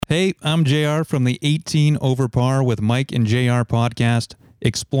Hey, I'm JR from the 18 Over Par with Mike and JR podcast,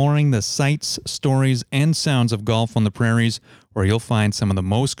 exploring the sights, stories, and sounds of golf on the prairies, where you'll find some of the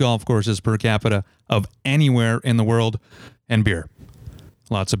most golf courses per capita of anywhere in the world, and beer.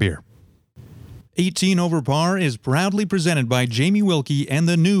 Lots of beer. 18 Over Par is proudly presented by Jamie Wilkie and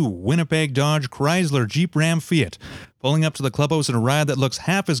the new Winnipeg Dodge Chrysler Jeep Ram Fiat. Pulling up to the clubhouse in a ride that looks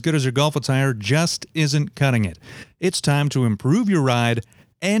half as good as your golf attire just isn't cutting it. It's time to improve your ride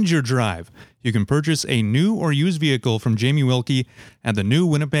and your drive. You can purchase a new or used vehicle from Jamie Wilkie at the new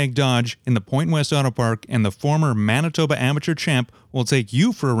Winnipeg Dodge in the Point West Auto Park, and the former Manitoba amateur champ will take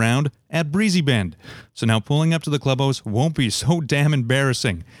you for a round at Breezy Bend. So now pulling up to the clubhouse won't be so damn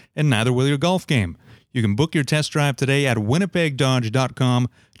embarrassing, and neither will your golf game. You can book your test drive today at winnipegdodge.com.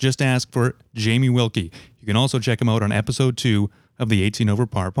 Just ask for Jamie Wilkie. You can also check him out on episode 2 of the 18 Over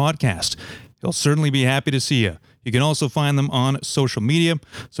Par podcast. He'll certainly be happy to see you. You can also find them on social media,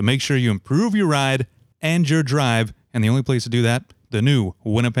 so make sure you improve your ride and your drive. And the only place to do that, the new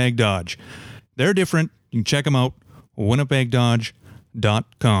Winnipeg Dodge. They're different. You can check them out,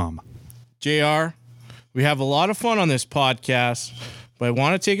 winnipegdodge.com. JR, we have a lot of fun on this podcast, but I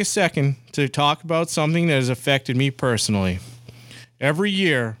want to take a second to talk about something that has affected me personally. Every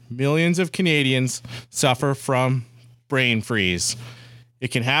year, millions of Canadians suffer from brain freeze. It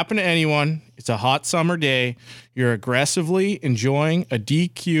can happen to anyone. It's a hot summer day. You're aggressively enjoying a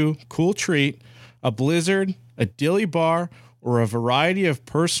DQ cool treat, a blizzard, a dilly bar, or a variety of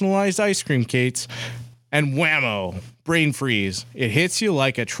personalized ice cream cakes, and whammo, brain freeze. It hits you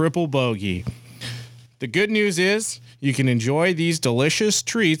like a triple bogey. The good news is you can enjoy these delicious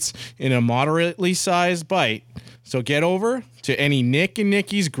treats in a moderately sized bite. So get over to any Nick and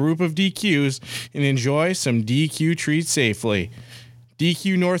Nikki's group of DQs and enjoy some DQ treats safely.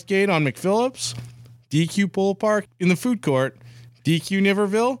 DQ Northgate on McPhillips, DQ Polo Park in the food court, DQ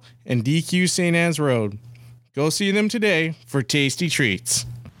Niverville, and DQ St. Anne's Road. Go see them today for tasty treats.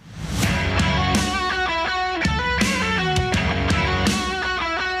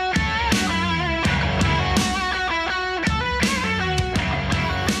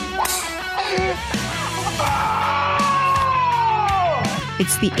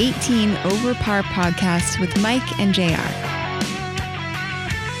 It's the 18 Over Par podcast with Mike and JR.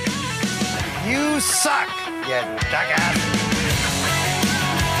 You suck, you jackass.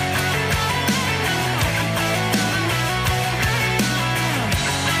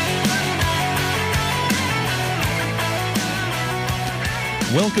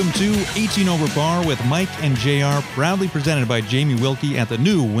 Welcome to 18 Over Par with Mike and JR, proudly presented by Jamie Wilkie at the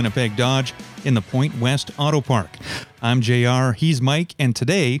new Winnipeg Dodge in the Point West Auto Park. I'm JR, he's Mike, and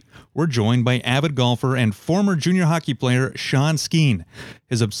today we're joined by avid golfer and former junior hockey player Sean Skeen.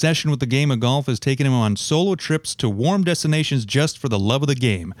 His obsession with the game of golf has taken him on solo trips to warm destinations just for the love of the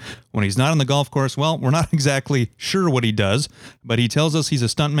game. When he's not on the golf course, well, we're not exactly sure what he does, but he tells us he's a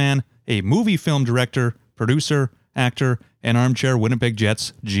stuntman, a movie film director, producer, actor, and armchair Winnipeg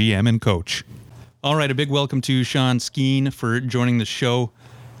Jets GM and coach. All right, a big welcome to Sean Skeen for joining the show.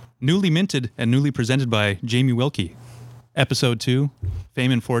 Newly minted and newly presented by Jamie Wilkie. Episode 2,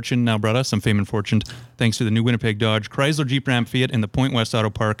 Fame and Fortune now brought us some fame and fortune thanks to the new Winnipeg Dodge Chrysler Jeep Ram Fiat in the Point West Auto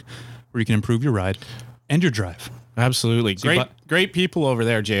Park, where you can improve your ride and your drive. Absolutely. Great people over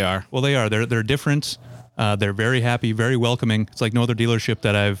there, JR. Well, they are. They're different. They're very happy, very welcoming. It's like no other dealership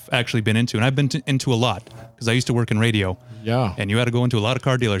that I've actually been into. And I've been into a lot because I used to work in radio. Yeah. And you had to go into a lot of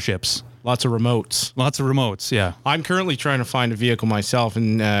car dealerships. Lots of remotes. Yeah. I'm currently trying to find a vehicle myself,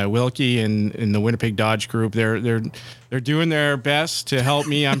 and Wilkie and in the Winnipeg Dodge group, they're doing their best to help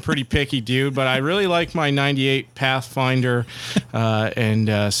me. I'm pretty picky dude, but I really like my 98 Pathfinder,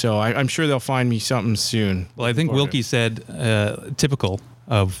 so I'm sure they'll find me something soon. Well, I think Wilkie said typical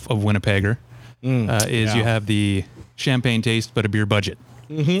of Winnipegger is you have the champagne taste but a beer budget.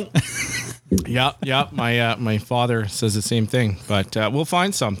 Mm-hmm. Yeah. My father says the same thing, but we'll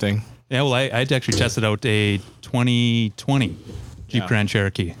find something. Yeah, well, I actually tested out a 2020 Jeep Grand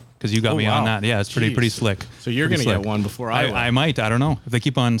Cherokee because you got me on that. Yeah, it's pretty slick. So you're going to get one before I will. I might. I don't know. If they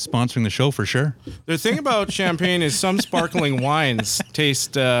keep on sponsoring the show, for sure. The thing about champagne is some sparkling wines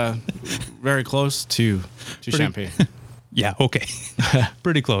taste very close to champagne. Yeah, okay.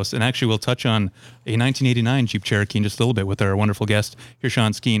 Pretty close. And actually, we'll touch on a 1989 Jeep Cherokee in just a little bit with our wonderful guest here,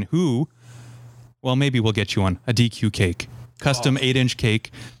 Sean Skeen, who, well, maybe we'll get you on a DQ cake. Custom 8-inch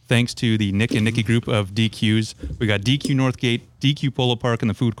cake, thanks to the Nick and Nikki group of DQs. We got DQ Northgate, DQ Polo Park in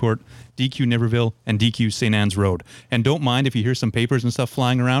the food court, DQ Niverville, and DQ St. Anne's Road. And don't mind if you hear some papers and stuff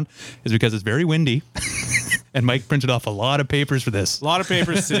flying around, is because it's very windy. And Mike printed off a lot of papers for this. A lot of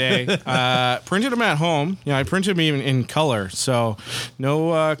papers today. Printed them at home. Printed them even in color. So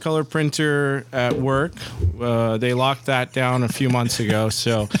no color printer at work. They locked that down a few months ago.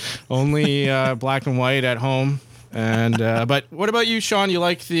 So only black and white at home. And but what about you, Sean? You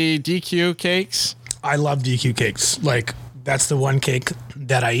like the DQ cakes? I love DQ cakes. Like, that's the one cake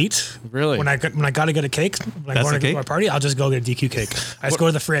that I eat. Really? When I gotta get a cake, when I go to a party, I'll just go get a DQ cake. I just go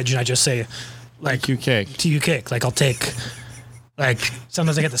to the fridge and I just say, like, DQ cake. DQ cake. Like, I'll take, like,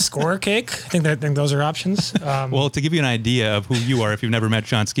 sometimes I get the score cake. I think those are options. Well, to give you an idea of who you are, if you've never met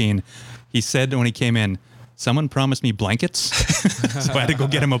Sean Skeen, he said when he came in, someone promised me blankets, so I had to go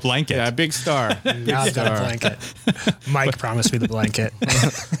get him a blanket. Yeah, big star. Now I've got a blanket. Mike promised me the blanket.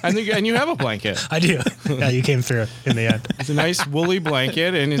 And you have a blanket. I do. Yeah, you came through in the end. It's a nice woolly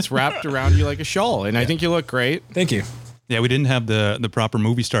blanket, and it's wrapped around you like a shawl. And I think you look great. Thank you. Yeah, we didn't have the proper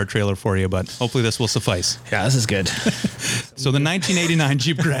movie star trailer for you, but hopefully this will suffice. Yeah, this is good. So the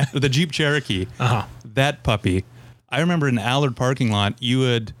 1989 the Jeep Cherokee, that puppy, I remember in the Allard parking lot, you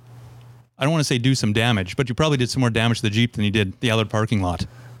would, I don't want to say do some damage, but you probably did some more damage to the Jeep than you did the Allard parking lot.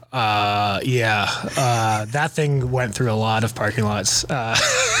 That thing went through a lot of parking lots.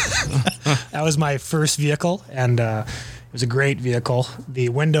 That was my first vehicle, and it was a great vehicle.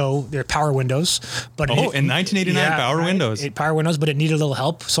 They're power windows. But in 1989, power windows. Power windows, but it needed a little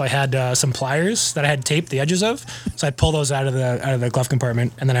help, so I had some pliers that I had taped the edges of. So I'd pull those out of the glove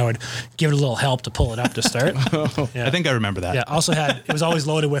compartment, and then I would give it a little help to pull it up to start. I think I remember that. Yeah, also it was always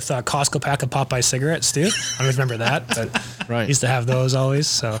loaded with a Costco pack of Popeye cigarettes too. I don't know if you remember that, but right. I used to have those always.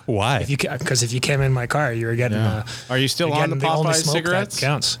 So why? Because if you came in my car, you were getting. Are you still on the Popeye cigarettes? That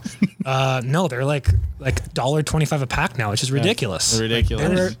counts. No, they're like $1.25 a pack now, which is ridiculous. Ridiculous.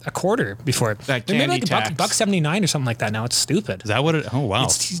 They were a quarter before. That They're maybe candy like tax. $1.79 or something like that now. It's stupid. Is that what it? Oh wow,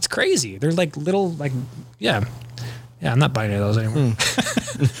 It's crazy. They're like little yeah. I'm not buying any of those anymore.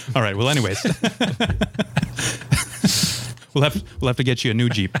 All right. Well, anyways, we'll have to get you a new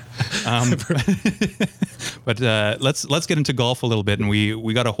Jeep. But let's get into golf a little bit, and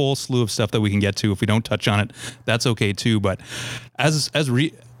we got a whole slew of stuff that we can get to. If we don't touch on it, that's okay too. But I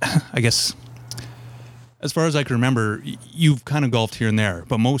guess, as far as I can remember, you've kind of golfed here and there,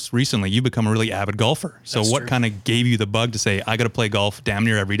 but most recently you've become a really avid golfer. So what kind of gave you the bug to say, I got to play golf damn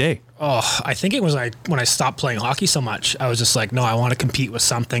near every day? Oh, I think it was like when I stopped playing hockey so much, I was just like, no, I want to compete with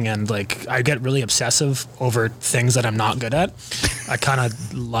something. And like, I get really obsessive over things that I'm not good at. I kind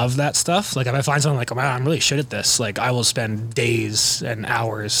of love that stuff. Like if I find something like, oh man, I'm really shit at this, like I will spend days and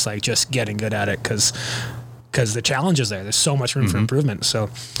hours like just getting good at it because the challenge is there. There's so much room for improvement. So,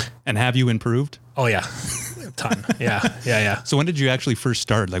 and have you improved? Oh yeah, a ton. Yeah. So when did you actually first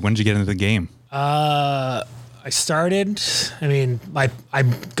start? Like when did you get into the game? I started. I mean, I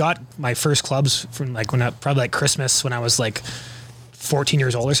got my first clubs from like probably like Christmas when I was like 14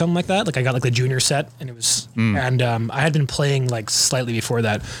 years old or something like that. Like I got like the junior set, and it was and I had been playing like slightly before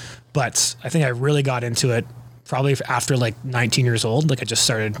that, but I think I really got into it probably after like 19 years old. Like I just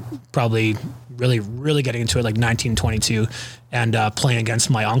started probably really getting into it like 19, 22 and playing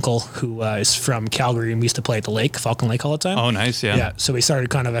against my uncle who is from Calgary, and we used to play at the lake, Falcon Lake, all the time. Oh, nice. Yeah. Yeah. So we started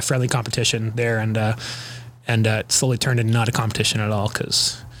kind of a friendly competition there, and it slowly turned into not a competition at all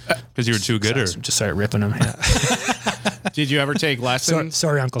because you were too good, or just started ripping them. Yeah. Did you ever take lessons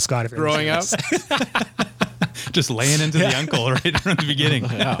Sorry, Uncle Scott. If you're growing up? just laying into the uncle right from the beginning?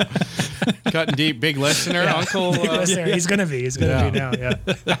 Yeah. Cutting deep, big listener, Uncle. Big listener. He's gonna be now. Yeah.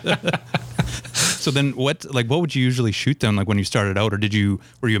 So then, what would you usually shoot then? Like when you started out, or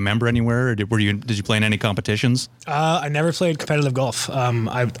were you a member anywhere, or did you play in any competitions? I never played competitive golf.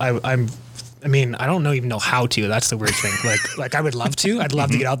 I mean, I don't even know how to. That's the weird thing. Like I would love to. I'd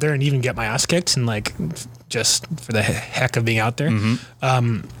love to get out there and even get my ass kicked, and like just for the heck of being out there.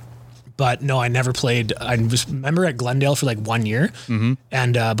 But no, I never played. I was a member at Glendale for like 1 year,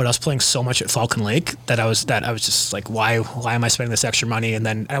 and but I was playing so much at Falcon Lake that I was just like, why am I spending this extra money? And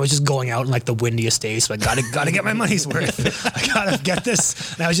then I was just going out in like the windiest days. So I gotta get my money's worth. I gotta get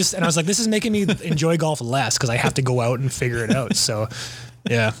this. And I was like, this is making me enjoy golf less because I have to go out and figure it out. So.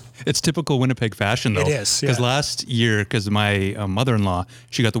 Yeah. It's typical Winnipeg fashion, though. It is, because last year, because my mother-in-law,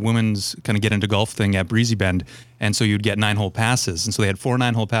 she got the women's kind of get into golf thing at Breezy Bend, and so you'd get 9-hole passes, and so they had 4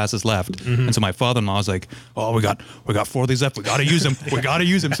 9-hole passes left, and so my father-in-law was like, "Oh, we got 4 of these left. We got to use them. We got to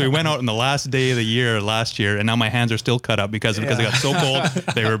use them." So we went out on the last day of the year last year, and now my hands are still cut up because they got so cold.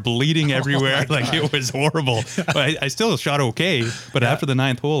 They were bleeding everywhere. Like it was horrible. But I still shot okay. But after the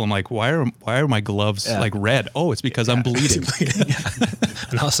 9th hole, I'm like, why are my gloves like red? Oh, it's because I'm bleeding.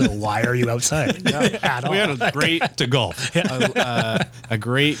 And also, why are you outside? At all? We had a great to golf. a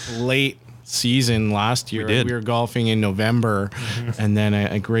great late season last year. We did. We were golfing in November, and then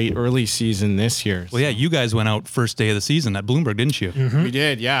a great early season this year. Well, yeah, you guys went out first day of the season at Bloomberg, didn't you? We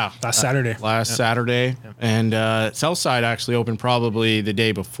did, yeah. Last Saturday. Saturday. And Southside actually opened probably the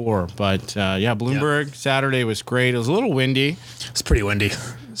day before. But Bloomberg Saturday was great. It was a little windy. It's pretty windy.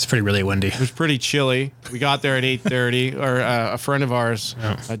 It's really windy. It was pretty chilly. We got there at 8:30, or a friend of ours,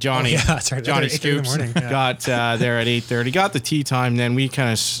 Johnny, that's right. Johnny 8:30 in the Scoops, morning, yeah. got there at 8:30. Got the tea time. Then we kind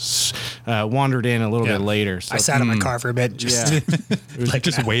of wandered in a little bit later. So I sat in my car for a bit, just like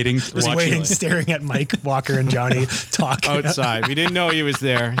Just waiting. just waiting, staring at Mike Walker and Johnny talk outside. We didn't know he was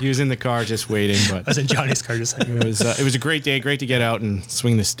there. He was in the car just waiting. I But was in Johnny's car just hanging. it was a great day. Great to get out and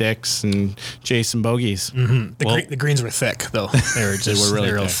swing the sticks and chase some bogeys. The greens were thick though. They were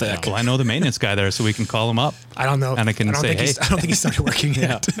real thick. Well, I know the maintenance guy there, so we can call him up. I don't know. And I can say, hey. I don't think he started working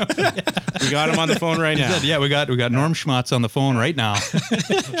yet. We got him on the phone right now. Yeah, we got Norm Schmatz on the phone right now.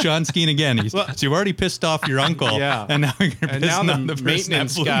 Sean Skeen again. So you've already pissed off your uncle. Yeah. And now you're And now pissing the on the person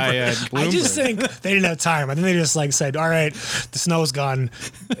maintenance at guy Bloomberg. at Bloomberg. I just think they didn't have time. I think they just said, "All right, the snow's gone.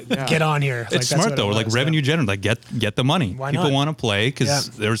 Get on here." It's smart though. Like revenue generative. Like get the money. Why People not? want to play because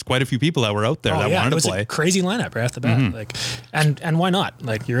Yeah. there was quite a few people that were out there that it wanted was to play. a crazy lineup right off the bat. Like, and why not?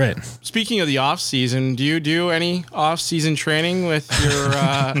 Like, you're right. Speaking of the off season, do you do any off season training with your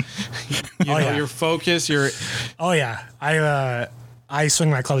your focus? Oh yeah, I swing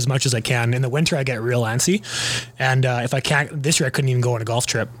my club as much as I can. In the winter, I get real antsy, and if I can't, this year I couldn't even go on a golf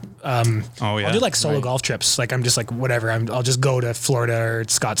trip. I'll do like solo golf trips. Like I'm just like whatever. I'll just go to Florida or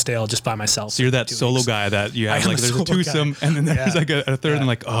Scottsdale just by myself. So you're that 2 solo weeks. guy that you I have am like a there's a solo twosome guy. and then there's Yeah. like a third and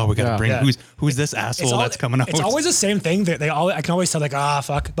like, oh, we gotta bring Yeah. who's this asshole that's coming out. It's always the same thing. That I can always tell like,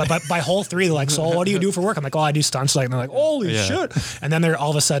 fuck. But by hole 3, they're like, so what do you do for work? I'm like, I do stunts. Like, and they're like, holy Yeah. shit. And then they're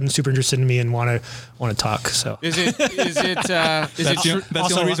all of a sudden super interested in me and want to talk. So Is it That's the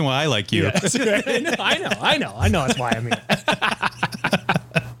Also- only reason why I like you. I know. That's why I'm here.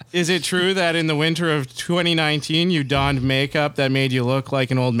 Is it true that in the winter of 2019 you donned makeup that made you look like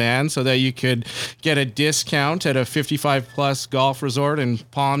an old man so that you could get a discount at a 55 plus golf resort in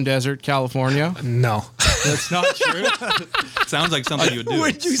Palm Desert, California? No. That's not true. Sounds like something you would do.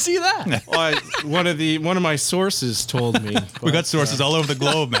 Where'd you see that? Well, one of my sources told me. We got sources all over the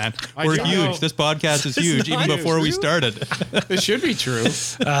globe, man. We're don't huge. know. This podcast is huge, even not before we true. started. It should be true.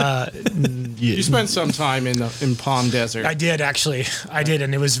 You spent some time in Palm Desert. I did actually. I did,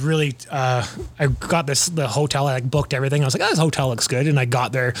 and it was really. I got the hotel. I booked everything. I was like, this hotel looks good, and I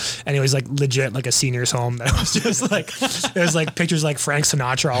got there, and it was like legit like a senior's home. That was just like there's like pictures like Frank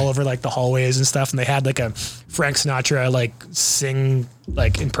Sinatra all over like the hallways and stuff, and they had like a Frank Sinatra like sing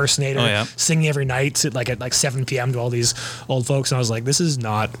like impersonator Oh, yeah. singing every night at like 7 p.m. to all these old folks, and I was like, this is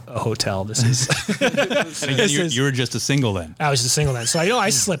not a hotel. This is. And again, you were just a single then. I was just single then, so I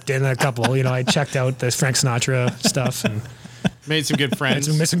slipped in a couple. I checked out the Frank Sinatra stuff and. Made some good friends.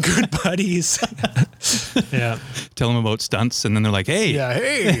 Made some good buddies. Yeah. Tell them about stunts, and then they're like, hey, Yeah.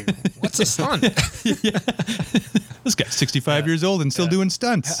 Hey, what's a stunt? this guy's 65 years old and still doing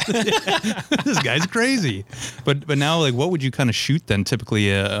stunts. This guy's crazy. But now, like, what would you kind of shoot then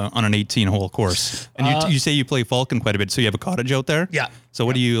typically on an 18-hole course? And you say you play Falcon quite a bit, so you have a cottage out there? Yeah. So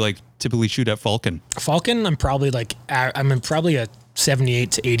what do you like typically shoot at Falcon? Falcon, I'm probably probably a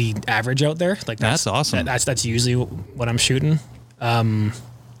 78 to 80 average out there. Like That's awesome. That's usually what I'm shooting.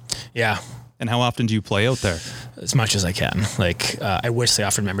 Yeah. And how often do you play out there? As much as I can. Like, I wish they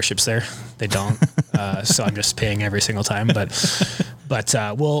offered memberships there. They don't. So I'm just paying every single time. But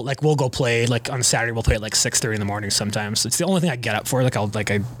we'll go play like on Saturday. We'll play at like 6:30 in the morning sometimes. It's the only thing I get up for. Like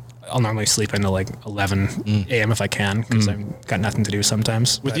I'll normally sleep until like 11 a.m. if I can because I've got nothing to do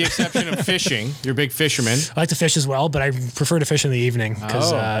sometimes. With the exception of fishing, you're a big fisherman. I like to fish as well, but I prefer to fish in the evening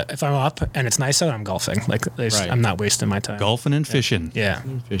because if I'm up and it's nice out, I'm golfing. Like Right. I'm not wasting my time. Golfing and fishing. Yeah.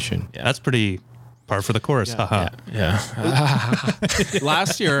 Fishing. That's pretty par for the course. Haha. Yeah.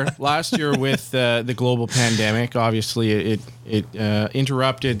 Last year with the global pandemic, obviously it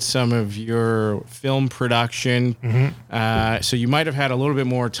interrupted some of your film production. So you might have had a little bit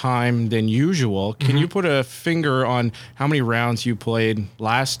more time than usual. Can you put a finger on how many rounds you played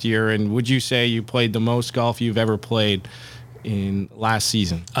last year, and would you say you played the most golf you've ever played in last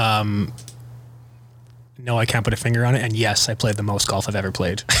season? No, I can't put a finger on it. And yes, I played the most golf I've ever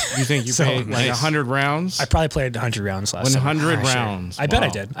played. You think you So played like nice. 100 rounds? I probably played 100 rounds last summer. 100 I'm sure. rounds. I bet I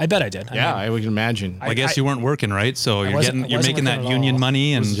Wow. did. I bet I did. Yeah, I would imagine. I guess you weren't working, right? So you're wasn't making that working at union all.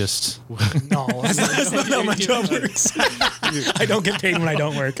 money and just No, that's not how my job works. I don't get paid when I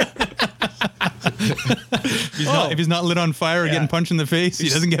don't work. If he's not lit on fire or getting punched in the face, he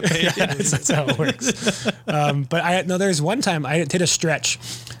doesn't get paid. That's how it works. But there's one time I did a stretch.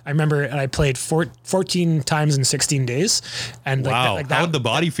 I remember I played 14 times in 16 days. And Wow. How would the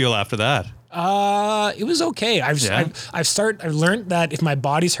body feel after that? It was okay. I've learned that if my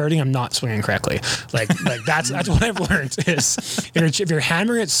body's hurting, I'm not swinging correctly. Like that's what I've learned is if you're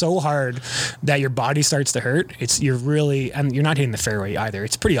hammering it so hard that your body starts to hurt, you're not hitting the fairway either.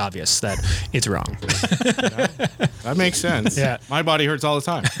 It's pretty obvious that it's wrong. That makes sense. Yeah. My body hurts all the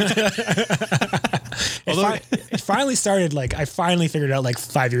time. It finally started, I finally figured out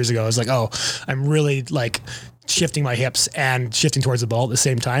 5 years ago. I was like, oh, I'm really shifting my hips and shifting towards the ball at the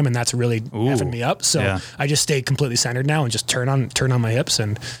same time, and that's really effing me up. So I just stay completely centered now and just turn on my hips.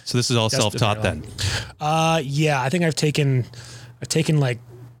 And so this is all self-taught then? Yeah, I think I've taken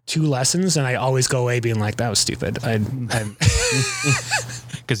 2 lessons, and I always go away being like, that was stupid.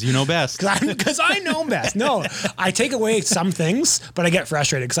 Because you know best. Because I know best. No, I take away some things, but I get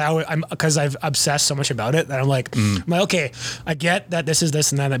frustrated because I've obsessed so much about it that I'm like, okay, I get that this is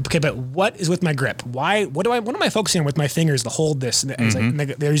this and that. Okay, but what is with my grip? What am I focusing on with my fingers to hold this? And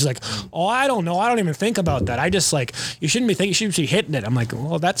it's they're just like, oh, I don't know. I don't even think about that. I just you shouldn't be thinking, you should be hitting it. I'm like,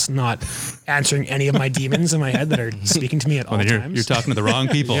 well, that's not answering any of my demons in my head that are speaking to me at all times. You're talking to the wrong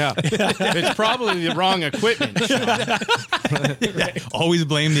people. Yeah. It's probably the wrong equipment, Sean. Always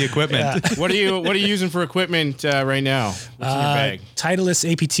blame the equipment. Yeah. What are you using for equipment right now? What's in your bag? Titleist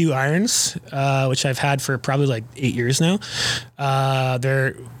AP2 irons, which I've had for probably 8 years now. I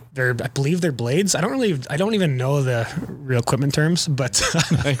believe they're blades. I don't even know the real equipment terms, but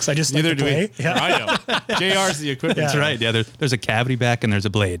I just neither like to do play. we. Yeah. I know. JR's the equipment. That's right. Yeah, there's a cavity back and there's a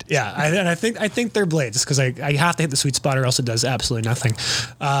blade. Yeah, and I think they're blades because I have to hit the sweet spot or else it does absolutely nothing.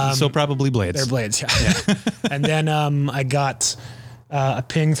 So probably blades. They're blades. Yeah. And then I got a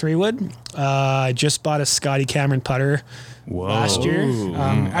Ping 3-wood. I just bought a Scotty Cameron putter. Whoa. Last year.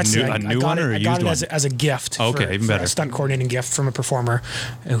 Actually, a new one or a I got used it one? as a gift. Okay, even better. A stunt coordinating gift from a performer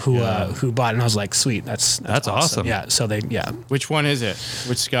who bought it, and I was like, sweet, that's awesome. Yeah. So Which one is it?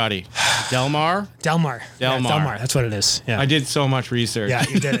 Which Scotty? Delmar? Delmar. Yeah, Delmar. Delmar. That's what it is. Yeah. I did so much research. Yeah,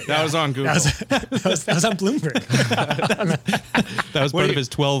 you did it. That was on Google. That was on Bloomberg. That was part of his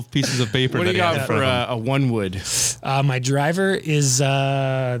 12 pieces of paper. What do that you he had got in for front of him. a one wood? My driver is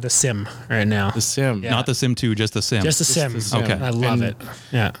the Sim right now. The Sim. Yeah. Not the Sim 2, just the Sim. Just the Sim. the Sim. Okay. I love it.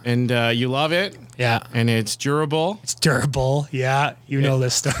 Yeah. And you love it? Yeah. And it's durable? It's durable. Yeah. You know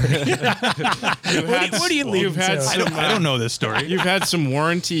this story. What do you lead You've had to? some, I don't know this story. You've had some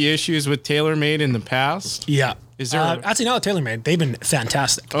warranty issues with TaylorMade in the past? Yeah. Is there actually no, TaylorMade? They've been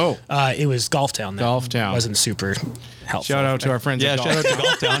fantastic. Oh. It was Golf Town. That Golf Town. wasn't super helpful. Shout out to our friends Yeah, at shout out to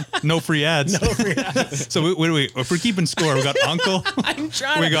Golf Town. No free ads. So what do we? If we're keeping score, we got Uncle. I'm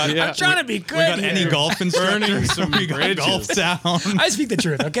trying to be good. We got here. any golf instructor. Burning some We got bridges. Golf Town. I speak the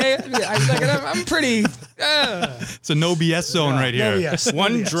truth, okay? I'm pretty. It's a no BS zone right here. No, yes.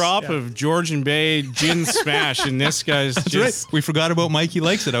 One Yes, drop yeah. of Georgian Bay gin smash, and this guy's That's just right. We forgot about Mike. He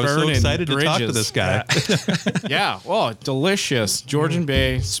likes it. I was so burning excited to talk to bridges. this guy. yeah. Oh, delicious Georgian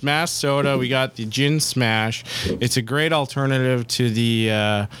Bay smash soda. We got the gin smash. It's a great alternative to the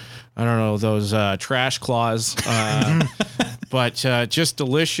I don't know, those trash claws. But just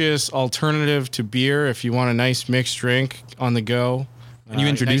delicious alternative to beer if you want a nice mixed drink on the go. And you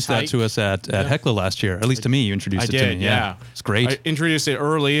introduced that to us at Heckler last year. At least to me, you introduced it to me. Yeah. It's great. I introduced it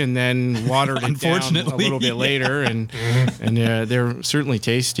early and then watered it down a Unfortunately, little bit later, and they're certainly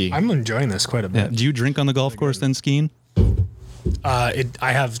tasty. I'm enjoying this quite a Yeah. bit. Do you drink on the golf course then, skiing? I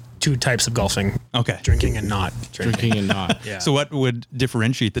have 2 types of golfing: Okay. drinking and not drinking. Drinking and not. Yeah. So what would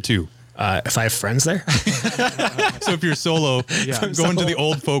differentiate the two? If I have friends there, So if you're solo, going to the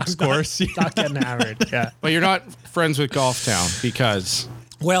old folks course. not getting hammered. Yeah. But you're not friends with Golf Town because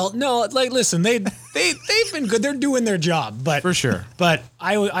Well, no, listen, they've been good. They're doing their job, but For sure. But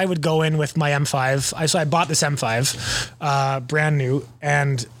I would go in with my M5. So I bought this M5, brand new,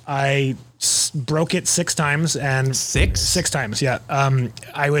 and I broke it 6 times and 6 times. Yeah.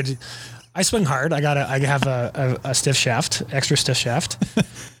 I swing hard. I have a stiff shaft, extra stiff shaft,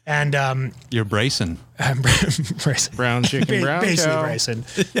 and You're Bryson. Bryson. brown chicken, brown Basically cow. Bryson.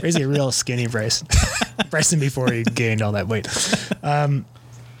 Basically a real skinny Bryson. Bryson before he gained all that weight.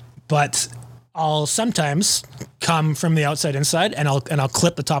 But I'll sometimes come from the outside inside, and I'll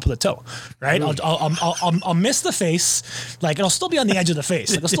clip the top of the toe, right? I'll miss the face, like it'll still be on the edge of the face,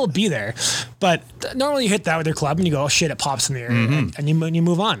 like it'll still be there. But normally you hit that with your club, and you go, oh shit, it pops in the air, and you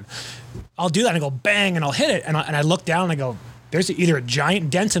move on. I'll do that and I go bang, and I'll hit it, and I look down and I go, there's either a giant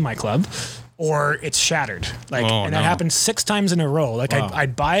dent in my club, or it's shattered. Like, Oh, and no. that happened 6 times in a row. Like Wow.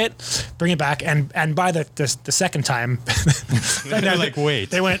 I'd buy it, bring it back, and by the second time, They're like,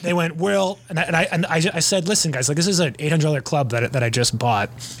 wait. they went, well, and I said, listen, guys, like this is an $800 club that I just bought,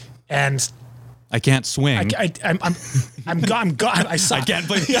 and I can't swing. I suck. I can't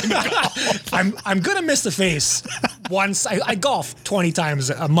play. I'm gonna miss the face once. I golf 20 times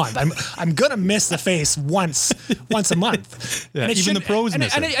a month. I'm gonna miss the face once a month. Yeah, And it even the shouldn't- pros and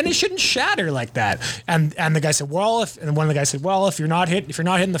miss it. it. And it shouldn't shatter like that. And the guy said, well, and one of the guys said, well, if you're not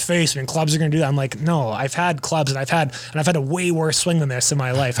hitting the face, and clubs are gonna do that. I'm like, no, I've had clubs and I've had a way worse swing than this in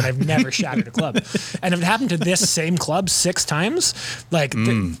my life, and I've never shattered a club. And if it happened to this same club 6 times, like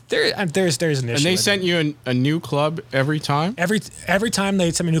there's an issue. And they with it. sent you a new club every time? Every time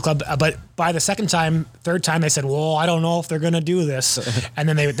they sent me a new club, but by the third time they said, well, I don't know if they're gonna do this, and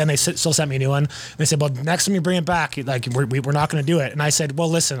then they still sent me a new one. And they said, well, next time you bring it back, like we're not gonna do it. And I said, well,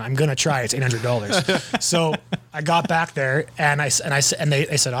 listen, I'm gonna try. It's $800. So I got back there and they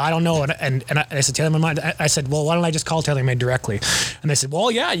said, oh, I don't know. And I said, TaylorMade. I said, well, why don't I just call TaylorMade directly? And they said,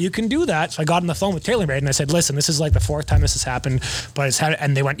 well, yeah, you can do that. So I got on the phone with TaylorMade and I said, listen, this is like the 4th time this has happened, but it's had,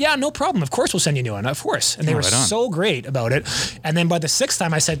 and they went, yeah, no problem. Of course we'll send you a new one. Of course. And they were right on. so great about it. And then by the 6th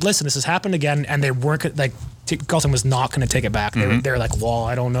time I said, listen, this has happened again. And they weren't like, Galton was not going to take it back. They were like, well,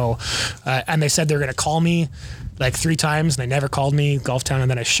 I don't know. And they said they were going to call me like 3 times, and they never called me, Golf Town. And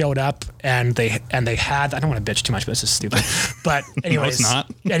then I showed up, and they had, I don't want to bitch too much, but this is stupid. But anyways, it's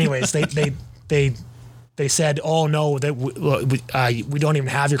not. anyways, they said, oh no, that we don't even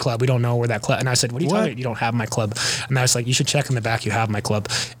have your club. We don't know where that club. And I said, what are you talking about? You don't have my club. And I was like, you should check in the back. You have my club.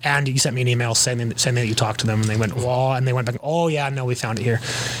 And you sent me an email saying that you talked to them, and they went, well, and they went back, oh yeah, no, we found it here.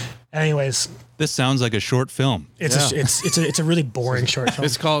 Anyways, This sounds like a short film. it's a really boring short film.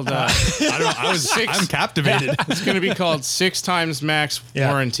 It's called, I don't know. I'm captivated. it's going to be called 6 times max Yeah.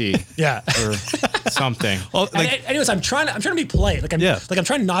 warranty Yeah. or something. Well, And like, anyways, I'm trying to be polite. Like I'm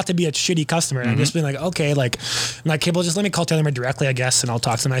trying not to be a shitty customer. And I'm just being like, okay, like, I'm like, okay, well, just let me call TaylorMade directly, I guess, and I'll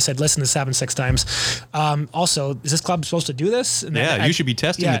talk to them. And I said, listen, this happened 6 times. Also, is this club supposed to do this? And yeah, you should be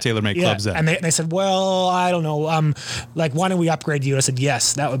testing the TaylorMade clubs then. And they said, well, I don't know. Like, why don't we upgrade you? I said,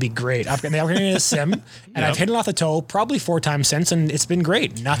 yes, that would be great. And they upgraded me to Sim, and I've hit it off the toe probably 4 times since, and it's been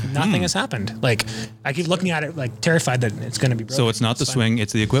great. Nothing has happened. Like, I keep looking at it like terrified that it's going to be broken. so it's not the fine. swing,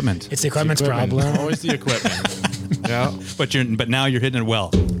 it's the equipment. It's the equipment's Equipment. problem. Always the equipment. Yeah. But now you're hitting it well.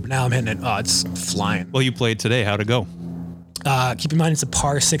 Now I'm hitting it. Oh, it's flying. Well, you played today. How'd it go? Keep in mind it's a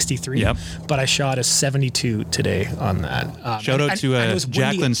par 63, Yep. but I shot a 72 today on that. Shout out to and it was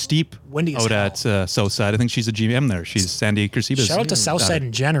Jacqueline Steep windy as out hell. at Southside. I think she's a GM there. She's Sandy Kersiba's. Shout out to Southside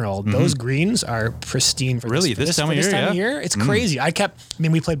in general. Those greens are pristine for Really? this, This for time of this year, yeah? It's crazy.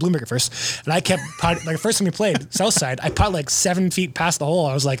 We played Bloomberg at first, and I kept like the first time we played Southside, I put like 7 feet past the hole.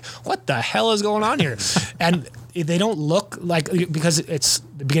 I was like, what the hell is going on here? And they don't look like, because it's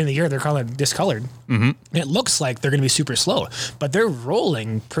the beginning of the year, they're kind of discolored. And it looks like they're going to be super slow, but they're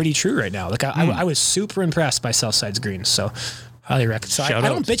rolling pretty true right now. Like I was super impressed by Southside's greens. So highly recommend. So I Shout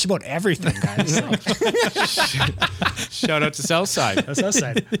don't out. bitch about everything, guys. Shout out to Southside. That's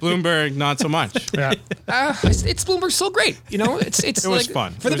Southside. Bloomberg, not so much. Yeah. It's Bloomberg still great. You know, it's It was like,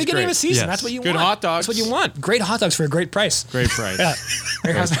 fun. for It the was beginning of great. a season. Yes. That's what you Good want. hot dogs. That's what you want. Great hot dogs for a great price. Great price. Yeah.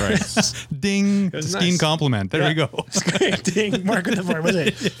 Great hot Great dogs. price. Ding. was Skeen nice. compliment. There we go. It's great. Ding. Mark with the board. Was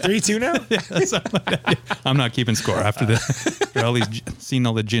it 3-2 now? I'm not keeping score after after all these seeing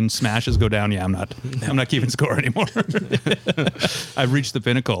all the gin smashes go down. Yeah, I'm not keeping score anymore. I've reached the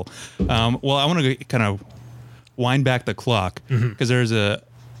pinnacle. Well, I want to kind of wind back the clock because there's a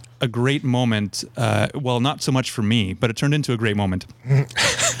great moment. Well, not so much for me, but it turned into a great moment.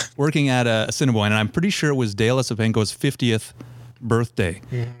 Working at Assiniboine, and I'm pretty sure it was Dale Esipenko's 50th birthday,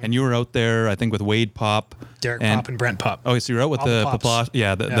 and you were out there, I think, with Wade Pop, Derek Pop and Brent Pop. Oh, so you're out with All the the Pops. Pop,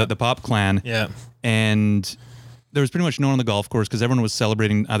 the Pop clan. Yeah. And there was pretty much no one on the golf course because everyone was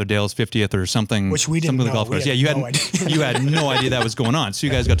celebrating either Dale's 50th or something. Which we didn't something on the know. golf We course. had Yeah, you no had idea. you had no idea that was going on. So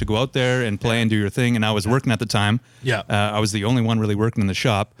you guys got to go out there and play and do your thing. And I was working at the time. Yeah. I was the only one really working in the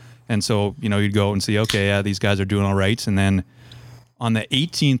shop. And so, you'd go and see, okay, yeah, these guys are doing all right. And then on the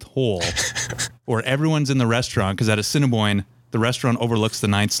 18th hole, where everyone's in the restaurant, because at Assiniboine, the restaurant overlooks the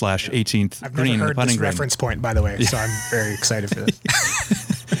 9/18th I've green, never the heard putting this green. reference point, by the way, so I'm very excited for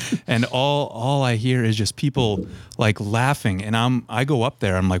this. And all I hear is just people like laughing, and I go up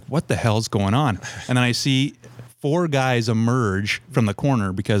there, I'm like, what the hell's going on? And then I see 4 guys emerge from the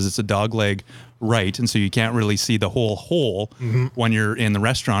corner because it's a dog leg right, and so you can't really see the whole hole when you're in the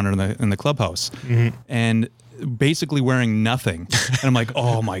restaurant or in the clubhouse. And basically wearing nothing. And I'm like,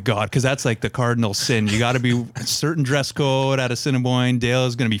 oh my God, because that's like the cardinal sin. You got to be a certain dress code at Assiniboine. Dale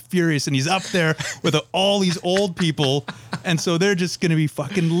is going to be furious, and he's up there with all these old people. And so they're just going to be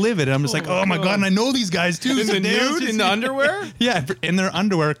fucking livid. And I'm just like, oh my God. And I know these guys too. In So the Dale's nude, just- in the underwear? Yeah, in their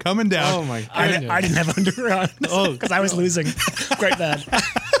underwear coming down. Oh my I goodness. didn't have underwear on because I was losing quite bad.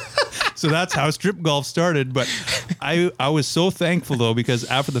 So that's how strip golf started. But I was so thankful though, because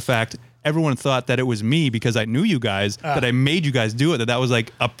after the fact, everyone thought that it was me because I knew you guys, that I made you guys do it, that was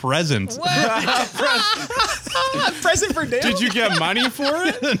like a present. Present for Dale. Did you get money for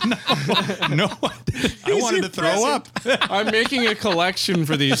it? No, I wanted to throw up. I'm making a collection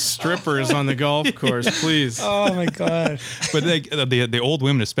for these strippers on the golf course, please. Oh my God. But the old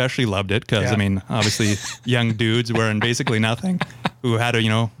women especially loved it because, Yeah. I mean, obviously young dudes wearing basically nothing who had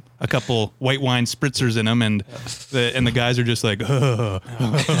a couple white wine spritzers in them, and the guys are just like, ugh.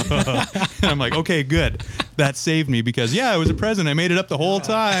 And I'm like, okay, good. That saved me because it was a present. I made it up the whole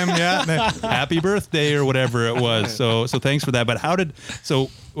time. Yeah, happy birthday or whatever it was. So thanks for that. But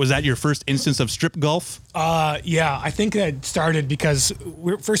was that your first instance of strip golf? Yeah, I think that started because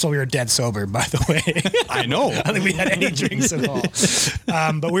first of all, we were dead sober, by the way. I know. I don't think we had any drinks at all.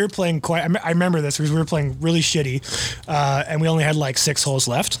 But we were playing I remember this because we were playing really shitty, and we only had like 6 holes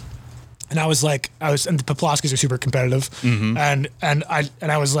left. And and the Poplawskis are super competitive, and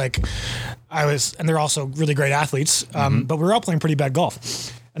they're also really great athletes. But we were all playing pretty bad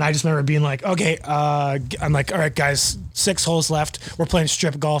golf. And I just remember being like, okay, I'm like, all right, guys, 6 holes left. We're playing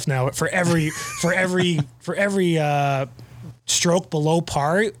strip golf now. For every stroke below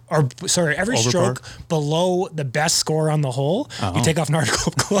par, every Over stroke par? below the best score on the hole, you take off an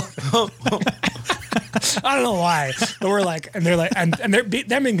article of clothing. I don't know why, but we're like, and they're like, and they're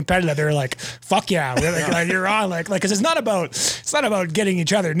them being competitive. They're like, fuck yeah, we're like you're on, like, because it's not about getting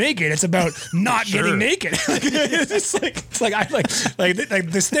each other naked. It's about not getting naked. it's like I like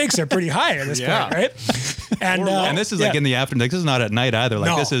the stakes are pretty high at this point, right? And this is like in the afternoon. Like, this is not at night either.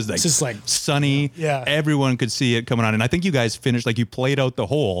 Like No, this is this is like sunny. Yeah. Everyone could see it coming on. And I think you guys finished, like, you played out the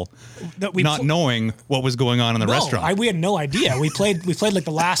hole, not knowing what was going on in the restaurant. We had no idea. We played like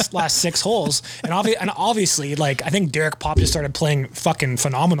the last 6 holes, and obviously, like, I think Derek Pop just started playing fucking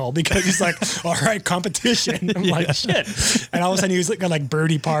phenomenal because he's like, all right, competition. I'm like, shit. And all of a sudden he was like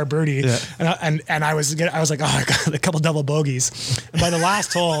birdie, par, birdie, and I was like, oh, I got a couple double bogeys. And by the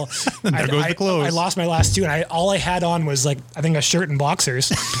last hole, There goes the close. I lost my last 2, and all I had on was like, I think a shirt and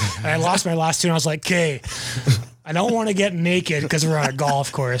boxers, and I lost my last 2, and I was like, okay, I don't want to get naked because we're on a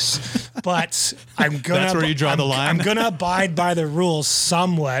golf course, but I'm gonna. That's where you draw the line. I'm gonna abide by the rules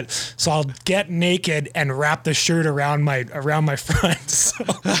somewhat, so I'll get naked and wrap the shirt around my front.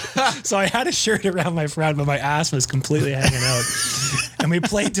 So I had a shirt around my front, but my ass was completely hanging out. And we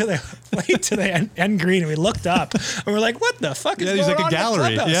played to the end green, and we looked up, and we're like, "What the fuck is going on?" There's like a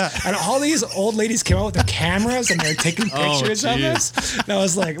gallery, yeah. And all these old ladies came out with their cameras, and they're taking pictures of us. And I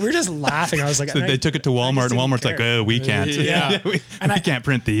was like, we were just laughing. I was like, So they took it to Walmart, and Walmart's like, oh, we can't. Yeah. we can't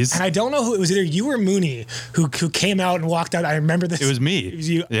print these. And I don't know who it was, either you or Mooney who came out and walked out. I remember this. It was me. It was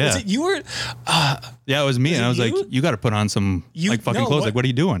you. Yeah. Was it you were? Yeah, it was me. And I was like, you? you got to put on some fucking clothes. Like, what are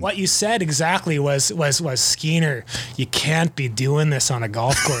you doing? What you said exactly was Skeener, you can't be doing this on a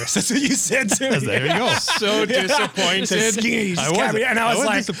golf course. That's what you said to me. There you go. So disappointed. Skeener, you just can't be. And I was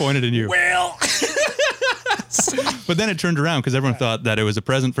like, disappointed in you. well. But then it turned around because everyone thought that it was a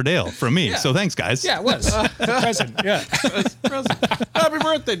present for Dale from me. So thanks, guys. Yeah, it was. Present. Yeah. Happy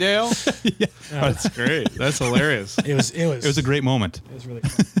birthday, Dale. That's great. That's hilarious. It was a great moment. It was really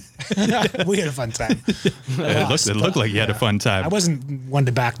fun. We had a fun time. It looked like you had a fun time. I wasn't one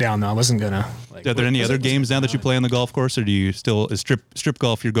to back down though. I wasn't gonna. Like, Are there any other games now that you play on the golf course, or do you still is strip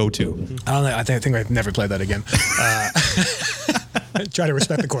golf your go-to? I don't know. I think I've never played that again. Try to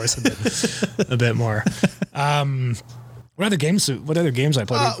respect the course a bit more. What other games I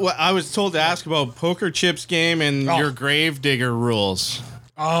played? Well, I was told to ask about Poker Chips game and your Gravedigger rules.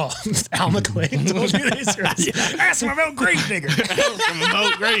 Oh, Al McLean told me this. Ask him about Gravedigger.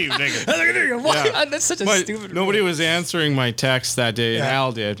 About Gravedigger. Yeah. That's such a stupid. Nobody was answering my text that day, and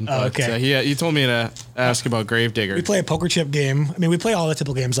Al did. Oh, okay. He told me to ask about Gravedigger. We play a poker chip game. I mean, we play all the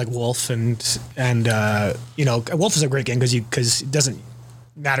typical games like Wolf and Wolf is a great game because it doesn't.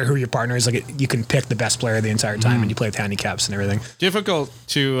 matter who your partner is. Like you can pick the best player the entire time, and you play with handicaps and everything. Difficult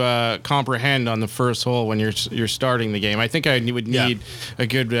to comprehend on the first hole when you're starting the game. I think I would need a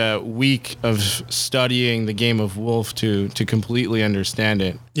good week of studying the game of Wolf to completely understand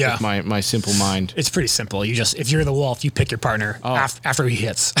it. Yeah. With my simple mind. It's pretty simple. If you're the Wolf, you pick your partner after he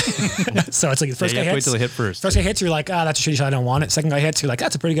hits. So it's like the first guy you have to wait hits. till he hit first. First guy hits, you're like, that's a shitty shot, I don't want it. Second guy hits, you're like,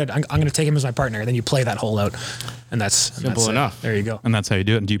 that's a pretty good. I'm going to take him as my partner. And then you play that hole out, and that's Simple enough. There you go. And that's how you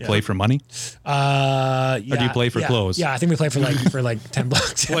do it. And do you play for money? Yeah, Or do you play for clothes? Yeah, I think we play for like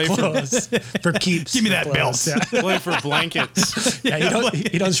 $10. Play for- clothes for keeps. Give me that clothes, belt. Yeah. Play for blankets. Yeah,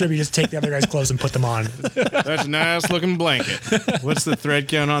 you don't strip. You just take the other guy's clothes and put them on. That's a nice looking blanket. What's the thread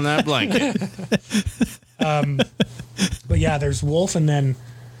count on that blanket? But yeah, there's Wolf, and then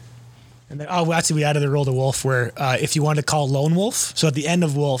actually we added the rule to Wolf where if you want to call Lone Wolf, so at the end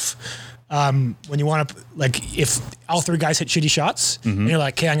of Wolf, when you want to, like, if all three guys hit shitty shots, and you're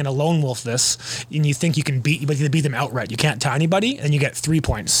like, okay, I'm going to Lone Wolf this, and you think you can beat them outright, you can't tie anybody, and you get 3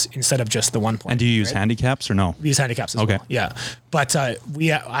 points instead of just the 1 point. And do you use right? handicaps or no? We use handicaps as Okay. well. Yeah, but I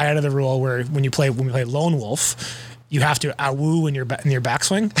added the rule where when we play Lone Wolf, you have to awoo in your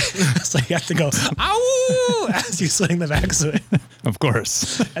backswing. So you have to go awoo as you swing the backswing, Of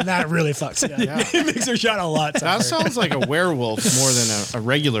course. and that really fucks. Yeah. It makes your shot a lot tougher. That sounds like a werewolf more than a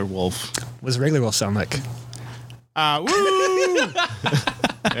regular wolf. What does a regular wolf sound like? Woo!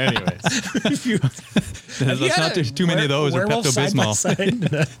 Anyways, Let's not do too many of those or Werewolf side by Pepto-Bismol. side.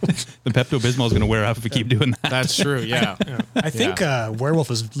 The Pepto-Bismol is going to wear off if we keep doing that. that's true. Yeah. I think werewolf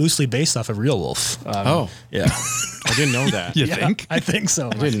was loosely based off of real wolf. Oh, Yeah. I didn't know that. You think? I think so.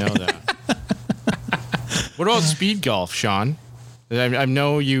 I didn't know that. What about speed golf, Sean? I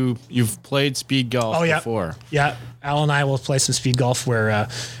know you've played speed golf before. Yeah, Al and I will play some speed golf where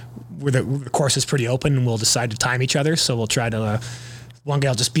the course is pretty open, and we'll decide to time each other. So we'll try to. One guy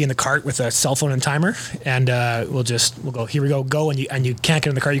will just be in the cart with a cell phone and timer, and we'll go, here we go, and you can't get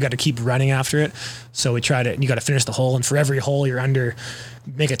in the cart. You got to keep running after it. So we try to, and you got to finish the hole. And for every hole you're under,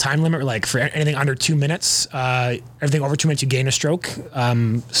 make a time limit. Like for anything under 2 minutes, everything over 2 minutes you gain a stroke.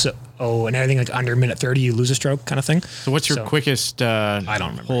 And anything like under minute 30 you lose a stroke, kind of thing. So what's your quickest I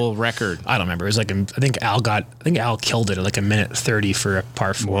don't remember. hole record? I don't remember. It was like I think Al killed it at like a minute 30 for a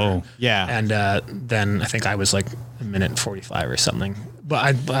par 4. Whoa. Yeah. And then I think I was like a minute 45 or something.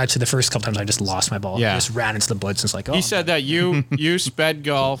 But actually the first couple times I just lost my ball. Yeah. I just ran into the woods and it's like, oh. He said that you sped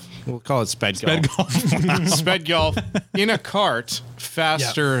golf. We'll call it sped golf. Sped golf in a cart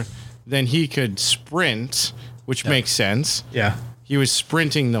faster than he could sprint, which makes sense. Yeah. He was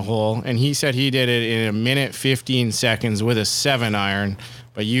sprinting the hole, and he said he did it in a minute 15 seconds with a 7-iron,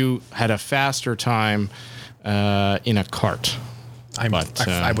 but you had a faster time in a cart. I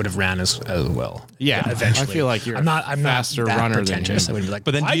would have ran as well. Yeah, eventually. I feel like you're I'm not faster that runner than pretentious. him. I would be like,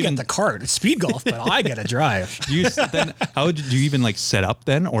 But then I do you get even- the cart. It's speed golf, but I get a drive. How do you even like set up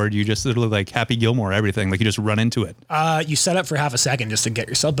then? Or do you just literally like Happy Gilmore everything? Like you just run into it? You set up for half a second just to get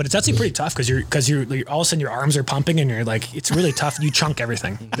yourself, but it's actually pretty tough because you're all of a sudden your arms are pumping and you're like, it's really tough. You chunk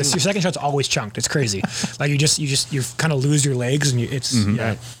everything. Your second shot's always chunked. It's crazy. Like you kind of lose your legs and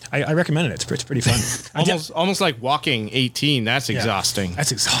I recommend it. It's pretty fun. Almost like walking 18. That's exhausting.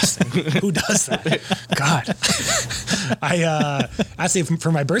 That's exhausting. Who does that? God. I actually for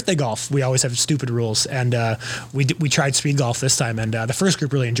my birthday golf, we always have stupid rules, and we tried speed golf this time, and the first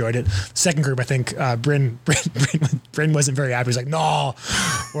group really enjoyed it. Second group, I think Bryn wasn't very happy. He's like, "No,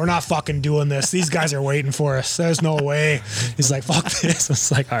 we're not fucking doing this. These guys are waiting for us. There's no way." He's like, "Fuck this." I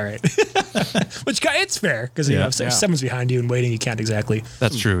was like, "All right," which it's fair because if someone's behind you and waiting, you can't exactly.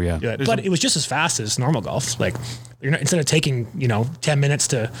 That's true, yeah. Do it. But it was just as fast as normal golf. Like instead of taking 10 minutes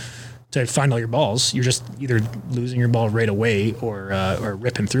to find all your balls, you're just either losing your ball right away or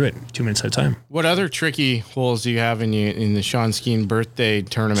ripping through it 2 minutes at a time. What other tricky holes do you have in the Sean Skeen birthday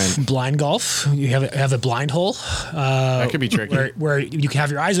tournament? Blind golf. You have a blind hole. That could be tricky. Where you can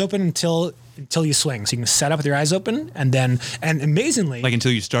have your eyes open until you swing. So you can set up with your eyes open and amazingly, Like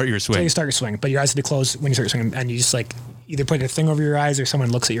until you start your swing. until you start your swing, but your eyes have to close when you start swinging, and you just like either put a thing over your eyes or someone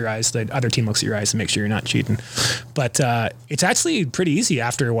looks at your eyes, the other team looks at your eyes to make sure you're not cheating. But it's actually pretty easy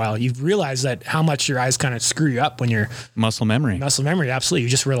after a while. You realize that how much your eyes kind of screw you up when you're Muscle memory. muscle memory. Absolutely. You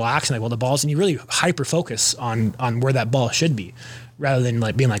just relax and the balls, and you really hyper focus on where that ball should be, rather than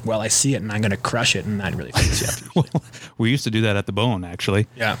like being like, well, I see it and I'm going to crush it, and that really focus you up. We used to do that at the Bone, actually.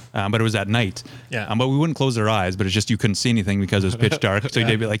 Yeah. But it was at night. Yeah. But we wouldn't close our eyes, but it's just you couldn't see anything because it was pitch dark. So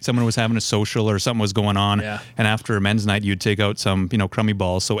you'd be like someone was having a social or something was going on. Yeah. And after a men's night, you'd take out some, crummy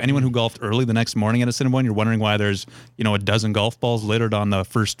balls. So anyone who golfed early the next morning at a Cinnabon, you're wondering why there's, a dozen golf balls littered on the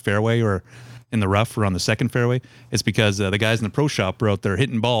first fairway or in the rough or on the second fairway, it's because the guys in the pro shop were out there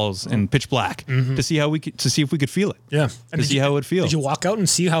hitting balls in pitch black to see if we could feel it. Yeah. To see how it would feel. Did you walk out and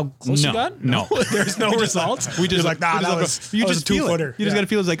see how close you got? No. There's no results. We just You're like, nah, that was a 2-footer. You just got to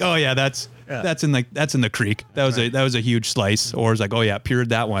feel it's like, oh yeah, that's in the creek. That was a huge slice. Or it's like, oh yeah, pured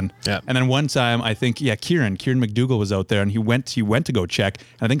that one. Yeah. And then one time, I think Kieran McDougall was out there, and he went to go check,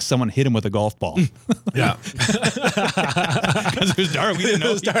 and I think someone hit him with a golf ball. Yeah. Because it was dark. We didn't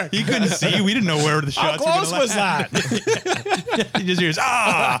know. He couldn't see. We didn't know where the shots How were close gonna was that? He just hears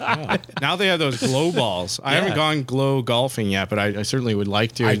Now they have those glow balls. I haven't gone glow golfing yet, but I certainly would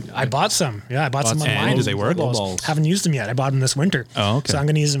like to. I bought some. Yeah, I bought some some. online. And do they work? Glow balls. Haven't used them yet. I bought them this winter. Oh, okay. So I'm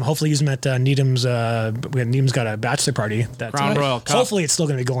going to use them. Hopefully, use them at Needham's. Needham's got a bachelor party. That's Crown Royal Cup. Hopefully, it's still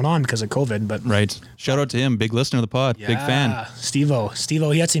going to be going on because of COVID. But right. Shout out to him, big listener of the pod, big fan. Steve-O,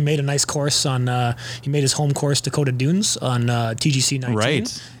 he actually made a nice course on. He made his home course, Dakota Dunes, on TGC 19.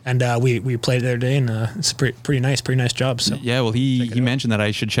 Right. And we played there today, and it's a pretty nice job. So Yeah, well, he mentioned that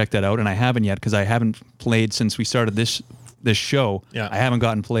I should check that out, and I haven't yet because I haven't played since we started this show. Yeah. I haven't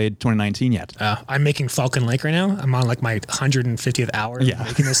gotten played 2019 yet. I'm making Falcon Lake right now. I'm on like my 150th hour of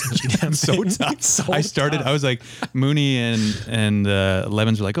making this GM. So tough. I started. I was like, Mooney and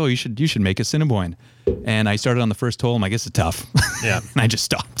Levins were like, oh, you should make a Cinnabon. And I started on the first hole. I'm like, this is tough. Yeah. And I just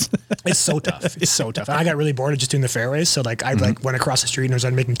stopped. It's so tough. It's so tough. And I got really bored of just doing the fairways. So like I like went across the street and was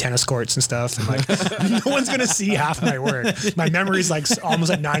making tennis courts and stuff. And like no one's gonna see half my work. My memory's like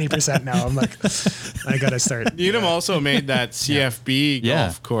almost at 90% now. I'm like, I gotta start. Needham also made that CFB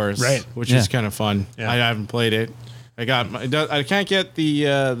golf course, Right. Which is kind of fun. Yeah. I haven't played it. I can't get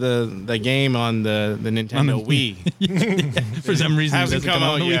the game on the Nintendo Wii. For some reason, it Hasn't doesn't come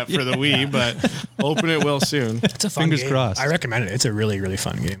out on the yet Wii. for the Wii, but hoping it will soon. It's a fun Fingers game. crossed. I recommend it. It's a really, really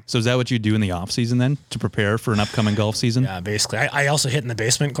fun game. So is that what you do in the off season then to prepare for an upcoming golf season? Yeah, basically. I also hit in the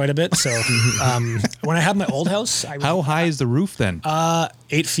basement quite a bit. So when I had my old house, How high is the roof then?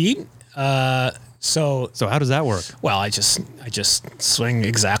 8 feet. So how does that work? well, I just swing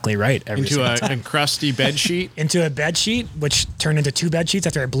exactly right every Into single a time. crusty bed sheet. Into a bed sheet, which turned into 2 bed sheets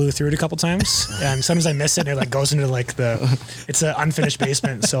after I blew through it a couple times. And sometimes I miss it, and it like goes into like it's an unfinished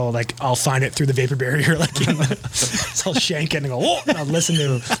basement. So like I'll find it through the vapor barrier, like so I'll shank it and go, whoa, and I'll listen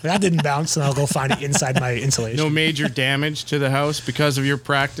to that didn't bounce, and I'll go find it inside my insulation. No major damage to the house because of your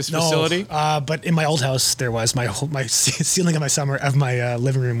practice facility. But in my old house, there was my ceiling of my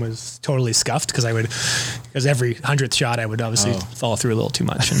living room was totally scuffed because every 100th shot I would obviously follow through a little too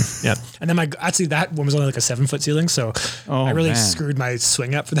much. And and then that one was only like a 7-foot ceiling, so I really screwed my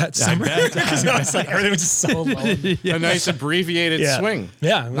swing up for that summer because it's like everything was just so low. A nice abbreviated swing.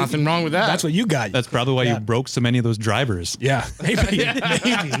 Yeah, Nothing wrong with that. That's what you got. That's probably why you broke so many of those drivers. Yeah, maybe.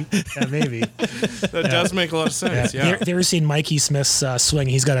 That does make a lot of sense. Yeah. You ever seen Mikey Smith's swing?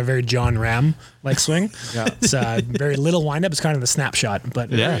 He's got a very John Ram like swing. Yeah. It's very little windup. It's kind of the snapshot, but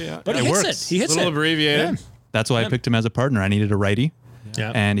But it it hits works. He hits A little it. abbreviated. That's why I picked him as a partner. I needed a righty,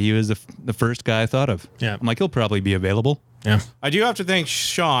 Yeah. and he was the first guy I thought of. Yeah. I'm like, he'll probably be available. Yeah. I do have to thank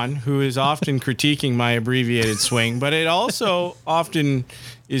Sean, who is often critiquing my abbreviated swing, but it also often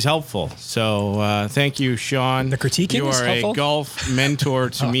is helpful. So thank you, Sean. The critiquing You is are helpful? a golf mentor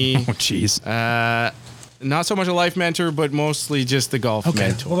to me. Oh, jeez. Not so much a life mentor, but mostly just the golf Okay.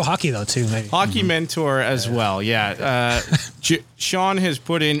 mentor. What about hockey though too? Maybe. Hockey mentor as well, yeah. Sean has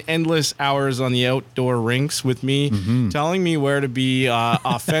put in endless hours on the outdoor rinks with me, telling me where to be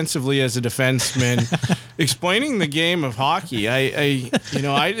offensively as a defenseman, explaining the game of hockey.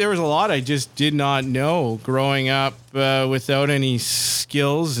 There was a lot I just did not know growing up without any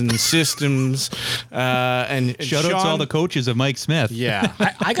skills and systems. And Shout out to all the coaches of Mike Smith. Yeah.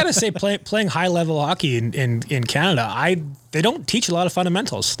 I gotta say, playing high level hockey in Canada, they don't teach a lot of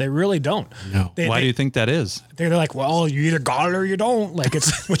fundamentals. They really don't. No. Why do you think that is? They're like, well, you either got it or you don't. Like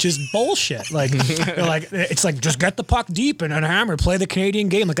which is bullshit. Like they're like, it's like just get the puck deep and hammer, play the Canadian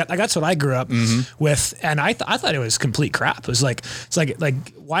game. Like that's what I grew up with, and I thought it was complete crap. It was like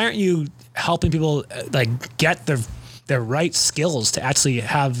why aren't you helping people get the right skills to actually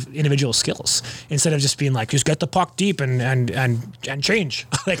have individual skills instead of just being like, just get the puck deep and change.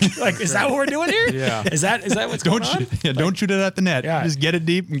 like is that what we're doing here? Yeah. Is that what's going on? Don't shoot it at the net. Yeah. Just get it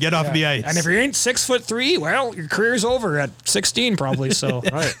deep and get off the ice. And if you ain't 6'3", well, your career's over at 16 probably. So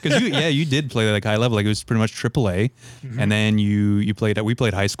Right. Because you did play like high level, like it was pretty much AAA, and then we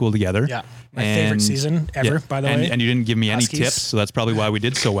played high school together. Yeah. My favorite season ever, by the way. And you didn't give me any Huskies. tips, so that's probably why we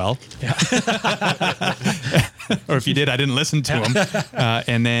did so well. Or if you did, I didn't listen to them.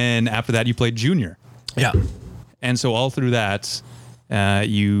 And then after that, you played junior. yeah. And so all through that,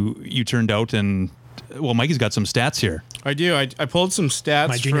 you turned out and, well, Mikey's got some stats here. I do. I pulled some stats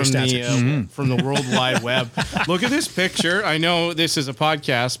My junior from stats the from the World Wide Web. Look at this picture. I know this is a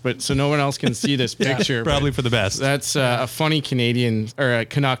podcast, but so no one else can see this picture. Probably for the best. That's a funny Canadian or a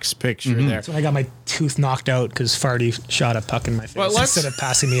Canucks picture there. That's when I got my tooth knocked out because Farty shot a puck in my face Well, let's- instead of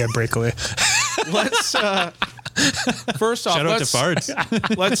passing me a breakaway. Let's first off, Shout out to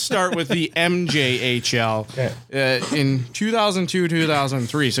Farts. let's start with the MJHL. In 2002,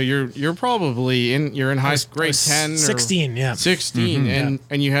 2003. So you're probably in high school, grade 10 or 16, yeah. 16,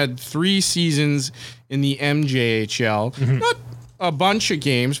 and you had 3 seasons in the MJHL. Not a bunch of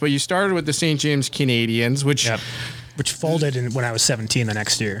games, but you started with the St. James Canadians, which. Yep. Which folded when I was 17 the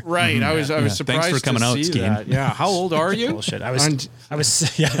next year. Right, I was surprised. Thanks for coming to out, see Skeen. that. Yeah, how old are you? Bullshit. I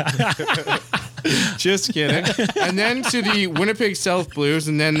was yeah. Just kidding. And then to the Winnipeg South Blues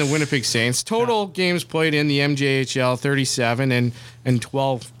and then the Winnipeg Saints. Total games played in the MJHL 37 and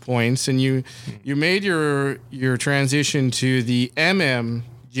 12 points. And you made your transition to the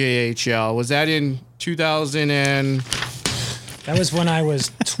MMJHL. Was that in 2000 and That was when I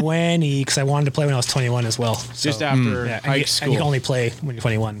was 20 because I wanted to play when I was 21 as well. So, just after yeah, high and school? you can only play when you're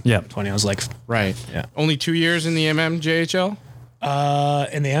 21. Yep. 20. I was like, Right. Yeah. Only 2 years in the MMJHL?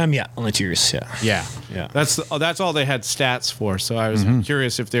 in the M, yeah, only 2 years. Yeah. Yeah. Yeah. That's all they had stats for. So I was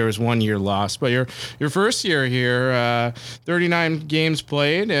curious if there was 1 year lost. But your first year here, 39 games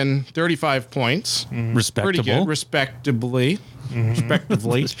played and 35 points. Respectable. Pretty good, respectively.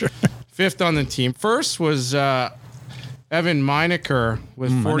 Fifth on the team. First was Evan Meinecker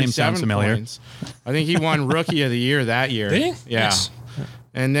with My name sounds 47 familiar. points. I think he won Rookie of the Year that year. Did he? Yeah. Nice.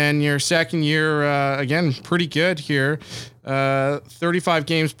 And then your second year, again, pretty good here. 35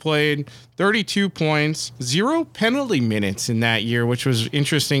 games played, 32 points, 0 penalty minutes in that year, which was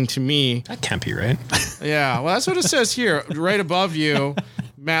interesting to me. That can't be right. Yeah, well, that's what it says here. Right above you,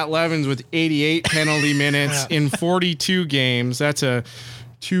 Matt Levins with 88 penalty minutes in 42 games. That's a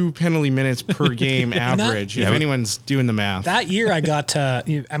 2 penalty minutes per game average, if anyone's doing the math. That year I got,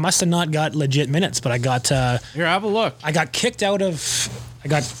 I must have not got legit minutes, but I got, Here, have a look. I got kicked out of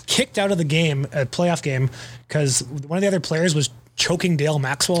the game, a playoff game, because one of the other players was choking Dale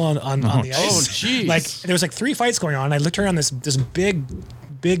Maxwell on the ice. Oh, jeez. Like there was like 3 fights going on. I looked around, this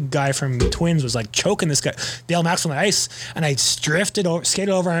big guy from Twins was like choking this guy, Dale Maxwell, on the ice, and I skated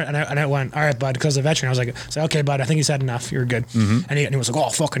over, and I went, all right, bud, because the veteran. I was like, okay, bud, I think he's had enough. You're good. And he was like, oh,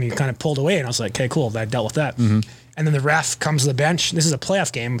 fuck, and he kind of pulled away, and I was like, okay, cool. I dealt with that. And then the ref comes to the bench. This is a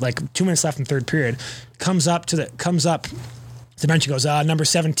playoff game, like 2 minutes left in third period. Comes up to the bench. He goes, number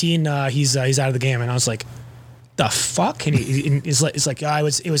 17, he's out of the game. And I was like, the fuck? And he's like,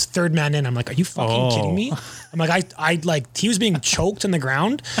 it was third man in. I'm like, are you fucking kidding me? I'm like, I he was being choked on the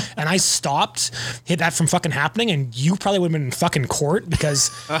ground, and I stopped that from fucking happening, and you probably would have been in fucking court because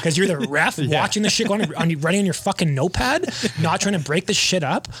you're the ref watching this shit going on, writing on your fucking notepad, not trying to break this shit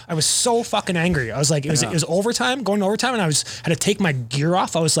up. I was so fucking angry. I was like, it was overtime, going to overtime, and I had to take my gear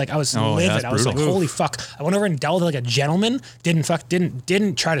off. I was livid. that's I was like, brutal. holy fuck. I went over and dealt with it like a gentleman.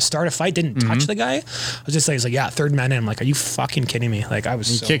 Didn't try to start a fight. Didn't touch the guy. I was just like, he's like, yeah, third man in. I'm like, are you fucking kidding me? Like I was.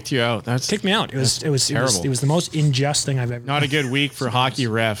 He kicked you out. That's Kicked me out. It was terrible. It was the most unjust thing I've ever. not a good week for hockey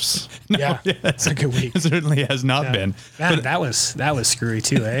refs. Yeah, that's a good week. It certainly has not Yeah. been. Man, that was screwy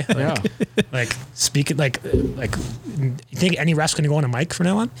too, eh? Like, like speaking like you think any ref's gonna go on a mic from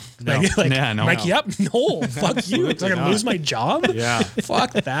now on? No. Mike you up? No, fuck you. It's like I lose my job. Yeah.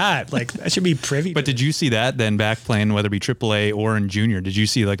 Fuck that. Like that should be privy. But did you see that then back playing, whether it be AAA or in junior? Did you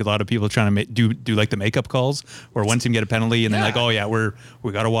see like a lot of people trying to do like the makeup calls, or one team get a penalty and then like, oh yeah,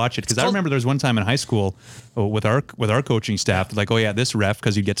 we got to watch it? Because I remember there was one time in high school with our coaching staff, like, oh yeah, this ref,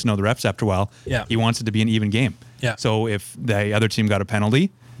 because you get to know the refs after a while. Yeah. He wants it to be an even game. Yeah. So if the other team got a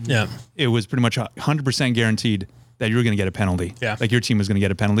penalty, yeah. it was pretty much 100% guaranteed that you were going to get a penalty. Yeah. Like your team was going to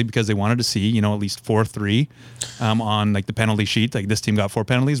get a penalty because they wanted to see, at least 4-3 on like the penalty sheet. Like this team got 4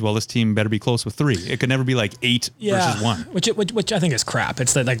 penalties. Well, this team better be close with 3. It could never be like 8 versus 1. Which I think is crap.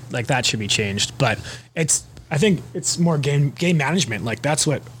 It's like that should be changed. But I think it's more game management. Like that's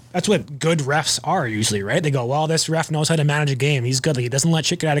what good refs are usually, right? They go, well, this ref knows how to manage a game. He's good. Like, he doesn't let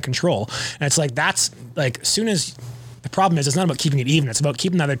shit get out of control. And it's like, that's like, as soon as the problem is, it's not about keeping it even. It's about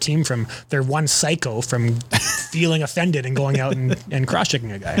keeping the other team from their one psycho from feeling offended and going out and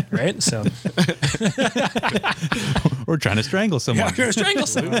cross-checking a guy, right? So Or trying to strangle someone. I'm gonna strangle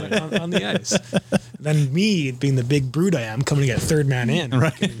someone on the ice. Then me, being the big brute I am, coming to get third man in.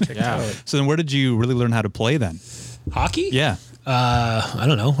 Right. Yeah. So then where did you really learn how to play then? Hockey? Yeah. I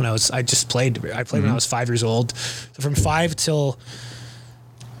don't know. I played when I was 5 years old. So from 5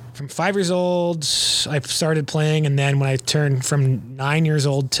 years old, I started playing, and then when I turned from 9 years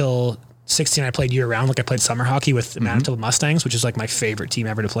old till 16, I played year round. Like I played summer hockey with the Manitoba Mustangs, which is like my favorite team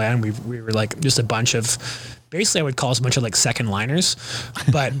ever to play on. We were like just a bunch of, basically I would call us a bunch of like second liners,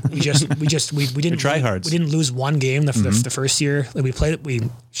 but we didn't tryhards. We didn't lose one game the first year. Like we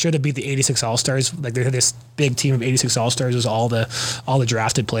should have beat the 86 All-Stars. Like they had this big team of 86 All-Stars. It was all the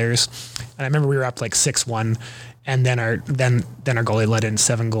drafted players. And I remember we were up like 6-1, and then our goalie let in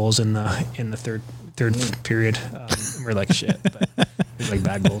 7 goals in the third period. And we're like, shit. But it was like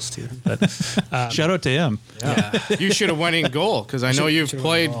bad goals too. But Shout out to him. yeah. You should have went in goal, because I know you've should've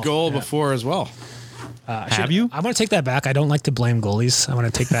played went goal goal. Yeah. before as well. Have you? I want to take that back. I don't like to blame goalies. I want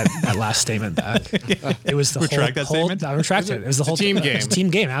to take that last statement back. It was the Retract that statement? I retract it. It was the whole team It was game. a team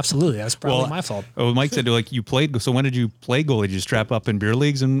game. Absolutely. That's probably my fault. Oh, Mike said like you played. So when did you play goalie? Did you strap up in beer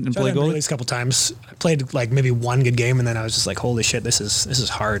leagues and play Played goalie? a couple times. I played like maybe one good game, and then I was just like, "Holy shit, this is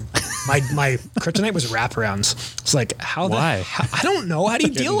hard." My kryptonite was wraparounds. It's like Why? I don't know. How do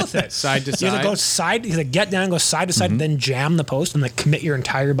you deal with it? Side to You either side? go side. You either get down, go side to side, and then jam the post, and like commit your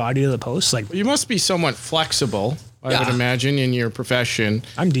entire body to the post. Like You must be somewhat flexible, I would Yeah. imagine, in your profession.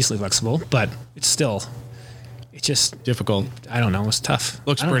 I'm decently flexible, but it's just Difficult. I don't know. It's tough.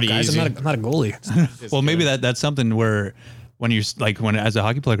 Looks I don't know, pretty guys. easy. I'm not a goalie. Well, maybe that's something where when you like when as a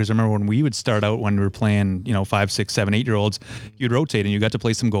hockey player, because I remember when we would start out when we were playing, 5, 6, 7, 8-year-olds, you'd rotate and you got to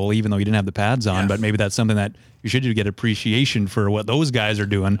play some goalie even though you didn't have the pads on. Yeah. But maybe that's something that you should get appreciation for what those guys are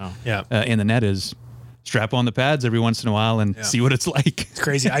doing. Yeah. In the net is strap on the pads every once in a while and see what it's like. It's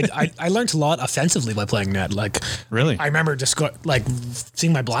crazy. I learned a lot offensively by playing net. Like, Really? I remember just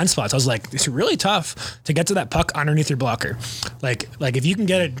seeing my blind spots. I was like, it's really tough to get to that puck underneath your blocker. Like if you can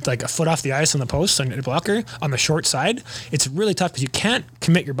get it like a foot off the ice on the post on your blocker on the short side, it's really tough because you can't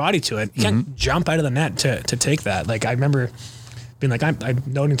commit your body to it. You can't jump out of the net to take that. Like I remember being like, I'm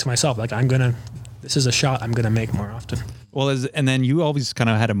noting to myself, like this is a shot I'm gonna make more often. Well, and then you always kind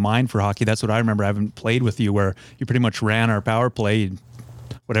of had a mind for hockey. That's what I remember. I haven't played with you where you pretty much ran our power play.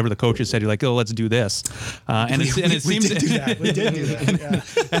 Whatever the coaches said, you're like, oh, let's do this. And it seemed We did do that. We did do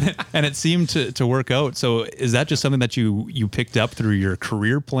that. Yeah. and it seemed to work out. So is that just something that you picked up through your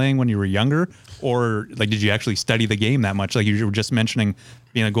career playing when you were younger? Or like, did you actually study the game that much? Like you were just mentioning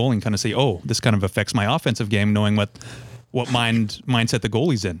being a goalie and kind of say, oh, this kind of affects my offensive game, knowing what mindset the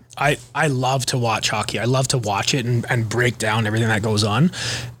goalie's in. I love to watch hockey. I love to watch it and break down everything that goes on.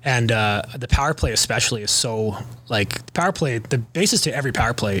 And the power play especially is so like power play, the basis to every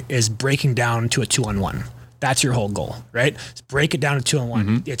power play is breaking down to a 2-on-1. That's your whole goal, right? It's break it down to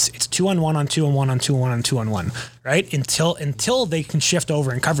 2-on-1. It's 2-on-1 on 2-on-1 on 2-on-1 on 2-on-1, right? Until they can shift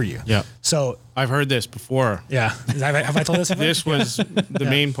over and cover you. Yeah. So I've heard this before. yeah, have I told this before? This was the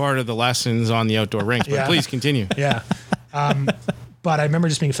main part of the lessons on the outdoor rinks, but Yeah. please continue. Yeah. But I remember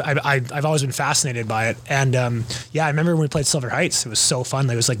just being, I've always been fascinated by it. And I remember when we played Silver Heights, it was so fun.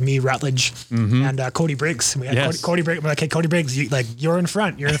 It was like me, Rutledge, and Cody Briggs. And we had Yes. Cody Briggs. We're like, hey, Cody Briggs, you're in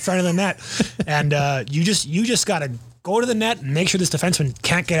front. You're in front of the net. And you just got to go to the net and make sure this defenseman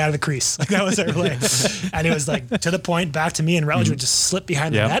can't get out of the crease. Like that was our play. And it was like to the point back to me, and Rutledge would just slip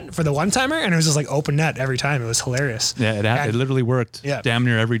behind Yeah. the net for the one-timer. And it was just like open net every time. It was hilarious. Yeah, it And- literally worked. Yeah. Damn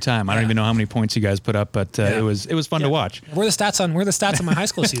near every time. I don't Yeah. even know how many points you guys put up, but Yeah. it was fun to watch. Where are the stats on my high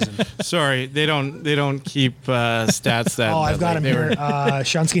school season? Sorry, they don't keep stats that. Oh, I've got him they here. were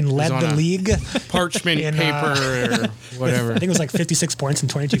Shonskin led on the a- league. parchment in, paper or whatever. I think it was like 56 points in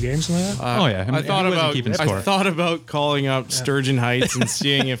 22 games. Something like that. Oh yeah, I thought he wasn't about keeping score. I thought about calling up Sturgeon Heights and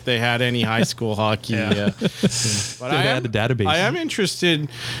seeing if they had any high school hockey. Yeah. But They had the database. I am interested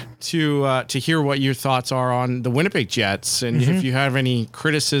to hear what your thoughts are on the Winnipeg Jets and Mm-hmm. if you have any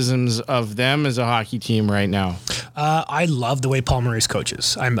criticisms of them as a hockey team right now. I love the way Paul Maurice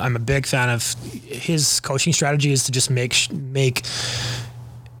coaches. I'm a big fan of his coaching strategy is to just make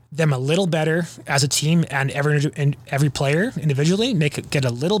them a little better as a team, and every player individually get a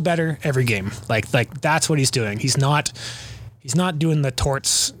little better every game. Like that's what he's doing. He's not doing the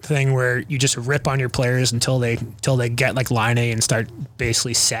torts thing where you just rip on your players until they get like line A and start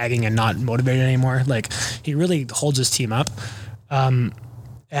basically sagging and not motivated anymore. Like he really holds his team up.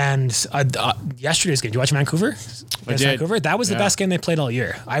 And yesterday's game, did you watch Vancouver? I did. Vancouver? That was the Yeah. best game they played all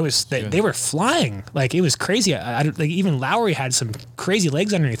year. They were flying. Like it was crazy. Like even Lowry had some crazy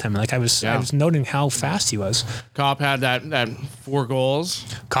legs underneath him. Like I was noting how fast he was. Copp had that 4 goals.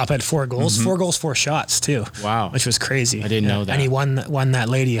 Copp had 4 goals, 4 goals, 4 shots too. Wow. Which was crazy. I didn't know that. And he won that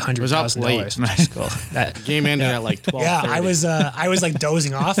lady $100,000. late. Which is cool. Game ended at like 12. Yeah, I was like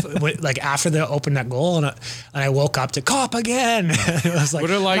dozing off like after the open net goal, and I woke up to Copp again. It was like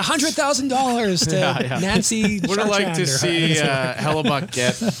Would've liked- $100,000 to Nancy. Would have like to see Hellebuck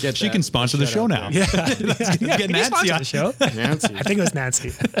get. She can sponsor the show now. Yeah, Get Nancy on the show. Nancy. I think it was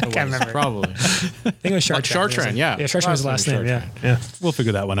Nancy. I can't remember. Probably. I think it was Shark Chartrand, yeah. Yeah, Chartrand was the last name. Yeah. We'll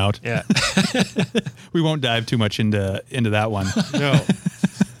figure that one out. Yeah. We won't dive too much into that one. No.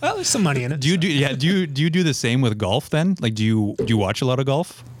 Well, there's some money in it. Do you do the same with golf then? Like, do you watch a lot of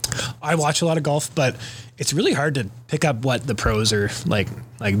golf? I watch a lot of golf, but it's really hard to pick up what the pros are like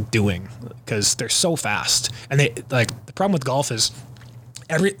doing because they're so fast. And they like the problem with golf is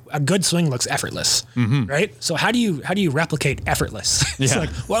a good swing looks effortless, right? So how do you replicate effortless? It's like,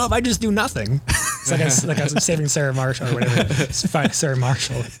 well, if I just do nothing, it's like I was saving Sarah Marshall or whatever. It's fine, Sarah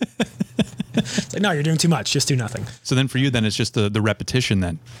Marshall. It's like, no, you're doing too much. Just do nothing. So then for you, then it's just the repetition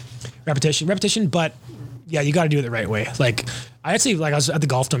then. Repetition, but yeah, you got to do it the right way. Like I was at the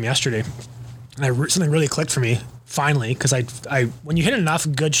golf dome yesterday, and something really clicked for me finally because I when you hit enough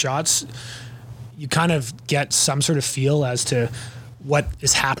good shots, you kind of get some sort of feel as to what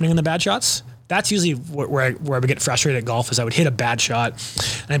is happening in the bad shots. That's usually where I would get frustrated at golf is I would hit a bad shot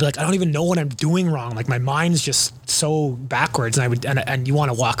and I'd be like, I don't even know what I'm doing wrong. Like my mind's just so backwards and you want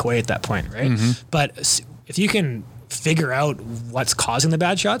to walk away at that point, right? But if you can figure out what's causing the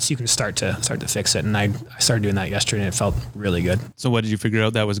bad shots, you can start to fix it. And I started doing that yesterday and it felt really good. So what did you figure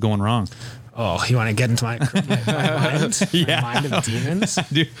out that was going wrong? Oh, you want to get into my mind? Yeah. My mind of demons?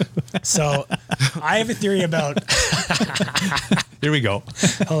 Dude. So I have a theory about... Here we go.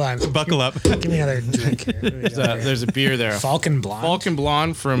 Hold on. Buckle up. Give me another drink here. There's a beer there. Falcon Blonde. Falcon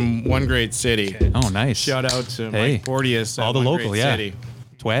Blonde from One Great City. Okay. Oh, nice. Shout out to Hey. Mike Porteous. at All the One local, Great yeah. City.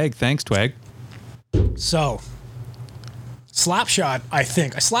 Twag. Thanks, Twag. So, Slapshot, I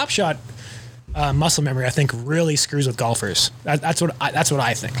think. A Slapshot muscle memory, I think, really screws with golfers. That's what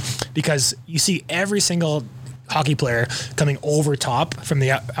I think. Because you see every single hockey player coming over top from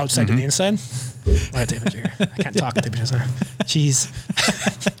the outside to the inside. I can't talk at the pictures there. Cheese.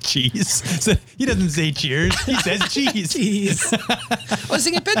 Cheese. So he doesn't say cheers. He says cheese. Cheese. I was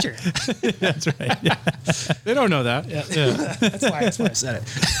thinking pitcher. That's right. Yeah. They don't know that. Yeah. That's why I said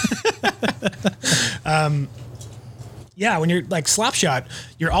it. Yeah, when you're like Slapshot,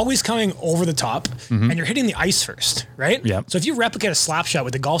 you're always coming over the top and you're hitting the ice first, right? Yeah. So if you replicate a Slapshot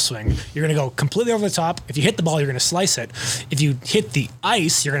with the golf swing, you're going to go completely over the top. If you hit the ball, you're going to slice it. If you hit the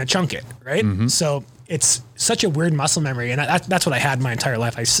ice, you're going to chunk it, right? So it's such a weird muscle memory, and that's what I had my entire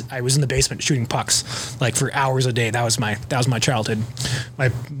life. I was in the basement shooting pucks like for hours a day. That was my childhood.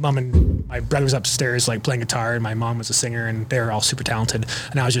 My mom and my brother was upstairs like playing guitar, and my mom was a singer, and they were all super talented.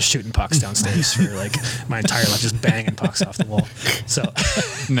 And I was just shooting pucks downstairs for like my entire life, just banging pucks off the wall. So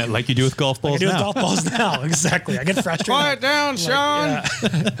Like you do with golf balls I do with now. golf balls now. Exactly. I get frustrated. Quiet down, Sean.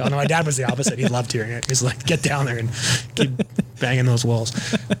 Yeah. Oh, no, my dad was the opposite. He loved hearing it. He's like, get down there and keep banging those walls.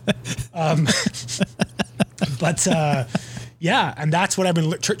 But yeah, and that's what I've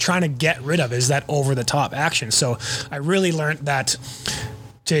been trying to get rid of is that over the top action. So I really learned that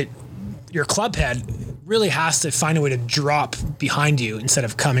your club head really has to find a way to drop behind you instead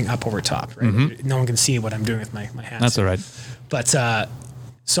of coming up over top. Right? No one can see what I'm doing with my hands. That's all right. But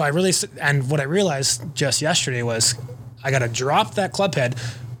so and what I realized just yesterday was I got to drop that club head,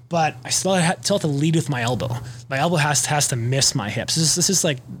 but I still have to lead with my elbow. My elbow has to miss my hips. This is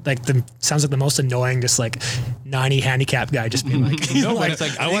like sounds like the most annoying, just like 90 handicap guy just being like, it's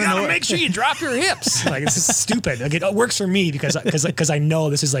like, I want to know. make sure you drop your hips. Like it's just stupid. Like it works for me because I know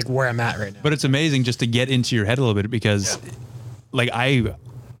this is like where I'm at right now. But it's amazing just to get into your head a little bit because, like,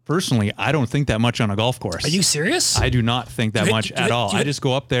 personally, I don't think that much on a golf course. Are you serious? I do not think that much at all. I just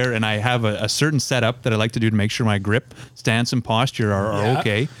go up there and I have a certain setup that I like to do to make sure my grip, stance, and posture are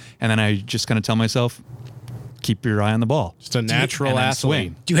okay. And then I just kind of tell myself, keep your eye on the ball. Just a natural And then athlete.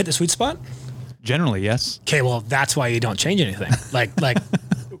 swing. Do you hit the sweet spot? Generally, yes. Okay, well, that's why you don't change anything. Like,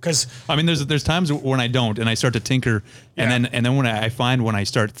 because I mean, there's times when I don't, and I start to tinker, and then when I find when I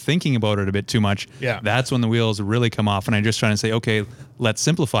start thinking about it a bit too much, that's when the wheels really come off, and I'm just trying to say, okay, let's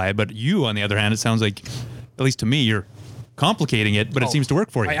simplify it. But you, on the other hand, it sounds like, at least to me, you're complicating it, but it seems to work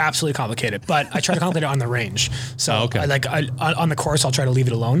for you. I absolutely complicate it, but I try to complicate it on the range. So okay. On the course, I'll try to leave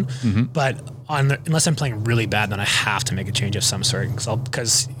it alone. But unless I'm playing really bad, then I have to make a change of some sort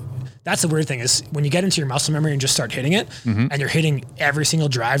because that's the weird thing is when you get into your muscle memory and just start hitting it and you're hitting every single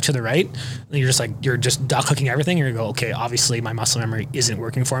drive to the right, and you're just duck hooking everything and you go, okay, obviously my muscle memory isn't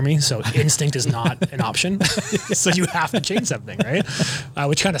working for me. So instinct is not an option. So you have to change something, right?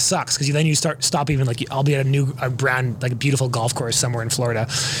 Which kind of sucks because then you stop even like I'll be at a brand, like a beautiful golf course somewhere in Florida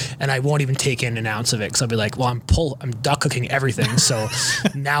and I won't even take in an ounce of it because I'll be like, well, I'm duck hooking everything. So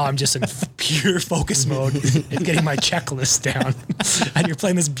now I'm just in pure focus mode and getting my checklist down and you're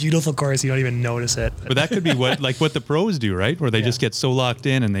playing this beautiful beautiful course. You don't even notice it. But that could be what the pros do, right? Where they just get so locked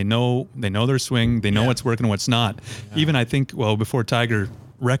in and they know their swing, they know what's working and what's not. Even I think, before Tiger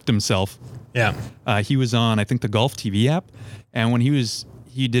wrecked himself, he was on, I think, the Golf TV app, and when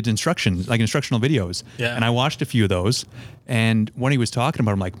he did instructional videos, and I watched a few of those, and when he was talking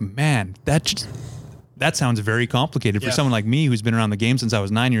about it, I'm like, man, that sounds very complicated for someone like me who's been around the game since I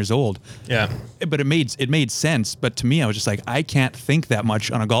was 9 years old. Yeah. But it made sense. But to me, I was just like, I can't think that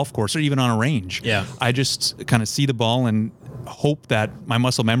much on a golf course or even on a range. Yeah. I just kind of see the ball and hope that my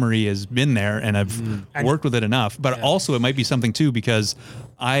muscle memory has been there and I've worked with it enough. But also it might be something too, because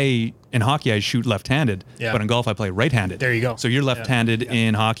in hockey I shoot left-handed, but in golf I play right-handed. There you go. So you're left-handed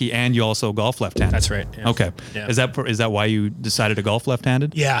in hockey and you also golf left-handed. That's right. Yeah. Okay. Yeah. Is that why you decided to golf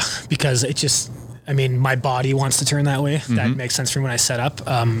left-handed? Yeah, because it just, my body wants to turn that way. Mm-hmm. That makes sense for me when I set up.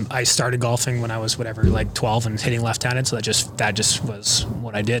 I started golfing when I was 12 and hitting left-handed, so that just was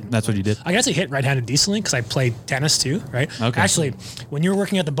what I did. That's what you did. I guess I hit right-handed decently because I played tennis too, right? Okay. Actually, when you were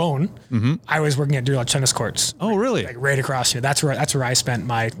working at the Bone, I was working at Deerlodge tennis courts. Oh, really? Like right across here. That's where I spent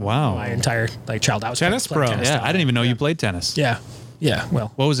my entire childhood. I was tennis pro. Tennis I didn't even know you played tennis. Yeah. Yeah,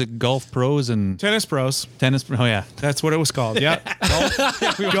 well. What was it? Golf pros and... Tennis pros. Oh, yeah. That's what it was called. Yeah.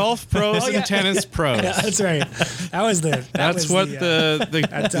 Golf pros and tennis pros. Yeah, that's right. That's what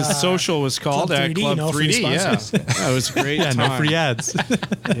the social was called Club at 3D, Club no 3D. Yeah. That was a great time. No free ads.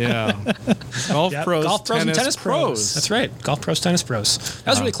 Yeah. Golf pros and tennis pros. That's right. Golf pros, tennis pros. That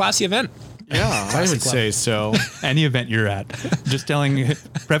was a really classy event. Yeah, I would say so. Any event you're at. Just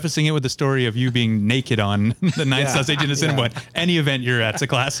prefacing it with the story of you being naked on the 9th Sausage in the Cinnamon. Any event you're at, it's a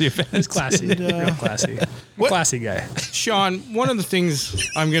classy event. It's classy. Real classy. Classy guy. Sean, one of the things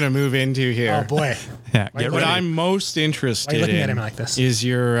I'm going to move into here. Oh, boy. Yeah, what I'm most interested Why are you looking at him like this? Is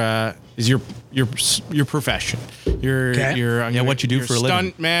your profession. What you do for a living.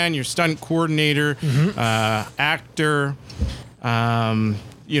 Stunt man, your stunt coordinator, actor,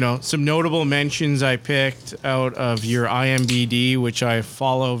 some notable mentions I picked out of your IMBD, which I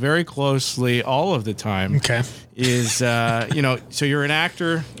follow very closely all of the time. Okay. Is, so you're an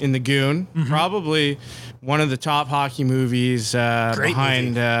actor in The Goon, probably one of the top hockey movies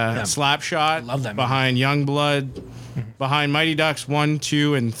behind Slapshot. Love that movie. Behind Youngblood. Behind Mighty Ducks 1,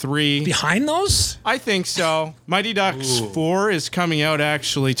 2, and 3. Behind those? I think so. Mighty Ducks 4 is coming out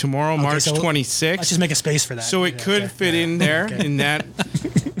actually tomorrow, March 26th. Let's just make a space for that. So it could fit in there in that.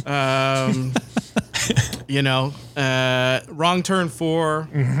 Wrong Turn 4,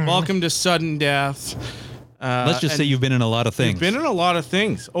 Welcome to Sudden Death. Let's just say you've been in a lot of things. Been in a lot of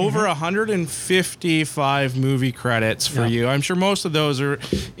things. Over 155 movie credits for you. I'm sure most of those are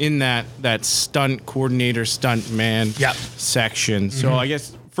in that stunt coordinator, stunt man section. So I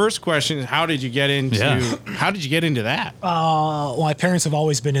guess first question is, how did you get into that? Well, my parents have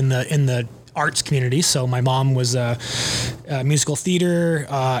always been in the arts community. So my mom was a musical theater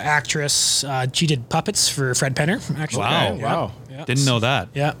actress. She did puppets for Fred Penner, actually. Wow. Yeah. Wow. Yeah. Didn't know that.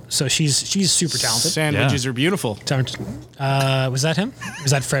 Yeah. So she's super talented. Sandwiches are beautiful. Was that him?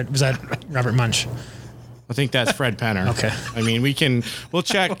 Was that Fred? Was that Robert Munch? I think that's Fred Penner. Okay. I mean, we'll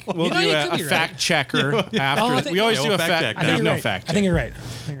check. We'll do a fact checker after. We always do a fact check. I think you're right.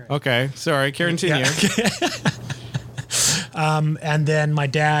 Okay. Sorry. Continue. And then my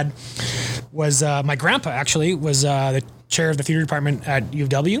dad was, my grandpa actually was the chair of the theater department at U of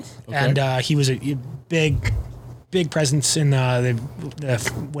W. And he was a big presence in the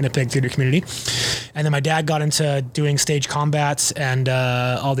Winnipeg theater community. And then my dad got into doing stage combats and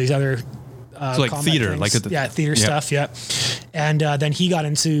all these other so like theater, things. Theater stuff, And then he got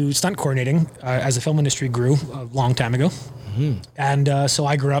into stunt coordinating as the film industry grew a long time ago. And so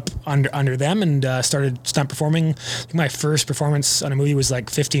I grew up under them and started stunt performing. I think my first performance on a movie was like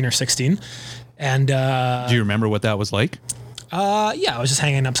 15 or 16. And do you remember what that was like? I was just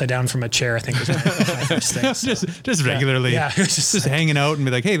hanging upside down from a chair, I think was my first thing. So. just regularly. Yeah. It was just hanging out and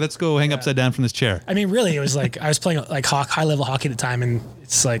be like, hey, let's go hang upside down from this chair. I mean, really, it was like I was playing like high level hockey at the time, and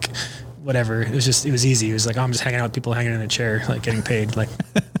it's like whatever. It was easy. It was like, I'm just hanging out with people hanging in a chair, like getting paid, like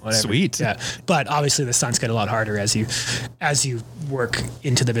whatever. Sweet. Yeah. But obviously the stunts get a lot harder as you work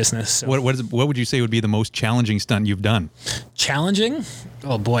into the business. So. What would you say would be the most challenging stunt you've done? Challenging?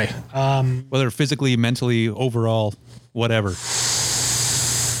 Oh boy. Whether physically, mentally, overall, whatever.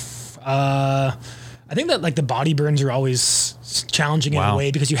 I think that like the body burns are always challenging in a way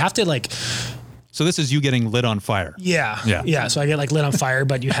because you have to like. So this is you getting lit on fire. Yeah. So I get like lit on fire,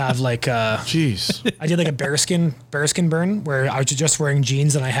 but you have like jeez. I did like a bearskin burn where I was just wearing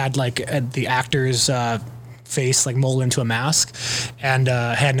jeans and I had like the actor's face like molded into a mask, and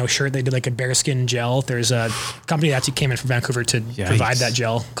had no shirt. They did like a bearskin gel. There's a company that actually came in from Vancouver to provide that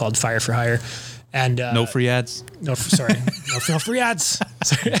gel called Fire for Hire. And no free ads. No free ads.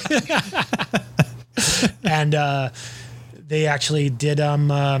 Sorry. And they actually did.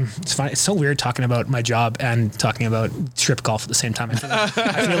 It's funny. It's so weird talking about my job and talking about strip golf at the same time. I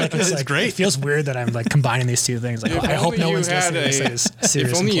feel like it's like great. It feels weird that I'm like combining these two things. Like, I hope no one's listening to this as a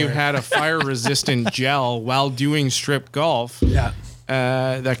serious If only you employer. had a fire-resistant gel while doing strip golf. Yeah.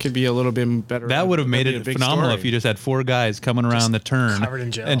 That could be a little bit better. That would have made That'd it be a big phenomenal story. if you just had 4 guys coming around the turn covered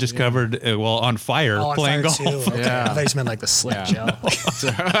in gel. and just covered on fire Oh, on playing fire golf. too. Okay. Yeah. I thought you just meant like the slick Yeah. gel.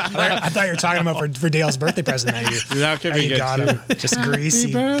 I thought you were talking about for Dale's birthday present that you, That could that be you good got too. him. Just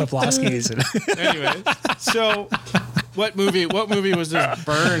greasy Poplawskis. Anyway, so what movie was this?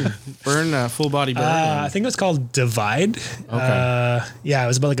 Burn, full body burn. I think it was called Divide. Okay. Yeah, it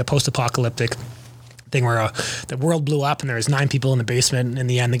was about like a post-apocalyptic thing where the world blew up and there was 9 people in the basement, and in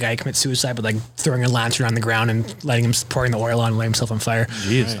the end the guy commits suicide by like throwing a lantern on the ground and pouring the oil on and lighting himself on fire.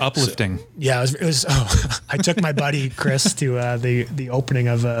 Jeez, uplifting. Yeah, it was I took my buddy Chris to the opening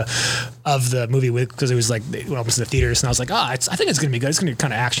of the movie because it was like it opens to the theaters, and I was like, I think it's gonna be good. It's gonna be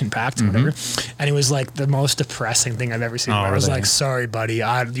kind of action packed and whatever. And it was like the most depressing thing I've ever seen. I was really? like, sorry, buddy,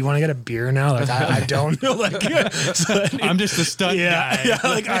 do you want to get a beer now? Like I don't know. Like so I'm just a stunt guy. yeah,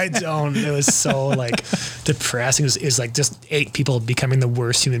 like I don't. It was so like depressing. It was like just 8 people becoming the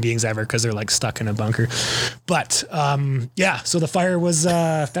worst human beings ever because they're like stuck in a bunker. But yeah, so the fire was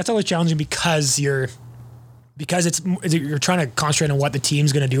that's always challenging because you're trying to concentrate on what the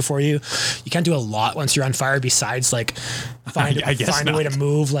team's going to do for you. You can't do a lot once you're on fire besides like find a way to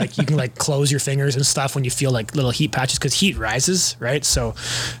move. Like you can like close your fingers and stuff when you feel like little heat patches because heat rises, right? So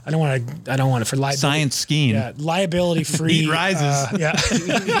I don't want to for liability. Science skiing. Yeah, liability free. Heat rises. Yeah.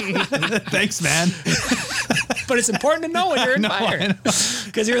 Thanks, man. But it's important to know when you're in fire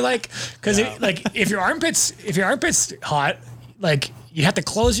because if your armpit's hot, like you have to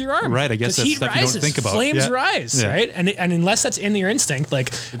close your arm. Right, I guess 'Cause that's heat stuff you rises, don't think about. Flames Yeah. rise, Yeah. right? And unless that's in your instinct,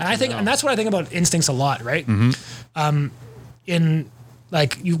 like, and that's what I think about instincts a lot, right? In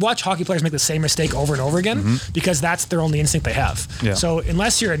like you watch hockey players make the same mistake over and over again because that's their only instinct they have. Yeah. So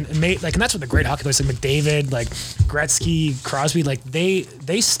unless you're and that's what the great hockey players like McDavid, like Gretzky, Crosby, like they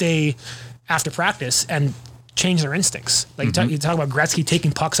stay after practice and change their instincts. Like you talk about Gretzky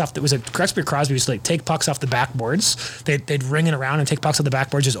taking pucks off. Gretzky or Crosby used to like take pucks off the backboards. They'd ring it around and take pucks off the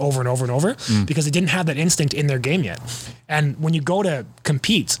backboards just over and over and over because they didn't have that instinct in their game yet. And when you go to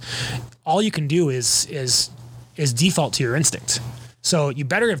compete, all you can do is default to your instinct. So you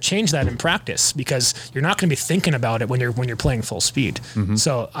better have changed that in practice because you're not going to be thinking about it when you're playing full speed.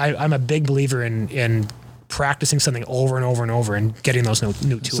 So I'm a big believer in practicing something over and over and over and getting those new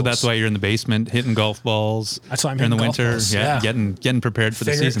tools. So that's why you're in the basement hitting golf balls. That's why I'm in the hitting golf winter. balls, Yeah, yeah. getting prepared for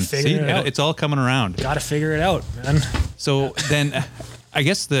the season. Figuring it out. It's all coming around. Got to figure it out, man. So then, I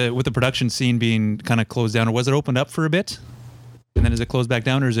guess with the production scene being kind of closed down, or was it opened up for a bit, and then is it closed back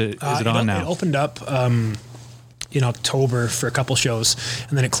down, or is it on now? It opened up in October for a couple shows,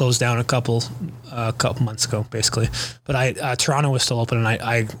 and then it closed down a couple months ago, basically. But Toronto was still open, and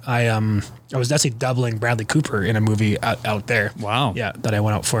I was actually doubling Bradley Cooper in a movie out there. Wow. Yeah, that I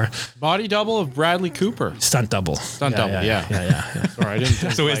went out for. Body double of Bradley Cooper. Stunt double. Stunt double, yeah. Yeah. Sorry, I didn't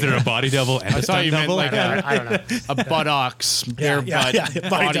think So is there a body double and I a thought stunt you meant double? like I don't know. a buttocks, bare butt, Yeah,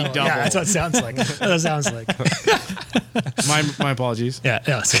 body double. Yeah, that's what it sounds like. That's what it sounds like. My apologies. Yeah,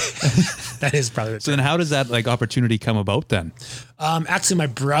 that is probably So then how does that like opportunity come about then? Actually, my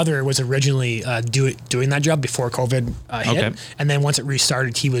brother was originally doing that job before COVID hit, Okay. and then once it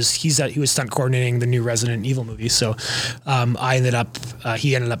restarted, he was stunt coordinating the new Resident Evil movie. So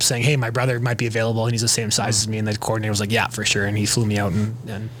he ended up saying, "Hey, my brother might be available, and he's the same size as me." And the coordinator was like, "Yeah, for sure," and he flew me out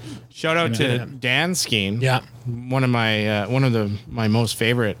and Shout out to Dan Skeen. Yeah. One of my most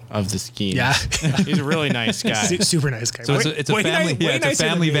favorite of the Skeens. Yeah. He's a really nice guy. super nice guy. So it's a family, it's a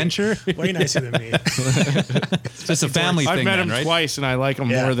family venture. Way nicer than me. It's just a family I've thing, met then, him right? twice, and I like him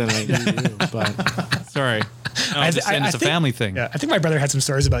Yeah. more than I do you. But sorry. No, I'm just saying it's a family thing. Yeah, I think my brother had some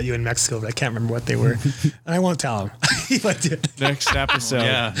stories about you in Mexico, but I can't remember what they were, and I won't tell him. If I did. Next episode.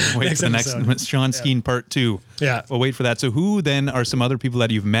 Yeah, wait Next for the next episode. Sean Skeen part 2. Yeah. We'll wait for that. So who then are some other people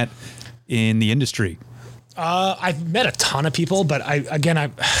that you've met in the industry? I've met a ton of people, but I really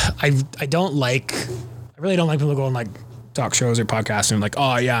don't like people going like talk shows or podcasts and like,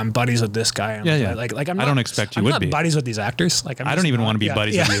 oh yeah, I'm buddies with this guy. Yeah. Like I don't expect you would be buddies with these actors. Like I don't even want to be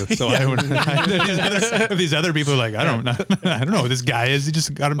buddies with you. So I would. These other people are like, I don't know who this guy is. He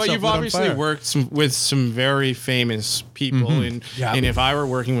just got himself. But you've lit on obviously fire. worked with some very famous people, and if I were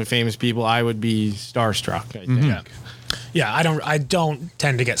working with famous people, I would be starstruck. I think. Yeah, I don't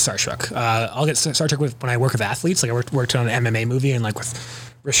tend to get starstruck. I'll get starstruck when I work with athletes. Like I worked on an MMA movie and like with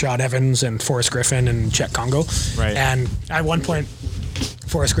Rashad Evans and Forrest Griffin and Chet Congo. Right. And at one point,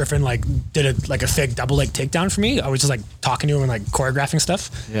 Forrest Griffin like did a fake double leg takedown for me. I was just like talking to him and like choreographing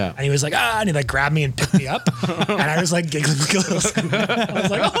stuff. Yeah. And he was like, and he like grabbed me and picked me up. And I was like giggling. I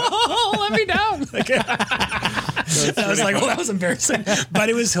was like, oh, let me down. Like, I was like, oh, that was embarrassing. But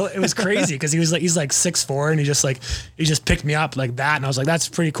it was crazy because he's like 6'4" and he just picked me up like that. And I was like, that's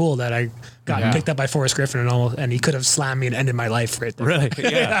pretty cool that I got picked up by Forrest Griffin and he could have slammed me and ended my life right there. Really?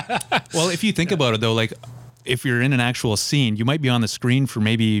 Yeah. Well, if you think about it though, like if you're in an actual scene, you might be on the screen for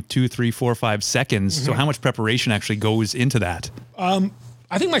maybe 2, 3, 4, 5 seconds. So how much preparation actually goes into that? I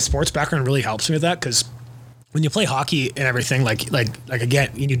think my sports background really helps me with that because when you play hockey and everything, like again,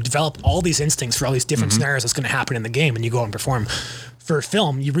 you develop all these instincts for all these different scenarios that's going to happen in the game, and you go and perform. For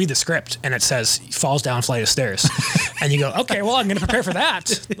film, you read the script and it says he falls down a flight of stairs, and you go, okay, well, I'm going to prepare for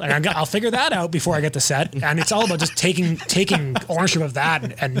that. Like I'll figure that out before I get to set, and it's all about just taking ownership of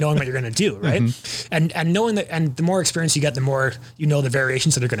that and knowing what you're going to do, right? And knowing that, and the more experience you get, the more you know the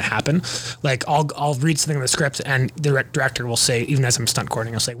variations that are going to happen. Like I'll read something in the script, and the director will say, even as I'm stunt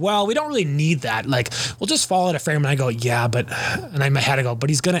coordinating, I'll say, well, we don't really need that. Like we'll just follow the frame, and I go, yeah, but, and in my head I go,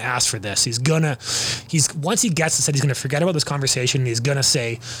 but he's going to ask for this. Once he gets it, he's going to forget about this conversation. He's going to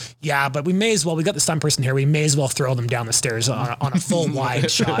say, yeah, but we got the stunt person here. We may as well throw them down the stairs on a full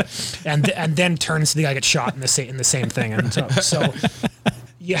wide shot and then turn so the guy gets shot in the same thing. And so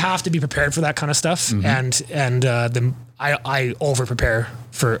you have to be prepared for that kind of stuff. And I over prepare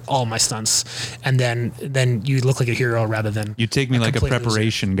for all my stunts. And then you look like a hero rather than You take me like a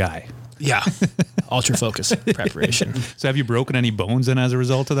preparation guy. Yeah. Ultra focus preparation. So have you broken any bones then as a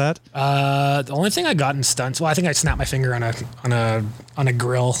result of that? The only thing I got in stunts, well, I think I snapped my finger on a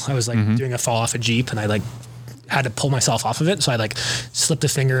grill. I was like doing a fall off a Jeep, and I like had to pull myself off of it. So I like slipped a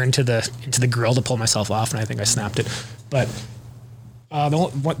finger into the grill to pull myself off, and I think I snapped it. But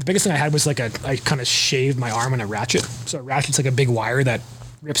the biggest thing I had was like I kind of shaved my arm on a ratchet. So a ratchet's like a big wire that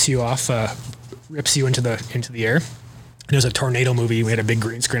rips you off, rips you into the air. And it was a tornado movie. We had a big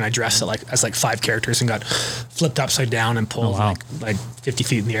green screen. I dressed it as 5 characters and got flipped upside down and pulled like 50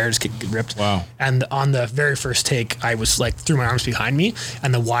 feet in the air, just get ripped. Wow. And on the very first take, I was like threw my arms behind me,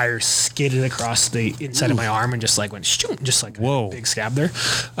 and the wire skidded across the inside of my arm and just like went shoot, just like a big scab there.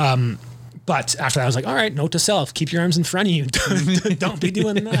 But after that, I was like, all right, note to self, keep your arms in front of you. Don't be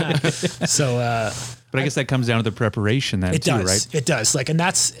doing that. So, but I guess that comes down to the preparation then too, right? It does. Like,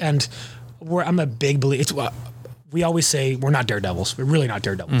 I'm a big believer. We always say we're not daredevils. We're really not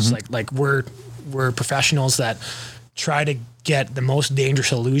daredevils. Like we're professionals that try to get the most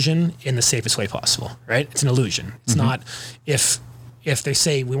dangerous illusion in the safest way possible, right? It's an illusion. It's not if they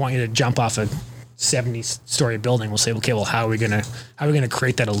say we want you to jump off a 70-story building, we'll say, okay, well, how are we gonna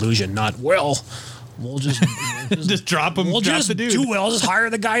create that illusion? Not, well, we'll just just drop him. We'll just do it. I'll just hire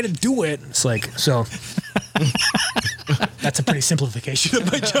the guy to do it. It's like, so that's a pretty simplification of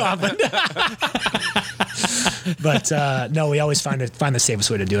my job. But no, we always find the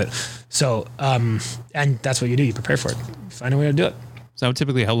safest way to do it. So, and that's what you do. You prepare for it. You find a way to do it. So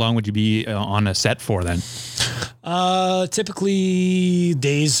typically, how long would you be on a set for then? Typically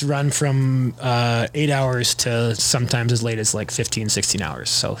days run from 8 hours to sometimes as late as like 15, 16 hours.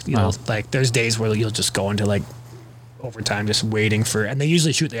 So, you know, like there's days where you'll just go into like overtime just waiting for, and they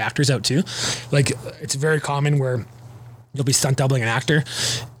usually shoot the actors out too. Like it's very common where you'll be stunt doubling an actor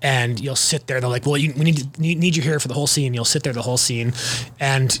and you'll sit there. They're like, well, we need you here for the whole scene. You'll sit there the whole scene,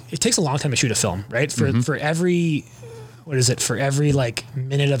 and it takes a long time to shoot a film, right? For every, what is it? For every like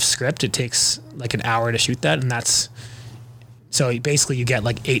minute of script, it takes like an hour to shoot that. And that's, so basically you get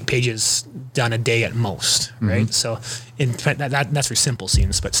like 8 pages done a day at most, right? So that's for simple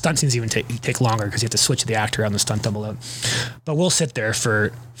scenes, but stunt scenes even take longer because you have to switch the actor on the stunt double out. But we'll sit there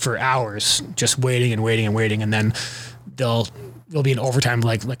for hours just waiting and waiting and waiting, and then they'll there'll be an overtime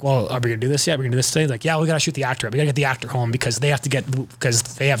like, well, are we gonna do this yet? We're gonna do this today? Like, yeah, we gotta shoot the actor up. We gotta get the actor home because they have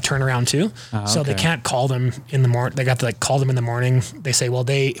turnaround too. So they can't call them in the morning. They got to like call them in the morning. They say, well,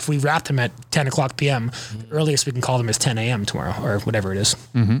 if we wrap them at 10 o'clock PM, the earliest we can call them is 10 AM tomorrow or whatever it is,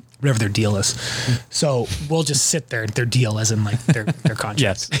 whatever their deal is. So we'll just sit there. Their deal, as in like their contract.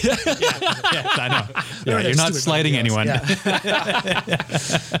 Yes. Yes, I know. Yeah, you're not slighting anyone. Yeah.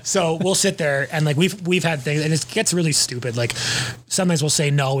 So we'll sit there and like we've had things, and it gets really stupid. Like sometimes we'll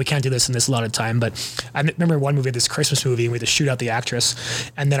say, no, we can't do this in this lot of time. But I remember one movie, this Christmas movie, and we had to shoot out the actress,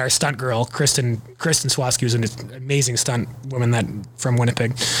 and then our stunt girl, Kristen Swasky, was an amazing stunt woman from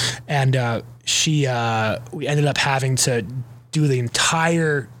Winnipeg, and we ended up having to do the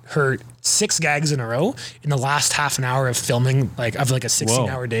entire her 6 gags in a row in the last half an hour of filming, like a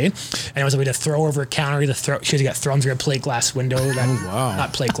 16-hour day. And it was a way to throw over a counter, she had to get thrown through a plate glass window.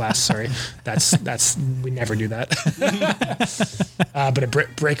 Not plate glass, sorry. That's we never do that. But a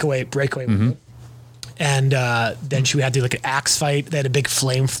breakaway window. And then she had to do like an axe fight. They had a big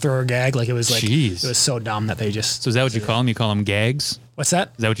flamethrower gag. Like it was like, Jeez. It was so dumb that they just. So is that what you call them? You call them gags? What's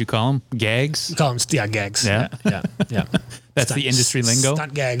that? Is that what you call them? Gags? We call them, gags. Yeah. Yeah. That's the industry lingo?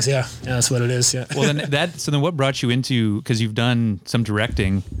 Stunt gags, yeah. Yeah, that's what it is, yeah. Well, then what brought you into, because you've done some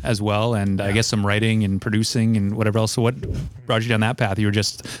directing as well, and I guess some writing and producing and whatever else. So what brought you down that path? You were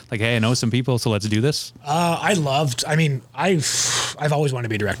just like, hey, I know some people, so let's do this? I've always wanted to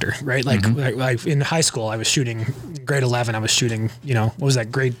be a director, right? Like in high school, I was shooting, grade 11, I was shooting, what was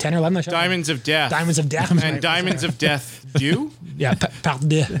that, grade 10 or 11? Diamonds of Death. Diamonds of Death. And Diamonds of Death do? Yeah,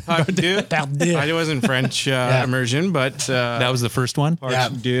 Pardieu. Pardieu. I wasn't French immersion, but... that was the first one?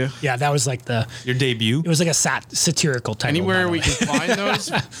 Yeah, that was like your debut? It was like a satirical title. Anywhere we can find those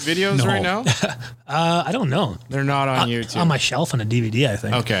videos right now? I don't know. They're not on YouTube. On my shelf on a DVD, I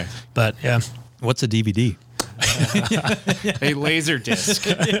think. Okay. But yeah. What's a DVD? A laser disc.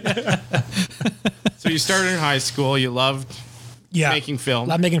 So you started in high school. You loved making film.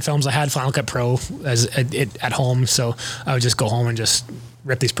 Loved making films. I had Final Cut Pro at home, so I would just go home and just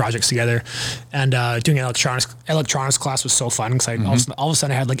rip these projects together. And doing an electronics class was so fun because all of a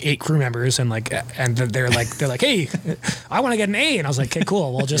sudden I had like 8 crew members and they're like, hey, I want to get an A, and I was like, okay,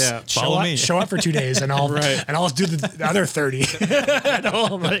 cool. We'll just show up for 2 days and I'll do the other 30 at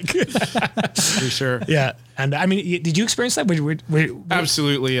home. For sure. Yeah. And I mean, did you experience that?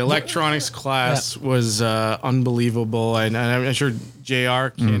 Absolutely. Electronics class was unbelievable. And I'm sure JR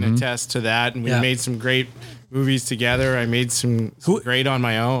can attest to that. And we made some great movies together. I made some great on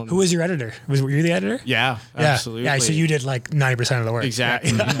my own. Who was your editor? Were you the editor? Yeah, absolutely. Yeah, so you did like 90% of the work.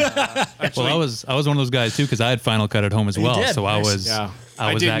 Exactly. Well, I was one of those guys too, because I had Final Cut at home as well. So I was that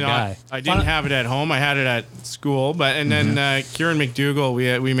guy. I didn't have it at home. I had it at school. Then Kieran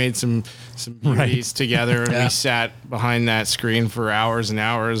McDougall, we made some movies together, and we sat behind that screen for hours and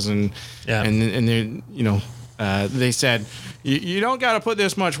hours, and then they said, you don't got to put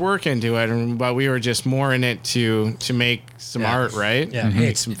this much work into it, but we were just more in it to make some art, right? Yeah,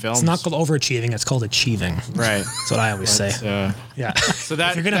 make some films. It's not called overachieving; it's called achieving. Right. That's what I always say. Yeah. So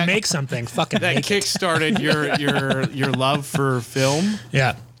that if you're gonna make something, fucking that make kickstarted your love for film.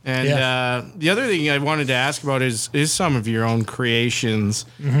 Yeah. And the other thing I wanted to ask about is some of your own creations.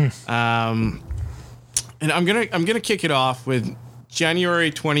 And I'm gonna kick it off with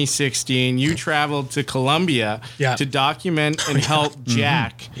January 2016. You traveled to Colombia to document and help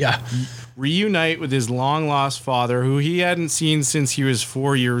Jack reunite with his long-lost father, who he hadn't seen since he was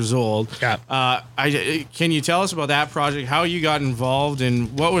 4 years old. Can you tell us about that project, how you got involved,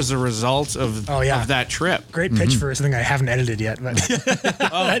 and what was the result of that trip? Great pitch for something I haven't edited yet. But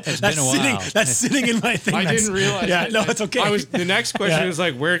it's been a while. That's sitting in my thing. I didn't realize. Yeah, no, it's okay. The next question was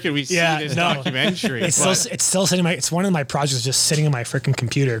like, where can we see this documentary? It's still sitting. It's one of my projects just sitting in my freaking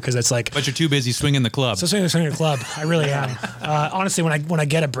computer because it's like. But you're too busy swinging the club. So swinging the club, I really am. Honestly, when I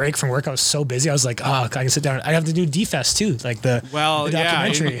get a break from work, I was so busy. I was like, I can sit down. I have to do DFest too, like the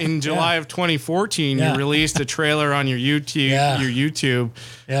documentary. In July of 2014, you released a trailer on your YouTube,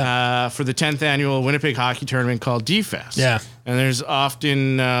 for the 10th annual Winnipeg Hockey Tournament called DFest. Yeah. And there's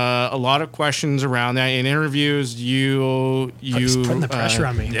often a lot of questions around that. In interviews, you putting the pressure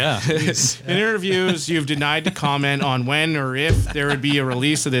on me. Yeah. In interviews, you've denied to comment on when or if there would be a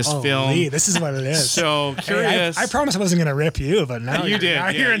release of this film. Lee, this is what it is. So curious. I promised I wasn't going to rip you, but now you did. Now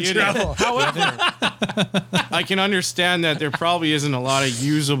you're in trouble. However, I can understand that there probably isn't a lot of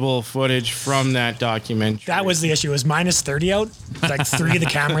usable footage from that documentary. That was the issue. It was minus 30 out. Like 3 of the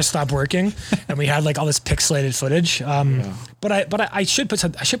cameras stopped working, and we had like all this pixelated footage. But I should put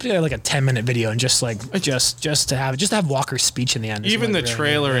together like a 10-minute video and just to have Walker's speech in the end. Even the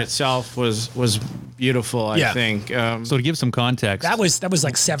trailer itself was beautiful, I think. So to give some context, That was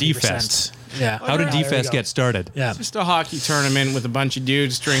like 70%. D-Fest. Yeah. how did there we D-Fest go. get started? Yeah. Just a hockey tournament with a bunch of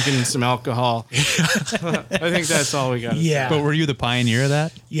dudes drinking some alcohol. I think that's all we got. Yeah. But were you the pioneer of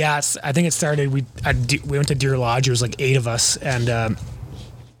that? Yes, I think it started. We went to Deer Lodge. There was like 8 of us, and then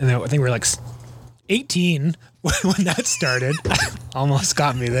I think we were like 18 when that started. Almost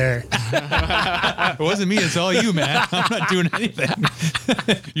got me there. It wasn't me. It's all you, man. I'm not doing anything.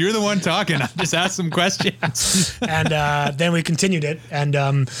 You're the one talking. I just asked some questions. And then we continued it, and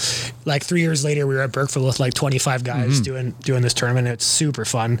like 3 years later, we were at Burkeville with like 25 guys doing this tournament. It's super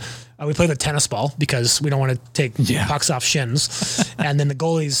fun. We played the tennis ball because we don't want to take pucks off shins. And then the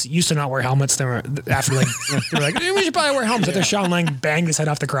goalies used to not wear helmets. They were after like they were like, hey, we should probably wear helmets. After Sean Lang banged his head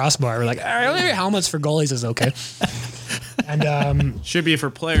off the crossbar, we're like, all right, maybe helmets for goalies is okay. And Should be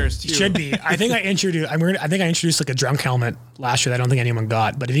for players too. should be. I think I introduced like a drunk helmet last year that I don't think anyone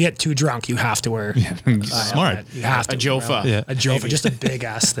got. But if you get too drunk, you have to wear Smart. you have to A Jofa. Yeah. a Jofa, just a big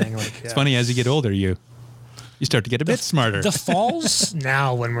ass thing. Like, It's funny, as you get older, you start to get a bit smarter. The falls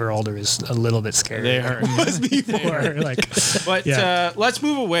now when we're older is a little bit scary. They hurt. It was before. Like, But Yeah. let's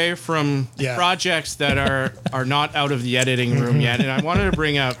move away from Yeah. projects that are not out of the editing room yet. And I wanted to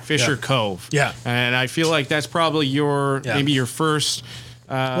bring up Fisher Cove. Yeah. And I feel like that's probably maybe your first.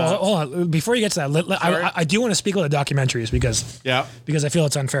 well, hold on. Before you get to that, I do want to speak about the documentaries because I feel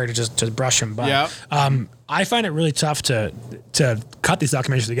it's unfair to just brush them by. Yeah. I find it really tough to cut these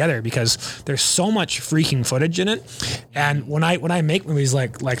documentaries together because there's so much freaking footage in it. And when I make movies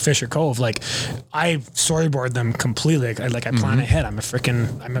like Fisher Cove, like I storyboard them completely. I plan ahead. I'm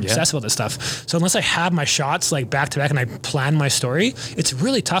obsessed with this stuff. So unless I have my shots like back to back and I plan my story, it's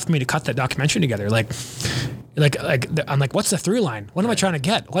really tough for me to cut that documentary together. Like I'm like, what's the through line? What am I trying to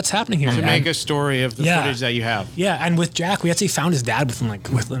get? What's happening here? To make a story of the footage that you have. Yeah, and with Jack, we actually found his dad within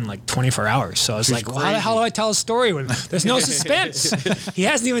like 24 hours. So I was like, well, how the hell do I tell a story when there's no suspense? He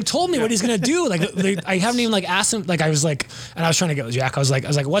hasn't even told me what he's gonna do. Like, I haven't even like asked him. Like, I was like, and I was trying to get with Jack. I was like,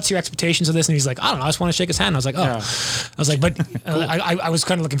 what's your expectations of this? And he's like, I don't know. I just want to shake his hand. I was like, oh, I was like, but I was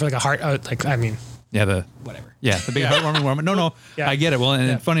kind of looking for like a heart. Whatever. Yeah, the big heartwarming moment. No, Yeah. I get it. Well,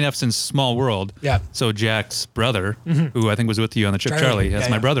 and funny enough, since Small World, so Jack's brother, who I think was with you on the trip, Charlie, that's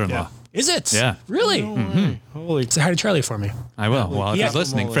my brother-in-law. Is it? Yeah. Really? Holy. Say hi to Charlie for me. I will. Well, if he's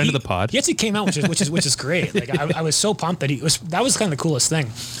listening, friend of the pod. He actually came out, which is great. Like I was so pumped that was kind of the coolest thing.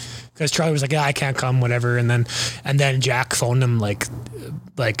 Because Charlie was like, yeah, I can't come, whatever. And then Jack phoned him like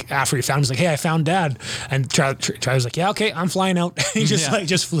after he found him, he was like, hey, I found Dad. And Charlie was like, yeah, okay, I'm flying out. He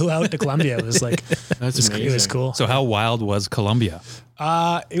just flew out to Colombia. It was like, amazing. It was cool. So how wild was Colombia?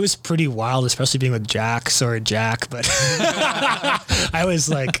 It was pretty wild, especially being with Jack. Sorry, Jack, but I was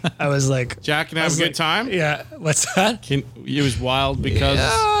like, Jack can have a good time. Yeah, what's that? It was wild because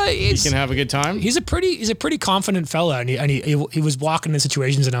he can have a good time. He's a pretty confident fella, and he was walking in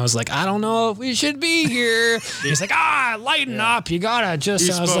situations, and I was like, I don't know if we should be here. He's like, lighten up, you gotta just.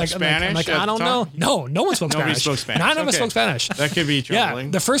 He I was spoke like, Spanish I'm like, at I don't the know. time? No one spoke Nobody Spanish. spoke Spanish. None of us Okay. spoke Spanish. That could be troubling.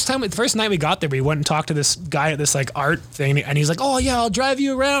 Yeah, the first night we got there, we went and talked to this guy at this like art thing, and he's like, oh yeah, I'll drive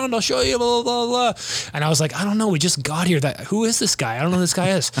you around, I'll show you, blah blah blah. And I was like, I don't know, we just got here. Who is this guy? I don't know who this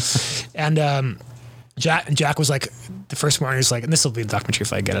guy is. And Jack was like, the first morning he was like, and this will be the documentary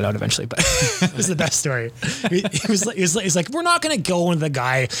if I get it out eventually, but this is the best story. He's like, we're not gonna go with the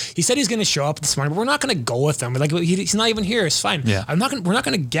guy. He said he's gonna show up this morning, but we're not gonna go with him. Like, he's not even here. It's fine. Yeah. We're not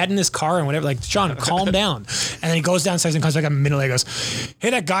gonna get in his car and whatever. Like, Sean, calm down. And then he goes downstairs and comes back a minute later. Goes,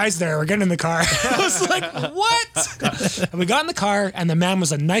 hey, that guy's there. We're getting in the car. I was like, what? And we got in the car, and the man was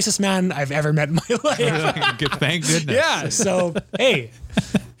the nicest man I've ever met in my life. Thank goodness. Yeah. So hey.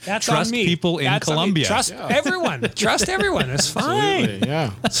 That's Trust on me. people in That's on me. Colombia. Trust everyone. Trust everyone. It's fine. Absolutely,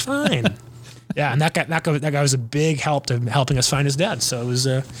 yeah. It's fine. Yeah, and that guy was a big help to helping us find his dad. So it was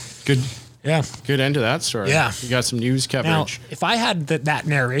Good good end to that story. Yeah. You got some news Now, coverage. if I had that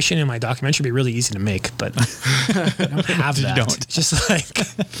narration in my documentary, it'd be really easy to make, but I don't have that. don't. It's just like,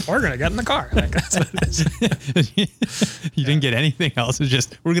 we're going to get in the car. Like, that's what it is. You didn't get anything else. It's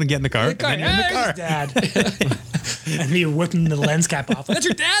just, we're going to get in the car. And then you're in the car. Dad. And me whipping the lens cap off. That's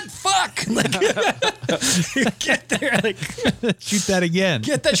your dad? Fuck! Like, get there. Like, Shoot that again.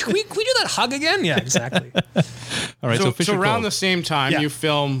 get that. Can we do that hug again? Yeah, exactly. All right, so So Fisher around Cove. the same time, Yeah. you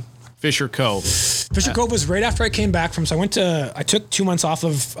film Fisher Cove. Fisher Cove was right after I came back from. So I took 2 months off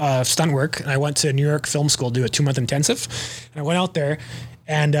of stunt work, and I went to New York Film School to do a 2-month intensive. And I went out there,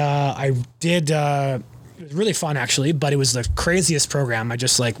 and I did. It was really fun actually, but it was the craziest program.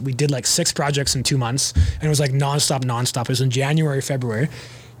 We did like 6 projects in 2 months, and it was like nonstop. It was in January, February.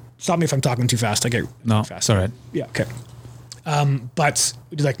 Stop me if I'm talking too fast. I get No, fast. it's all right. Yeah. Okay. But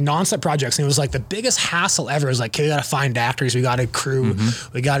we did like nonstop projects, and it was like the biggest hassle ever. It was like, okay, we got to find actors, we got to crew,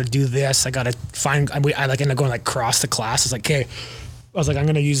 we got to do this. I got to find. I like ended up going like cross the class. It's like, okay, I was like, I'm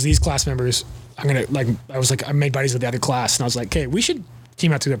gonna use these class members. I made buddies with the other class, and I was like, okay, we should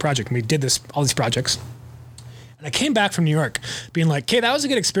team out to the project. And we did all these projects. And I came back from New York being like, okay, that was a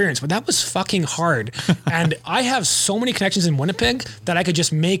good experience, but that was fucking hard. And I have so many connections in Winnipeg that I could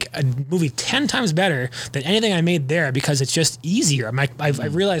just make a movie 10 times better than anything I made there because it's just easier. I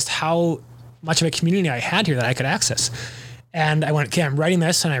realized how much of a community I had here that I could access. And I went, okay, I'm writing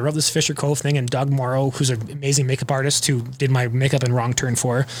this, and I wrote this Fisher Cove thing, and Doug Morrow, who's an amazing makeup artist who did my makeup in Wrong Turn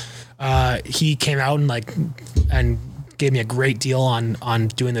 4, he came out and gave me a great deal on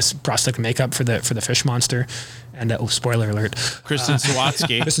doing this prosthetic makeup for the fish monster. And spoiler alert, Kristen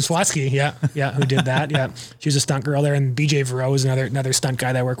Swatsky, yeah, who did that? Yeah, she was a stunt girl there, and BJ Verreau is another stunt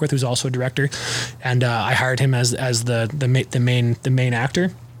guy that I work with, who's also a director, and I hired him as the main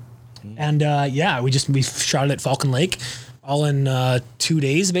actor, and we shot it at Falcon Lake, all in 2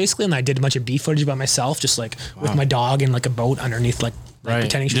 days basically, and I did a bunch of B footage by myself, just like with my dog in like a boat underneath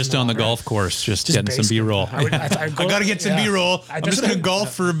pretending just on the golf course, just getting some B-roll. I got to get some B-roll. I'm just going to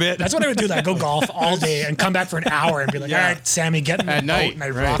golf for a bit. That's what I would do. I'd go golf all day and come back for an hour and be like, all right, Sammy, get in the boat. And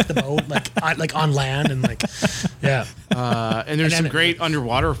I rock the boat like on land and and there's some great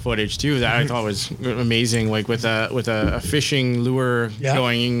underwater footage too that I thought was amazing, like with a fishing lure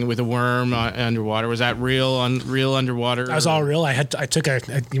going with a worm underwater. Was that real underwater? That was all real.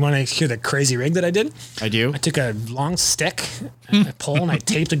 You want to hear the crazy rig that I did? I do. I took a long stick, and a pole, and I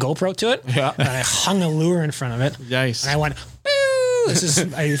taped a GoPro to it. Yeah. And I hung a lure in front of it. Nice. And I went, boo!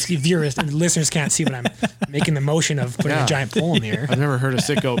 Viewers and listeners can't see, but I'm making the motion of putting a giant pole in the air. I've never heard a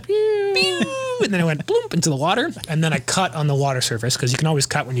stick go, pew! And then I went bloop into the water, and then I cut on the water surface because you can always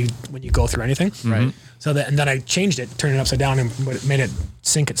cut when you go through anything. Right. So and then I changed it, turned it upside down, and made it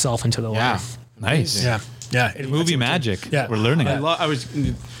sink itself into the water. Yeah. Nice. Yeah. Movie magic. Yeah. We're learning it.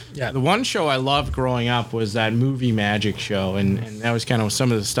 The one show I loved growing up was that Movie Magic show, and that was kind of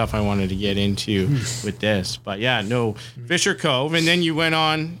some of the stuff I wanted to get into with this. But Fisher Cove, and then you went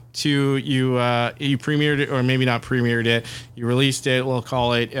on to you premiered it, or maybe not premiered it. You released it. We'll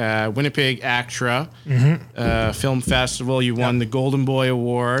call it Winnipeg ACTRA Film Festival. You won the Golden Boy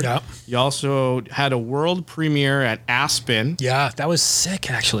Award. Yeah. You also had a world premiere at Aspen. Yeah, that was sick.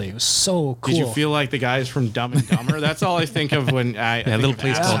 Actually, it was so cool. Did you feel like the guys from Dumb and Dumber? That's all I think of when I think little of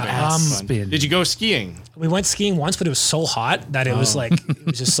place Aspen. called Aspen. Did you go skiing? We went skiing once, but it was so hot that it was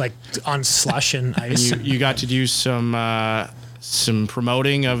just like on slush and ice. And you got to do some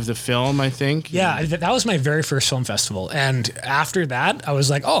promoting of the film, I think. Yeah, that was my very first film festival, and after that, I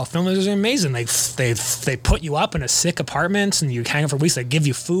was like, "Oh, filmmakers are amazing! They put you up in a sick apartment, and you hang out for weeks. They give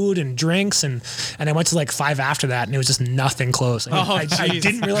you food and drinks, and I went to like 5 after that, and it was just nothing close. I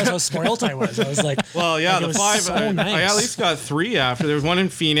didn't realize how spoiled I was. I was like, well, yeah, the 5. So nice. I at least got 3 after. There was one in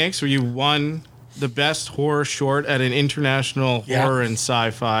Phoenix where you won the best horror short at an international horror and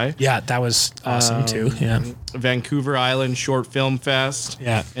sci-fi. Yeah, that was awesome too. Yeah. Vancouver Island Short Film Fest.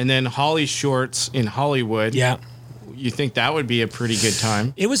 Yeah. And then Holly Shorts in Hollywood. Yeah. You think that would be a pretty good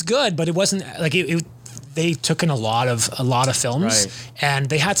time? It was good, but it wasn't like it they took in a lot of films, and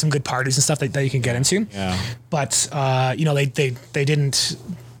they had some good parties and stuff that you can get into. Yeah. But they didn't.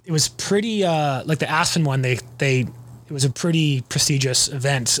 It was pretty like the Aspen one. It was a pretty prestigious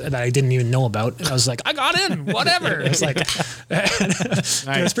event that I didn't even know about. And I was like, I got in, whatever. It was like,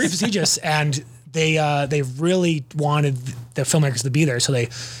 it was pretty prestigious, and they really wanted the filmmakers to be there, so they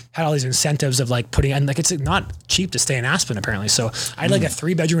had all these incentives of like putting, and like it's not cheap to stay in Aspen apparently. So I had like a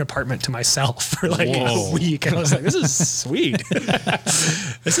 3-bedroom apartment to myself for like a week, and I was like, this is sweet.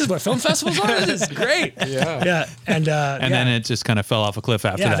 This is what film festivals are. This is great. Yeah. And then it just kind of fell off a cliff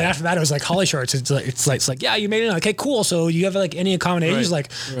after that. Then after that, it was like Holly Shorts. It's like yeah, you made it. Okay, cool. So you have like any accommodations?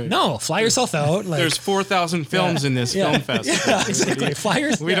 No, fly yourself out. Like there's 4,000 films in this film festival. Yeah, exactly.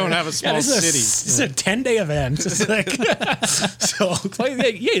 Flyers. We don't have a small city. It's a 10-day event. It's like so.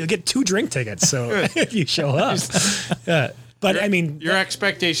 You get 2 drink tickets. So if you show up, but I mean, your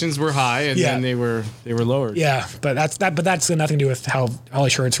expectations were high, and then they were lowered. Yeah, but that's nothing to do with how Holly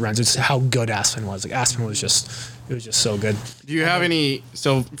Shorts runs. It's how good Aspen was. Like Aspen was just so good. Do you have any?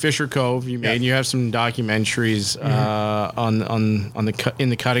 So Fisher Cove, you made. You have some documentaries in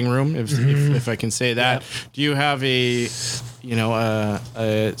the cutting room, if I can say that. Yeah. Do you have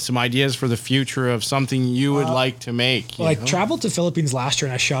some ideas for the future of something you would like to make? I traveled to Philippines last year,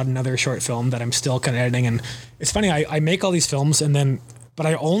 and I shot another short film that I'm still kind of editing. And it's funny, I make all these films, but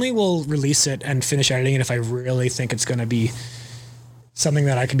I only will release it and finish editing it if I really think it's going to be something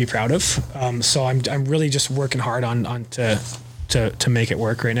that I could be proud of. So I'm really just working hard on to make it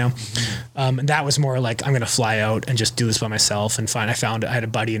work right now. And that was more like, I'm going to fly out and just do this by myself and I had a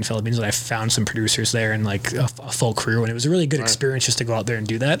buddy in Philippines and I found some producers there and like a full crew. And it was a really good experience just to go out there and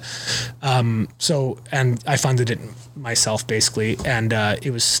do that. And I funded it myself basically. And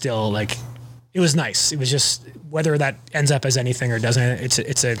it was still like, it was nice. It was just, whether that ends up as anything or doesn't,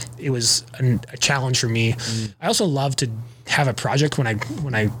 it was a challenge for me. I also love to have a project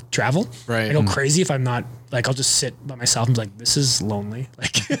when I travel. Right. I go crazy if I'm not, like, I'll just sit by myself and be like, this is lonely.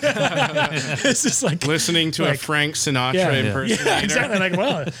 Like, it's just like listening to a Frank Sinatra impersonator. Yeah, exactly. Like,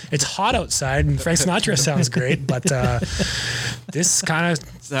 well, it's hot outside and Frank Sinatra sounds great, but this kind of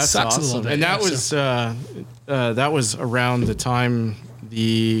sucks awesome. a little bit. And that was around the time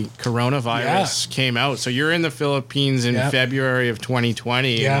the coronavirus came out. So you're in the Philippines in February of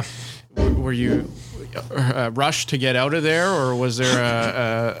 2020. Yeah. Were you rushed to get out of there, or was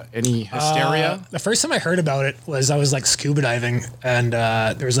there any hysteria? The first time I heard about it was I was like scuba diving, and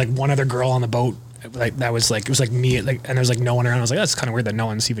there was like one other girl on the boat. Like that was like, it was like me, like, and there was like no one around. I was like, that's kind of weird that no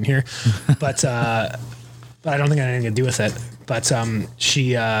one's even here. But I don't think I had anything to do with it. But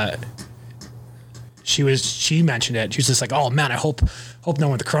she mentioned it. She was just like, oh man, I hope no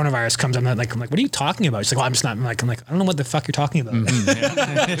one with the coronavirus comes. I'm like, what are you talking about? She's like, well, I'm just not. I'm like, I don't know what the fuck you're talking about.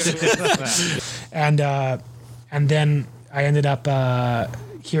 And then I ended up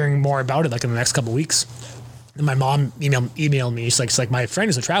hearing more about it like in the next couple of weeks. And my mom emailed me. She's like, my friend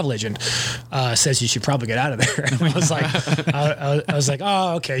is a travel agent, says you should probably get out of there. And I was like, I was like,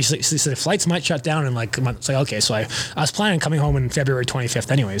 oh, okay. She said flights might shut down in like a month. It's like, okay. So I was planning on coming home on February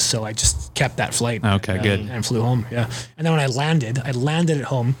 25th anyways. So I just kept that flight. Okay, good. And flew home. Yeah. And then when I landed at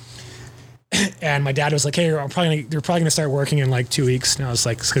home. And my dad was like, hey, they're probably going to start working in like 2 weeks. And I was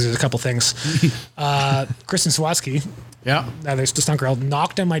like, because there's a couple things. Kristen Swatsky, there's the stunt girl,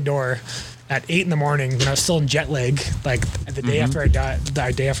 knocked on my door at 8 a.m. when I was still in jet lag, like the day after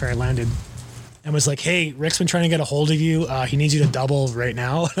I landed, and was like, hey, Rick's been trying to get a hold of you. He needs you to double right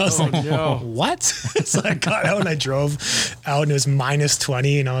now. And I was like, no. What? So I got out and I drove out and it was minus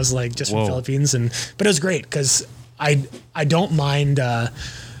 20 and I was like, just from Philippines. But it was great because I don't mind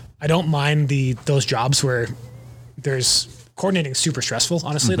those jobs where there's coordinating super stressful,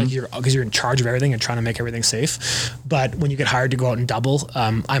 honestly, like because you're in charge of everything and trying to make everything safe. But when you get hired to go out and double,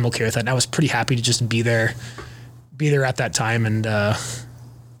 I'm okay with that. And I was pretty happy to just be there at that time. And I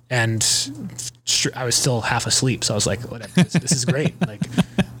was still half asleep. So I was like, whatever, this is great. Like,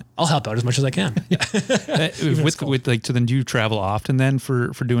 I'll help out as much as I can. with like, so then do you travel often then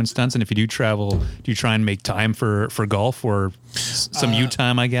for doing stunts? And if you do travel, do you try and make time for golf or some you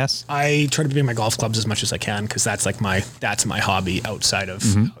time, I guess? I try to be in my golf clubs as much as I can because that's like my hobby outside of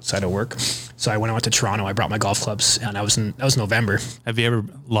work. So when I went to Toronto, I brought my golf clubs, and that was November. Have you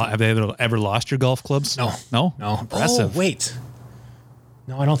ever lost your golf clubs? No. Impressive. Oh, wait.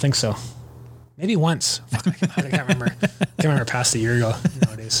 No, I don't think so. Maybe once. I can't remember. I can't remember past a year ago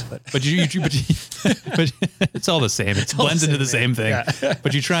nowadays. But but it's all the same. It blends into the same thing. Yeah.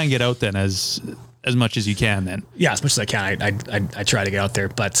 But you try and get out then as much as you can then. Yeah, as much as I can. I try to get out there.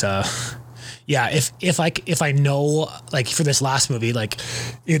 But if I know, like for this last movie, like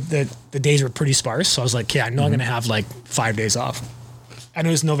the days were pretty sparse. So I was like, yeah, I know I'm gonna have like 5 days off. And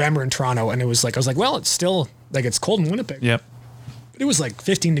it was November in Toronto, and it was like I was like, well, it's still like it's cold in Winnipeg. Yep. It was like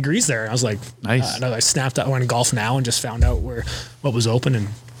 15 degrees there. I was like, nice. I snapped out, I went to golf now and just found out what was open. And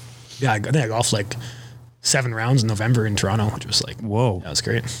yeah, I think I golfed like 7 rounds in November in Toronto, which was like, whoa, that was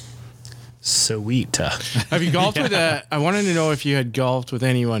great. Sweet. Have you golfed with I wanted to know if you had golfed with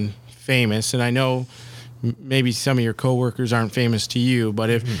anyone famous. And I know maybe some of your coworkers aren't famous to you, but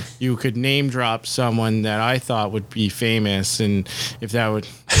if you could name drop someone that I thought would be famous, and if that would,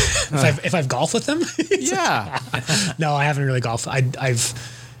 if I've golfed with them, yeah. No, I haven't really golfed.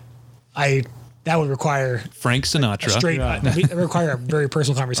 That would require Frank Sinatra. It would require a very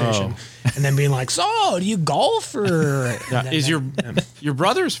personal conversation, and then being like, "So, do you golf?" Or is your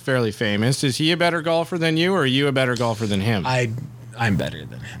brother's fairly famous? Is he a better golfer than you, or are you a better golfer than him? I'm better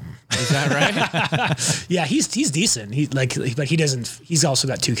than him. Is that right? Yeah, he's decent. But he doesn't. He's also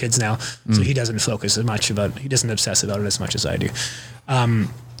got 2 kids now, so he doesn't focus as much about. He doesn't obsess about it as much as I do.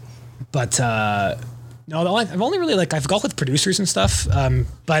 No, I've only really I've golfed with producers and stuff.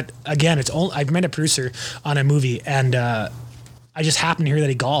 But again, I've met a producer on a movie, and I just happened to hear that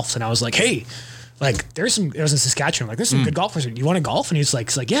he golfs, and I was like, hey. like it was in Saskatchewan. Like there's some good golfers. Do you want to golf? And he's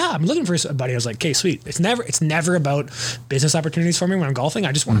like, yeah, I'm looking for a buddy. I was like, okay, sweet. It's never about business opportunities for me when I'm golfing.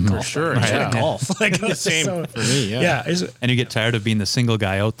 I just want to golf. Sure, I just yeah. want to golf. Like Same for me. Yeah. Yeah. And you get tired of being the single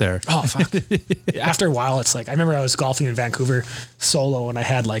guy out there. Oh fuck! After a while, it's like I remember I was golfing in Vancouver solo, and I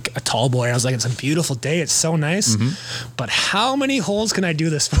had like a tall boy. And I was like, "It's a beautiful day. It's so nice, but how many holes can I do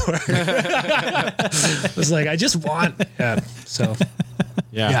this for?" I was like, "I just want." Yeah. So.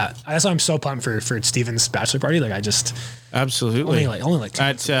 Yeah. That's why I'm so pumped for Steven's bachelor party. Like I just Absolutely. only like 2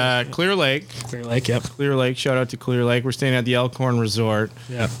 months. At Clear Lake. Clear Lake. Yep. Clear Lake. Shout out to Clear Lake. We're staying at the Elkhorn Resort.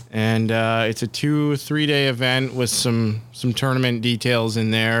 Yeah. And it's a 2-3 day event with some tournament details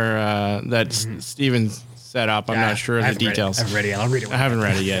in there that Steven's set up. I'm not sure of the details. I haven't read it. I'll read it. I haven't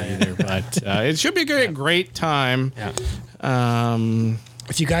read it yet either, but it should be a great time. Yeah.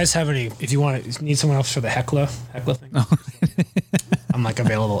 If you guys have if you need someone else for the heckler thing, I'm like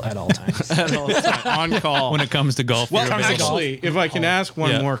available at all times. On call. When it comes to golf. Well, you're available. actually, if I can ask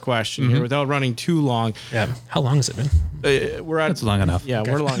one more question here without running too long. Yeah. How long has it been? We're at. That's long enough. Yeah,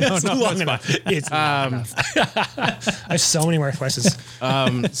 we're long. It's long enough. It's long enough. I have so many more questions.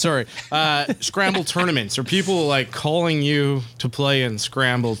 Sorry. Scramble tournaments. Are people like calling you to play in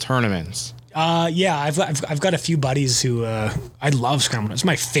scramble tournaments? Yeah, I've got a few buddies who I love scrambling. It's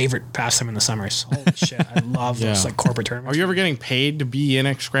my favorite pastime in the summers. Holy shit, I love those like corporate tournaments. Are you ever getting paid to be in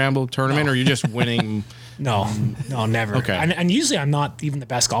a scramble tournament, or are you just winning? No, never. Okay. And usually I'm not even the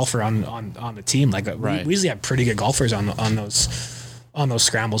best golfer on the team. Like we usually have pretty good golfers on those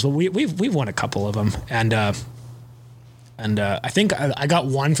scrambles. But we've won a couple of them, and I think I got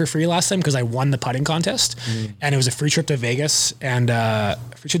one for free last time because I won the putting contest, and it was a free trip to Vegas and Wow.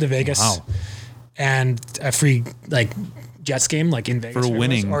 and a free like Jets game like in Vegas For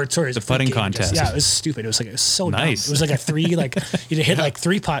winning the putting contest. Yeah, it was stupid. It was so Nice. dumb. It was like a 3 like you hit like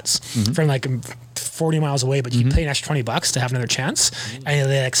 3 putts from like 40 miles away, but you pay an extra $20 to have another chance, and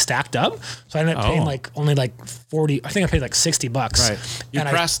they like stacked up. So I ended up paying like only like 40. I think I paid like $60. Right. You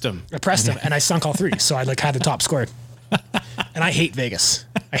pressed them. I pressed them, and I sunk all 3. So I like had the top score. And I hate Vegas.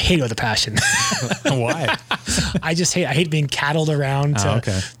 I hate it with a passion. Why? I hate being cattled around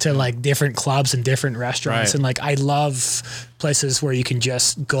to like different clubs and different restaurants. Right. And like, I love places where you can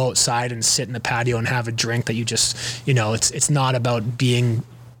just go outside and sit in the patio and have a drink that you just, it's not about being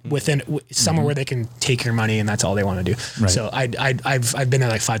within somewhere where they can take your money and that's all they want to do. Right. So I've been there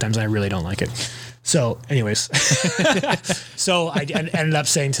like 5 times and I really don't like it. So anyways, so I ended up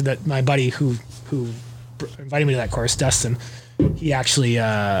saying to my buddy who invited me to that course, Dustin, he actually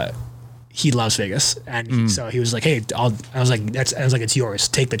he loves Vegas, and so he was like, "Hey, I was like, it's yours.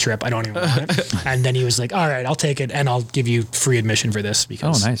 Take the trip. I don't even want it." And then he was like, "All right, I'll take it, and I'll give you free admission for this."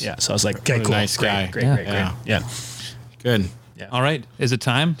 Because nice. Yeah, so I was like, "Okay, What a cool, nice guy. great. Yeah, Good. All right. Is it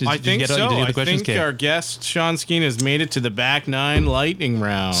time? I think so. I think Kate? our guest, Sean Skeen, has made it to the back 9 lightning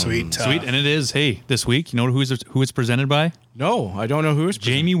round. Sweet. Sweet. And it is, hey, this week, you know who it's presented by? No, I don't know who is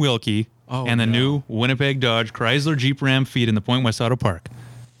Jamie Wilkie and the new Winnipeg Dodge Chrysler Jeep Ram feed in the Point West Auto Park.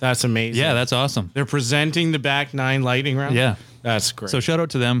 That's amazing. Yeah, that's awesome. They're presenting the back 9 lightning round? Yeah. That's great. So shout out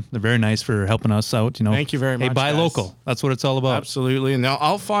to them. They're very nice for helping us out. Thank you very much. Hey, buy guys. local. That's what it's all about. Absolutely. And now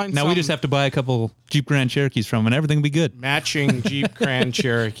I'll find Now we just have to buy a couple Jeep Grand Cherokees from them, and everything will be good. matching Jeep Grand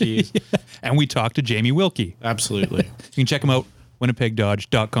Cherokees. And we talked to Jamie Wilkie. Absolutely. You can check him out,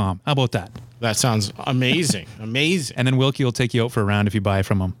 winnipegdodge.com. How about that? That sounds amazing. Amazing. And then Wilkie will take you out for a round if you buy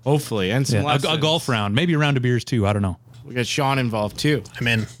from him. Hopefully. And some Yeah, a lessons. golf round. Maybe a round of beers too. I don't know. We got Sean involved too. I'm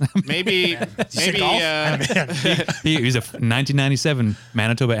in. Maybe He's a 1997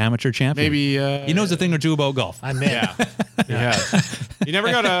 Manitoba amateur champion. maybe He knows a thing or two about golf. I'm in. yeah. You never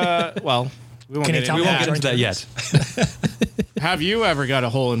got a we won't Can you get tell into me We won't that. get into that yet. Have you ever got a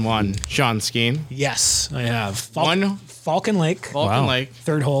hole in one, Sean Skeen? Yes, I have. One? Falcon Lake, Vulcan Wow. Lake,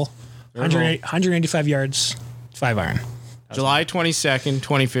 third hole, 185 yards, 5 iron. July 22nd,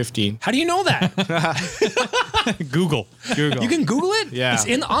 2015. How do you know that? Google. Google. You can Google it. Yeah.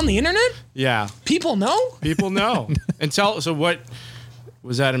 It's on the internet. Yeah. People know. People know. And so what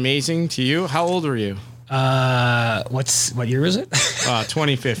was that amazing to you? How old were you? What year was it?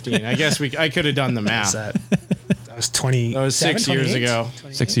 2015. I guess I could have done the math. That was 20. That was 6 years ago.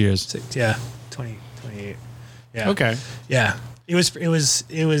 6 years. Yeah, 20, 28. Yeah. Okay. Yeah. It was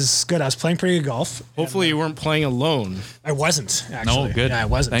good. I was playing pretty good golf. Hopefully you weren't playing alone. I wasn't actually. No, good. Yeah, I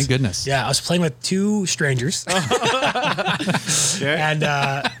wasn't. Thank goodness. Yeah, I was playing with 2 strangers. Okay. And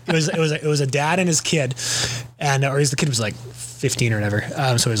it was a dad and his kid, and or the kid was like 15 or whatever,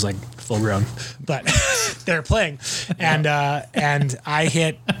 so he was like full grown, but they were playing, and I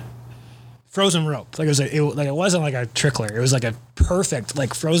hit frozen rope. Like it wasn't like a trickler. It was like a perfect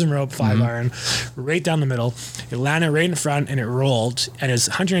like frozen rope 5-iron, right down the middle. It landed right in front and it rolled, and it was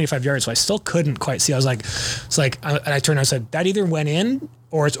 185 yards. So I still couldn't quite see. I was like, and I turned and I said, that either went in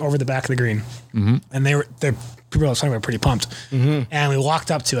or it's over the back of the green. And they're people I was talking about pretty pumped. And we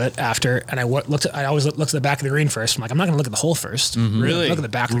walked up to it after, and I always look at the back of the green first. I'm like, I'm not going to look at the hole first. Really? Look at the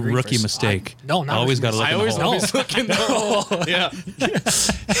back of the green Rookie first. mistake. No, not always got to look I at the always hole. look in the hole. Yeah.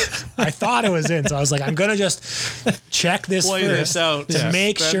 I thought it was in, so I was like, I'm gonna just check this Play first this out. to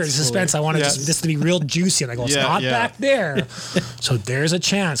make sure the suspense. I wanted this to be real juicy, and I go, it's not back there, so there's a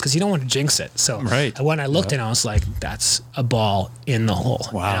chance because you don't want to jinx it. So when I looked and I was like, that's a ball in the hole.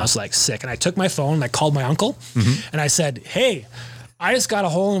 Wow. And I was like sick, and I took my phone and I called my uncle, and I said, hey, I just got a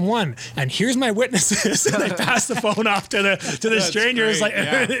hole in one, and here's my witnesses. And I passed the phone off to the stranger. It was like,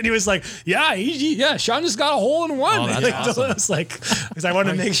 and he was like, yeah, Sean just got a hole in one. Oh, that's like, awesome. I was like, because I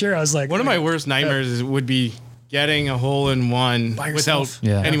wanted to make sure. I was like, One of my worst nightmares would be getting a hole in one By without yourself.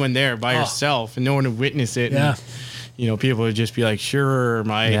 anyone there, by yourself, and no one to witness it. Yeah. And, people would just be like, sure,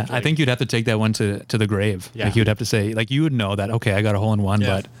 Mike. Yeah, I think you'd have to take that one to the grave. Yeah. Like you'd have to say, like you would know that, okay, I got a hole in one,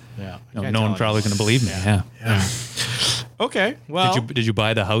 but no one probably going to believe me. Yeah. Okay, well. Did you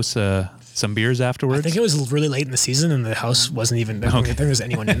buy the house some beers afterwards? I think it was really late in the season, and the house wasn't even. I don't think there was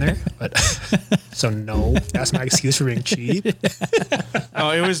anyone in there. But so no, that's my excuse for being cheap. Oh,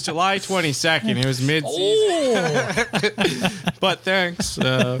 it was July 22nd. It was mid-season. But thanks. We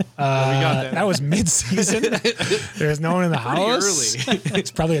got that. That was mid-season. There's no one in the house. Early. It's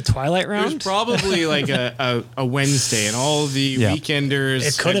probably a twilight It round. was probably like a Wednesday, and all the weekenders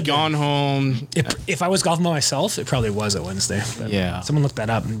It could had have gone home. If I was golfing by myself, it probably was a Wednesday. But Yeah. someone look that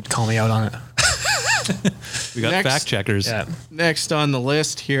up and call me out on it. We got Next- fact checkers. Yeah. Next on the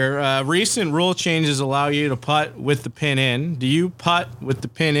list here, recent rule changes allow you to putt with the pin in. Do you putt with the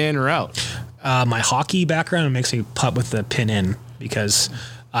pin in or out? My hockey background makes me putt with the pin in because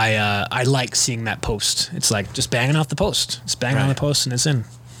I like seeing that post. It's like just banging off the post. It's banging on the post and it's in.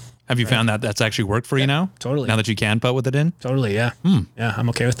 Have you found that that's actually worked for you now? Totally. Now that you can putt with it in? Totally, yeah. Yeah, I'm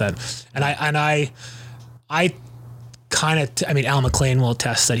okay with that. And I kind of, Al McLean will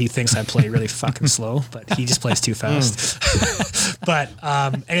attest that he thinks I play really fucking slow, but he just plays too fast. But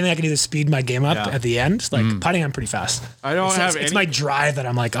anything I can do to speed my game up at the end, like putting, I'm pretty fast. I don't have It's any- my drive that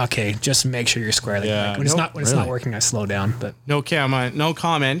I'm like, okay, just make sure you're square. Like, when it's not working, I slow down. But No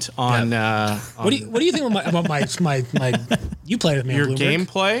comment on what do you think about my you played with me your on Bloomberg.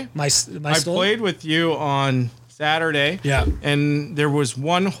 gameplay. My I style? played with you on Saturday. Yeah. And there was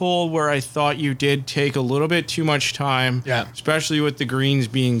one hole where I thought you did take a little bit too much time. Yeah. Especially with the greens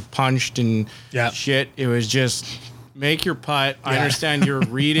being punched and Yeah. shit. It was just make your putt. I Yeah. understand you're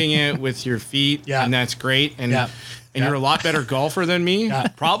reading it with your feet. Yeah. And that's great. And Yeah. and you're a lot better golfer than me. Yeah.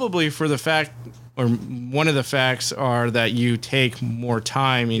 Probably for the fact, or one of the facts are that you take more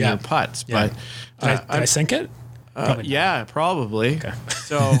time in Yeah. your putts. Yeah. But Did I sink it? Probably not. yeah, probably. Okay.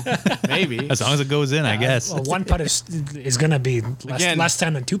 So maybe. As long as it goes in, I guess. Well, one putt is going to be less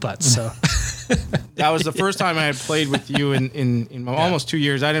time than two putts. So That was the first time I had played with you in almost 2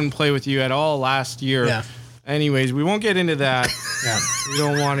 years. I didn't play with you at all last year. Yeah. Anyways, we won't get into that. yeah, We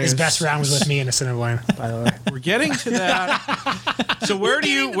don't want to. his best round was with me in a Assiniboine, by the way. We're getting to that. So where do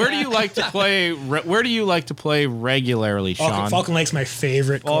you like to play? Where do you like to play regularly, Sean? Falcon Lake's my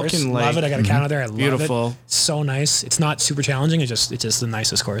favorite course. Falcon Love Lake. it. I got a counter there. I love Beautiful. it. It's so nice. It's not super challenging. It's just the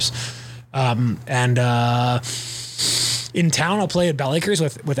nicest course. In town, I'll play at Bell Acres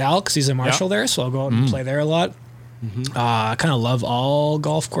with Al because he's a marshal there, so I'll go out and play there a lot. I kind of love all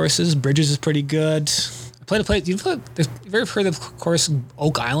golf courses. Bridges is pretty good. I played a place. You've ever heard of the course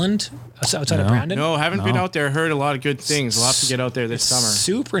Oak Island outside of Brandon? No, haven't been out there. Heard a lot of good things. We'll have to get out there this summer.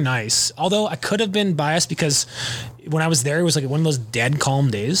 Super nice. Although I could have been biased because when I was there, it was like one of those dead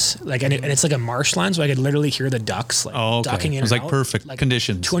calm days. Like, and it's like a marshland, so I could literally hear the ducks like ducking in. It was and like out. perfect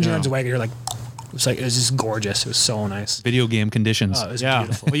conditions. 200 yards away, I could hear like it was just gorgeous. It was so nice. Video game conditions. Oh, it was Yeah.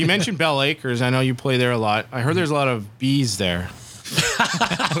 beautiful. Well, you mentioned Bell Acres. I know you play there a lot. I heard there's a lot of bees there. Is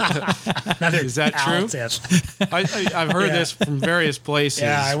that true? I've heard this from various places.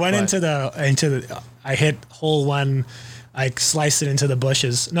 Yeah, I went but- into the. I hit hole one. I sliced it into the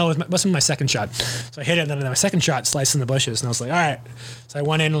bushes. No, it must have been my second shot. So I hit it, and then my second shot sliced in the bushes, and I was like, all right. So I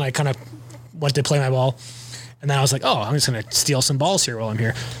went in and I kind of went to play my ball, and then I was like, oh, I'm just gonna steal some balls here while I'm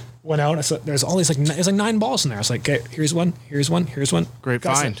here. Went out. I saw there's all these there's like 9 balls in there. I was like, okay, here's one. Great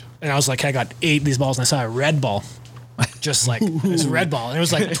Got find. some. And I was like, I got 8 of these balls, and I saw a red ball. Just like this red ball. And it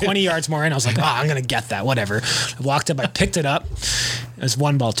was like 20 yards more in. I was like, I'm going to get that, whatever. I walked up, I picked it up, There's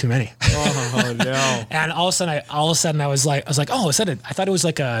one ball too many. Oh no! And all of a sudden I was like, oh, I thought it was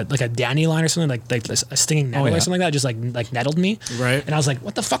like a dandelion or something, like a stinging nettle or something like that, just like nettled me. Right. And I was like,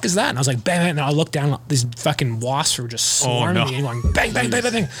 what the fuck is that? And I was like, bang, and I looked down, these fucking wasps were just swarming me, and going bang, bang, bang,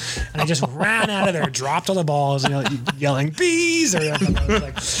 bang, bang. And I just ran out of there, dropped all the balls, yelling bees, and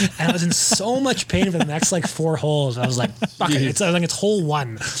I was in so much pain for the next like 4 holes. I was like, fuck it. It's hole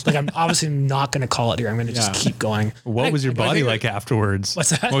 1. Like, I'm obviously not going to call it here. I'm going to just keep going. What was your body like afterwards? What's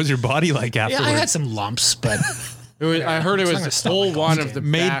that? What was your body like afterwards? Yeah, I had some lumps, but I heard it was hole 1 of the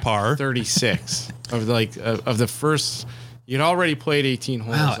made back par 36 of the first. You'd already played 18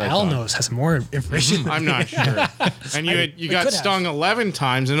 holes. Wow, Al knows has more information. I'm not sure. And you got stung 11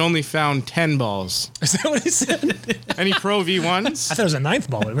 times and only found 10 balls. Is that what he said? Any Pro V1s? I thought it was a 9th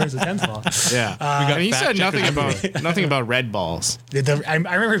ball, but where's the 10th ball? Yeah. And he said nothing about red balls. I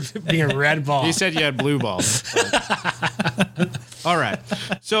remember it being a red ball. He said you had blue balls. All right.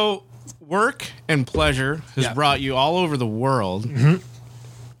 So work and pleasure has brought you all over the world. Mm-hmm.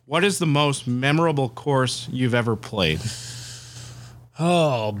 What is the most memorable course you've ever played?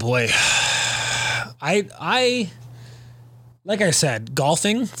 Oh boy. I like I said,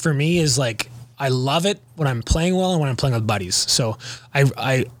 golfing for me is like, I love it when I'm playing well and when I'm playing with buddies. So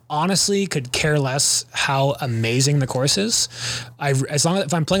I honestly could care less how amazing the course is. As long as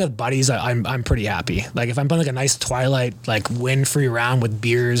if I'm playing with buddies, I'm pretty happy. Like if I'm playing like a nice twilight, like wind-free round with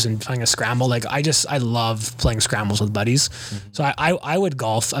beers and playing a scramble, like I love playing scrambles with buddies. Mm-hmm. So I would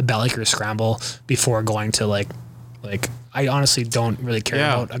golf a Belliker scramble before going to like I honestly don't really care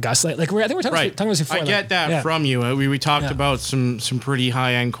about Augusta. Like I think we're talking about this before. I get that from you. We talked about some pretty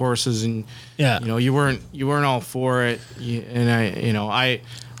high end courses, and you weren't all for it.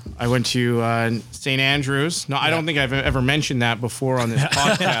 I went to St. Andrews. No, I don't think I've ever mentioned that before on this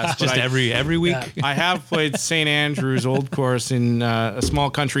podcast. Just every week. Yeah. I have played St. Andrews Old Course in a small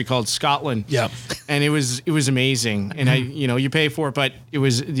country called Scotland. Yeah, and it was amazing. And you pay for it, but it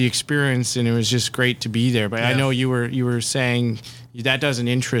was the experience, and it was just great to be there. But I know you were saying that doesn't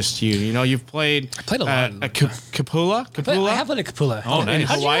interest you. You've played. I played a lot. Kapula. I have played a Kapula. Oh, nice.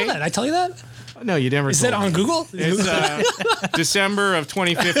 How did you know that? Did I tell you that? No, you never. Is that on Google? It's December of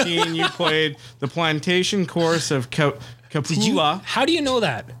 2015. You played the Plantation course of Kapula. How do you know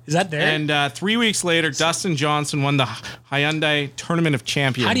that? Is that there? And 3 weeks later, Dustin Johnson won the Hyundai Tournament of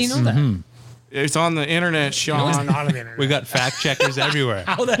Champions. How do you know that? It's on the internet, Sean. No, it's not on the internet. We got fact checkers everywhere.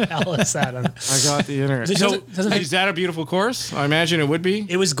 How the hell is that? I got the internet. Is that a beautiful course? I imagine it would be.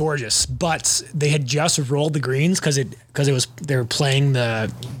 It was gorgeous, but they had just rolled the greens because they were playing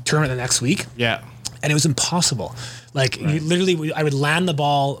the tournament the next week. Yeah. And it was impossible. Like you literally, I would land the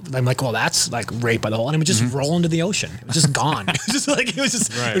ball. I'm like, well, that's like right by the hole, and it would just roll into the ocean. It was just gone.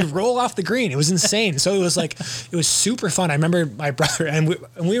 It would roll off the green. It was insane. So it was super fun. I remember my brother and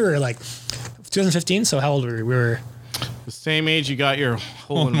we were like 2015. So how old were we? We were the same age you got your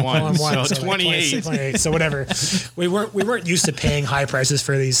hole in one. So 28. 28. So whatever. We weren't used to paying high prices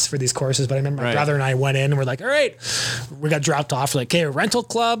for these courses, but I remember my brother and I went in and we're like, all right, we got dropped off. We're like, okay, rental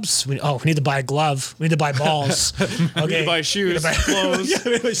clubs. We need to buy a glove. We need to buy balls. Okay. We need to buy shoes, clothes.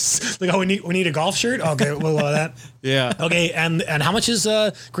 Yeah, it was like, we need a golf shirt. Okay, we'll buy that. Yeah. Okay, and how much is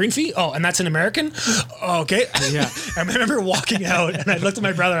green fee? Oh, and that's an American? Okay. Yeah. I remember walking out and I looked at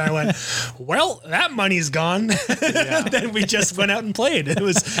my brother and I went, well, that money's gone. Yeah. Then we just went out and played. It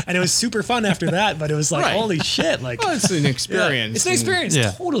was super fun after that, but it was like, holy shit. Like, well, it's an experience. Yeah, it's an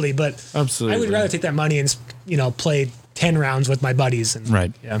experience, totally. But absolutely. I would rather take that money and, play 10 rounds with my buddies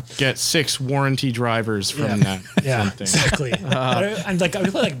and get 6 warranty drivers from that. Yeah, exactly. And like I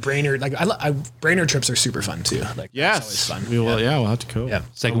feel like Brainerd, like Brainerd trips are super fun too. Like yes, fun. We'll have to go. Yeah,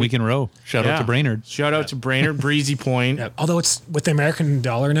 second week in a row. Shout out to Brainerd. Shout out to Brainerd, Breezy Point. Yeah. Although it's with the American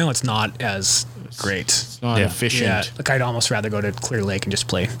dollar now, it's not as great. It's not efficient. Yeah, like I'd almost rather go to Clear Lake and just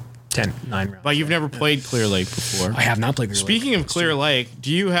play 9 rounds. But you've never played Clear Lake before. I have not played Clear Lake. Speaking of Clear Lake,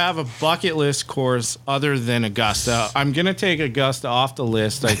 do you have a bucket list course other than Augusta? I'm going to take Augusta off the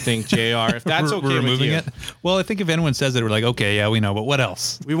list, I think, JR, if that's okay we're with you. it? Well, I think if anyone says it, we're like, okay, yeah, we know, but what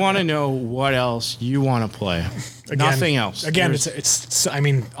else? We want to know what else you want to play. Nothing else. Again, it's. I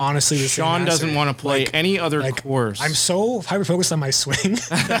mean, honestly, Sean doesn't want to play any other course. I'm so hyper focused on my swing.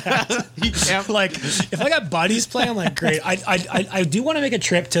 Like, if I got buddies playing, I'm like, great. I do want to make a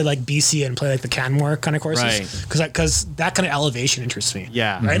trip to like BC and play like the Canmore kind of courses, right? Because that kind of elevation interests me.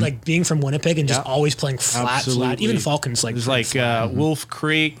 Yeah. Right. Mm-hmm. Like being from Winnipeg and just always playing flat. Even Falcons There's like Wolf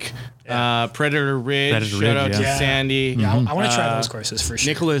Creek. Predator Ridge. Shout out to Sandy. Yeah, I want to try those courses for sure.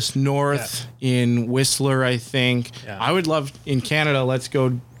 Nicholas North in Whistler, I think. Yeah. I would love in Canada. Let's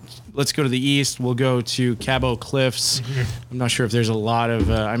go let's go to the east. We'll go to Cabo Cliffs. I'm not sure if there's a lot of.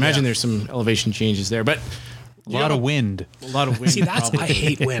 I imagine there's some elevation changes there, but A lot of wind. A lot of wind. See, that's probably. I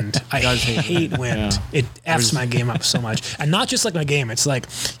hate wind. I hate wind. Yeah. It f's my game up so much, and not just like my game. It's like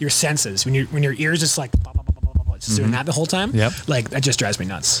your senses when your ears just like blah, blah, blah, blah, blah, blah, just doing that the whole time. Yep. Like that just drives me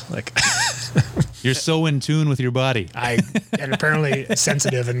nuts. Like You're so in tune with your body. and apparently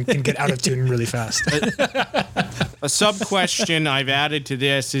sensitive and can get out of tune really fast. A sub question I've added to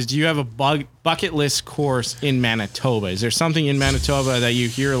this is: do you have a bucket list course in Manitoba? Is there something in Manitoba that you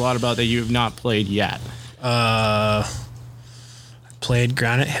hear a lot about that you have not played yet? I played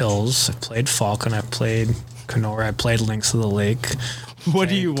Granite Hills. I played Falcon. I played Kenora. I played Links of the Lake. What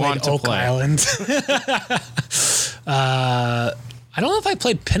do you Played want to Oak play? Island. I don't know if I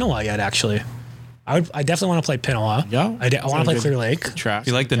played Pinawa yet. Actually, I definitely want to play Pinawa. Yeah, I want to play Clear Lake. Tracks. If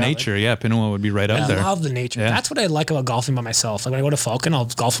you like the nature, yeah, Pinawa would be right up I there. love the nature. Yeah. That's what I like about golfing by myself. Like when I go to Falcon, I'll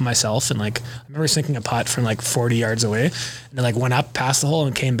golf by myself, and like I remember sinking a putt from like 40 yards away, and then like went up past the hole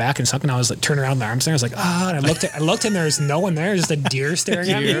and came back and sunk, and I was like turning around, my arms there. I was like, and I looked, and there was no one there, just a deer staring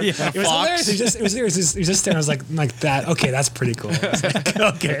at me. Deer. It was hilarious. It was just staring. I was like that. Okay, that's pretty cool. I was like,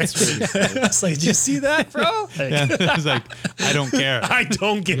 okay. I was like, did you see that, bro? Like, Yeah, I was like, I don't care. I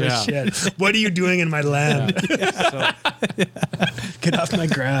don't give Yeah. a shit. What are you doing in my land? Get off my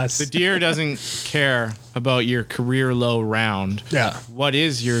grass. The deer doesn't care about your career low round. Yeah. What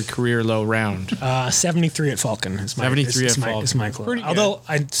is your career low round? 73 at Falcon. Is my, 73 is at my, Falcon. is my club. Pretty good. Although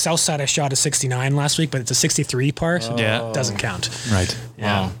Southside I shot a 69 last week, but it's a 63 par, so Yeah. it doesn't count. Right.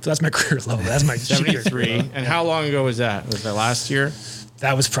 Yeah. Wow. So that's my career low. That's my 73. And how long ago was that? Was that last year?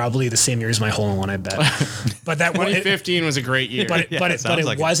 That was probably the same year as my hole in one, I bet. But that was 2015 was a great year. but it sounds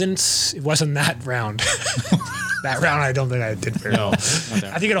like it. wasn't that round. That round I don't think I did very well. not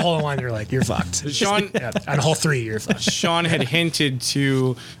that I think at a hole in one you're like, you're fucked. Sean, Yeah, on hole 3 you're fucked. Sean had hinted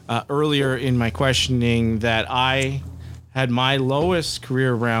to earlier in my questioning that I had my lowest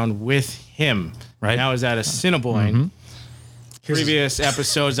career round with him. Right. And I was at Assiniboine. Previous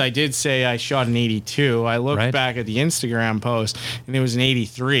episodes, I did say I shot an 82. I looked Right. back at the Instagram post, and it was an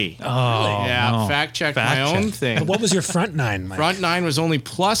 83. Oh, yeah, no. fact checked Fact my own check. thing. What was your front 9, Mike? Front 9 was only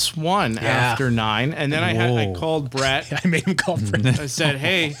 +1 after 9, and then I Whoa. called Brett. I made him call for I said,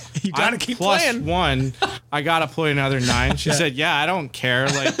 "Hey, You gotta I'm keep +1. playing." I gotta play another 9." She said, "Yeah, I don't care.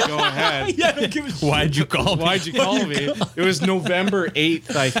 Like, go ahead." Yeah, don't give a shit. Why'd you call me? Why'd you call me? It was November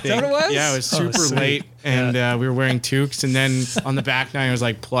 8th, I think. what it was? Yeah, it was Oh, super sweet. late, and we were wearing toques, and then on the back 9 it was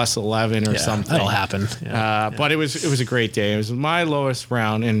like +11 or something. That'll happen. Yeah. But it was a great day. It was my lowest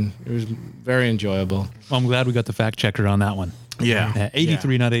round, and it was very enjoyable. Well, I'm glad we got the fact checker on that one. Yeah.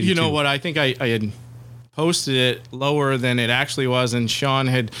 83, not 82. You know what? I think I had posted it lower than it actually was, and Sean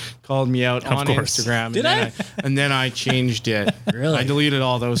had called me out on course. Instagram. Did and then and then I changed it. Really? I deleted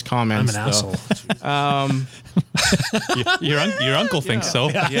all those I'm comments. an though. asshole. Your uncle thinks so.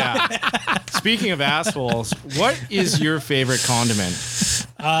 Yeah. Speaking of assholes, what is your favorite condiment?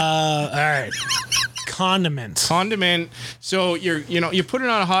 All right. Condiment. Condiment. So you put it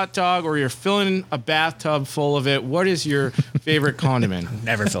on a hot dog, or you're filling a bathtub full of it. What is your favorite condiment?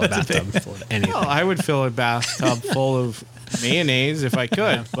 Never fill a bathtub full of anything. Well, I would fill a bathtub full of mayonnaise if I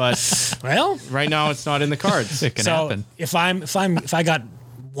could, but Well, right now it's not in the cards. It can so happen. if I got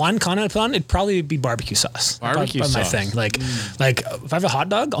one condiment to put on, it'd probably be barbecue sauce. Barbecue Probably my sauce. thing. Like if I have a hot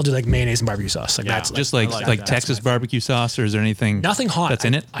dog, I'll do like mayonnaise and barbecue sauce. Like Yeah. that's Just I like like like that. Texas barbecue sauce, or is there anything nothing hot. that's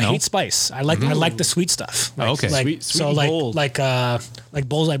in it? I hate spice. I like the sweet stuff. Like, okay. Like, Sweet so and like bold. like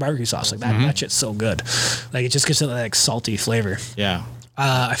bullseye barbecue sauce. Like that. That shit's so good. Like it just gives it that like salty flavor. Yeah.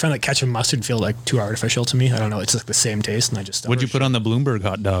 I find like ketchup and mustard feel like too artificial to me. I don't know. It's like the same taste, and I just What'd you put on the Bloomberg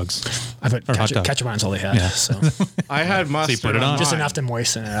hot dogs? I put or hot ketchup, dog? ketchup on is all they had. Yeah. So I had mustard. put it on. just mine. enough to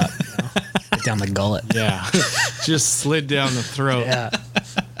moisten it up. You know? Get down the gullet. Yeah. Just slid down the throat. Yeah.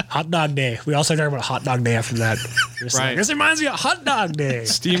 Hot dog day. We also talked about hot dog day after that. Just Right. like, this reminds me of hot dog day.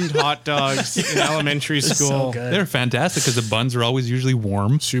 Steamed hot dogs in elementary It's so school. good. They're fantastic because the buns are always usually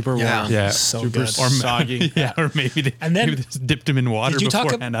warm. Super Yeah. warm. Yeah. So Super good. soggy. Yeah, or maybe they, And then- maybe they just dipped them in water Did you talk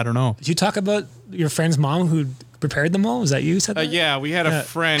beforehand. I don't know. Did you talk about your friend's mom who prepared them all? Was that you who said that? Yeah, we had a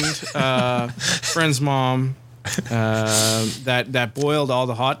friend's mom, that boiled all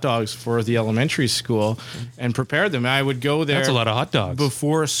the hot dogs for the elementary school and prepared them. I would go there. That's a lot of hot dogs.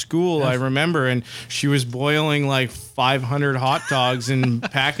 Before school, I remember, and she was boiling like 500 hot dogs and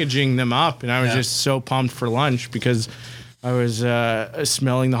packaging them up, and I was Yeah. just so pumped for lunch because I was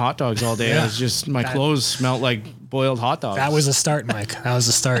smelling the hot dogs all day. Yeah. I was just my That- clothes smelled like boiled hot dogs. That was the start, Mike. That was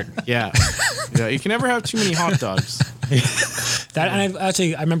the start. yeah. Yeah, you can never have too many hot dogs. That and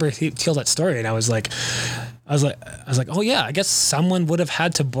I remember he told that story, and I was like, I was like, oh yeah, I guess someone would have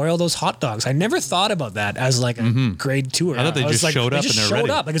had to boil those hot dogs. I never thought about that as like a grade tour. I thought they just showed up and they're ready.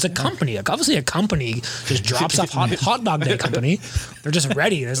 Like it's a company. Like obviously a company just drops off hot dog day company. They're just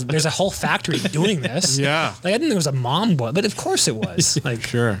ready. There's a whole factory doing this. Yeah. Like I didn't think there was a mom boil, but of course it was. Like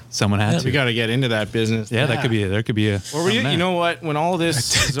Sure. Someone had to. We got to get into that business. Yeah, that could be. There could be a. Or you know what? When all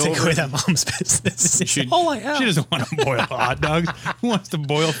this is take over, away that mom's business. should- all I have. She doesn't want to boil hot dogs. Who wants to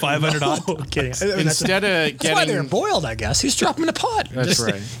boil 500 hot No, dogs? kidding. instead of That's why they're getting boiled, I guess. He's dropping in a pot. That's Just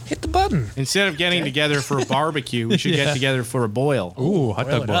right. Hit the button. together for a barbecue, we should get together for a boil. Ooh, hot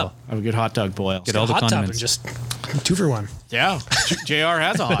Boil dog it boil. up. Have a good hot dog boil. Get all the hot tub and condiments. just 2 for 1. Yeah. JR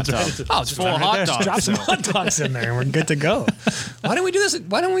has a hot tub. Oh, It's full of hot Drop dogs. some hot dogs in there and we're good to go. Why don't we do this?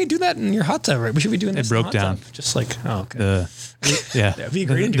 Why don't we do that in your hot tub? Right? We should be doing this. broke in the hot down. tub. Just like, oh, okay. Yeah. That'd be a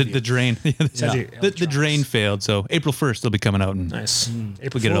great the interview. drain. Said you- The drain failed. So April 1st, they'll be coming out and Nice. April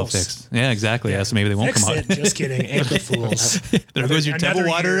we'll get it all Fools. fixed. Yeah, exactly. Yeah, so maybe they won't Fix come it. out. Just kidding. April Fools. There goes your tub of Another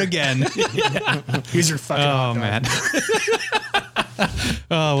water year. again. Here's your fucking Oh hot dog. man.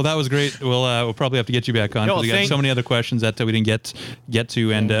 Oh well, that was great. We'll probably have to get you back on. Yo, 'Cause we got thank- so many other questions that we didn't get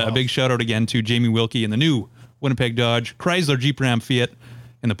to, and a big shout out again to Jamie Wilkie and the new Winnipeg Dodge Chrysler Jeep Ram Fiat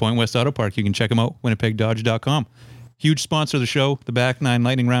in the Point West Auto Park. You can check them out, winnipegdodge.com. Huge sponsor of the show, the Back Nine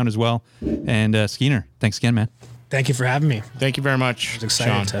Lightning Round as well. And Skeena, thanks again, man. Thank you for having me. Thank you very much, I was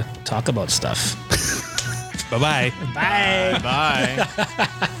excited Sean. to talk about stuff. Bye-bye. Bye. Bye.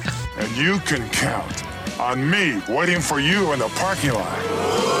 And you can count on me waiting for you in the parking lot.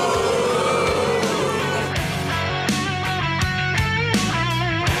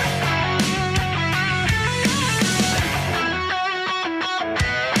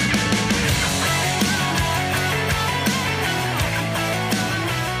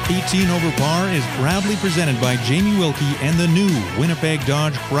 #18 Over Par is proudly presented by Jamie Wilkie and the new Winnipeg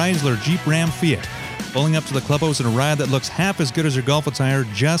Dodge Chrysler Jeep Ram Fiat. Pulling up to the clubhouse in a ride that looks half as good as your golf attire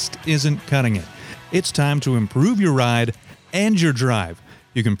just isn't cutting it. It's time to improve your ride and your drive.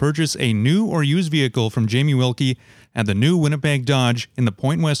 You can purchase a new or used vehicle from Jamie Wilkie at the new Winnipeg Dodge in the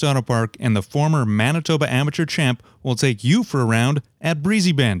Point West Auto Park, and the former Manitoba amateur champ will take you for a round at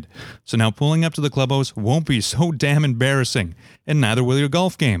Breezy Bend. So now pulling up to the clubhouse won't be so damn embarrassing, and neither will your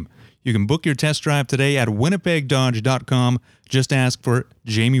golf game. You can book your test drive today at winnipegdodge.com. Just ask for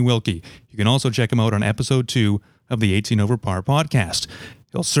Jamie Wilkie. You can also check him out on episode 2 of the 18 Over Par podcast.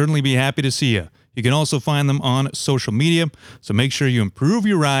 He'll certainly be happy to see you. You can also find them on social media, so make sure you improve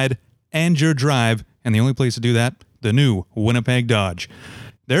your ride and your drive, and the only place to do that, the new Winnipeg Dodge.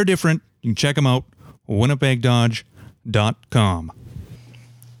 They're different. You can check them out, winnipegdodge.com.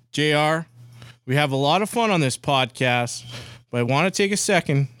 JR, we have a lot of fun on this podcast, but I want to take a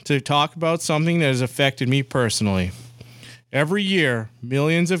second to talk about something that has affected me personally. Every year,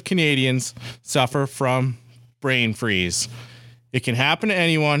 millions of Canadians suffer from brain freeze. It can happen to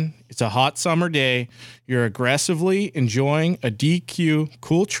anyone. It's a hot summer day. You're aggressively enjoying a DQ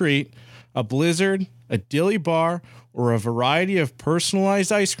cool treat, a blizzard, a dilly bar, or a variety of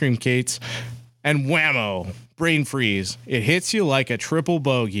personalized ice cream cakes, and whammo, brain freeze. It hits you like a triple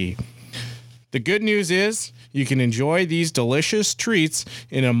bogey. The good news is you can enjoy these delicious treats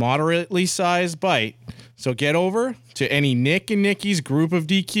in a moderately sized bite. So get over to any Nick and Nikki's group of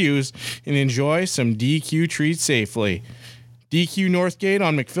DQs and enjoy some DQ treats safely. DQ Northgate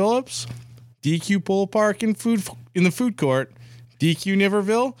on McPhillips, DQ Polo Park in the food court, DQ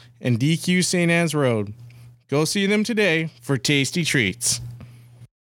Niverville, and DQ St. Anne's Road. Go see them today for tasty treats.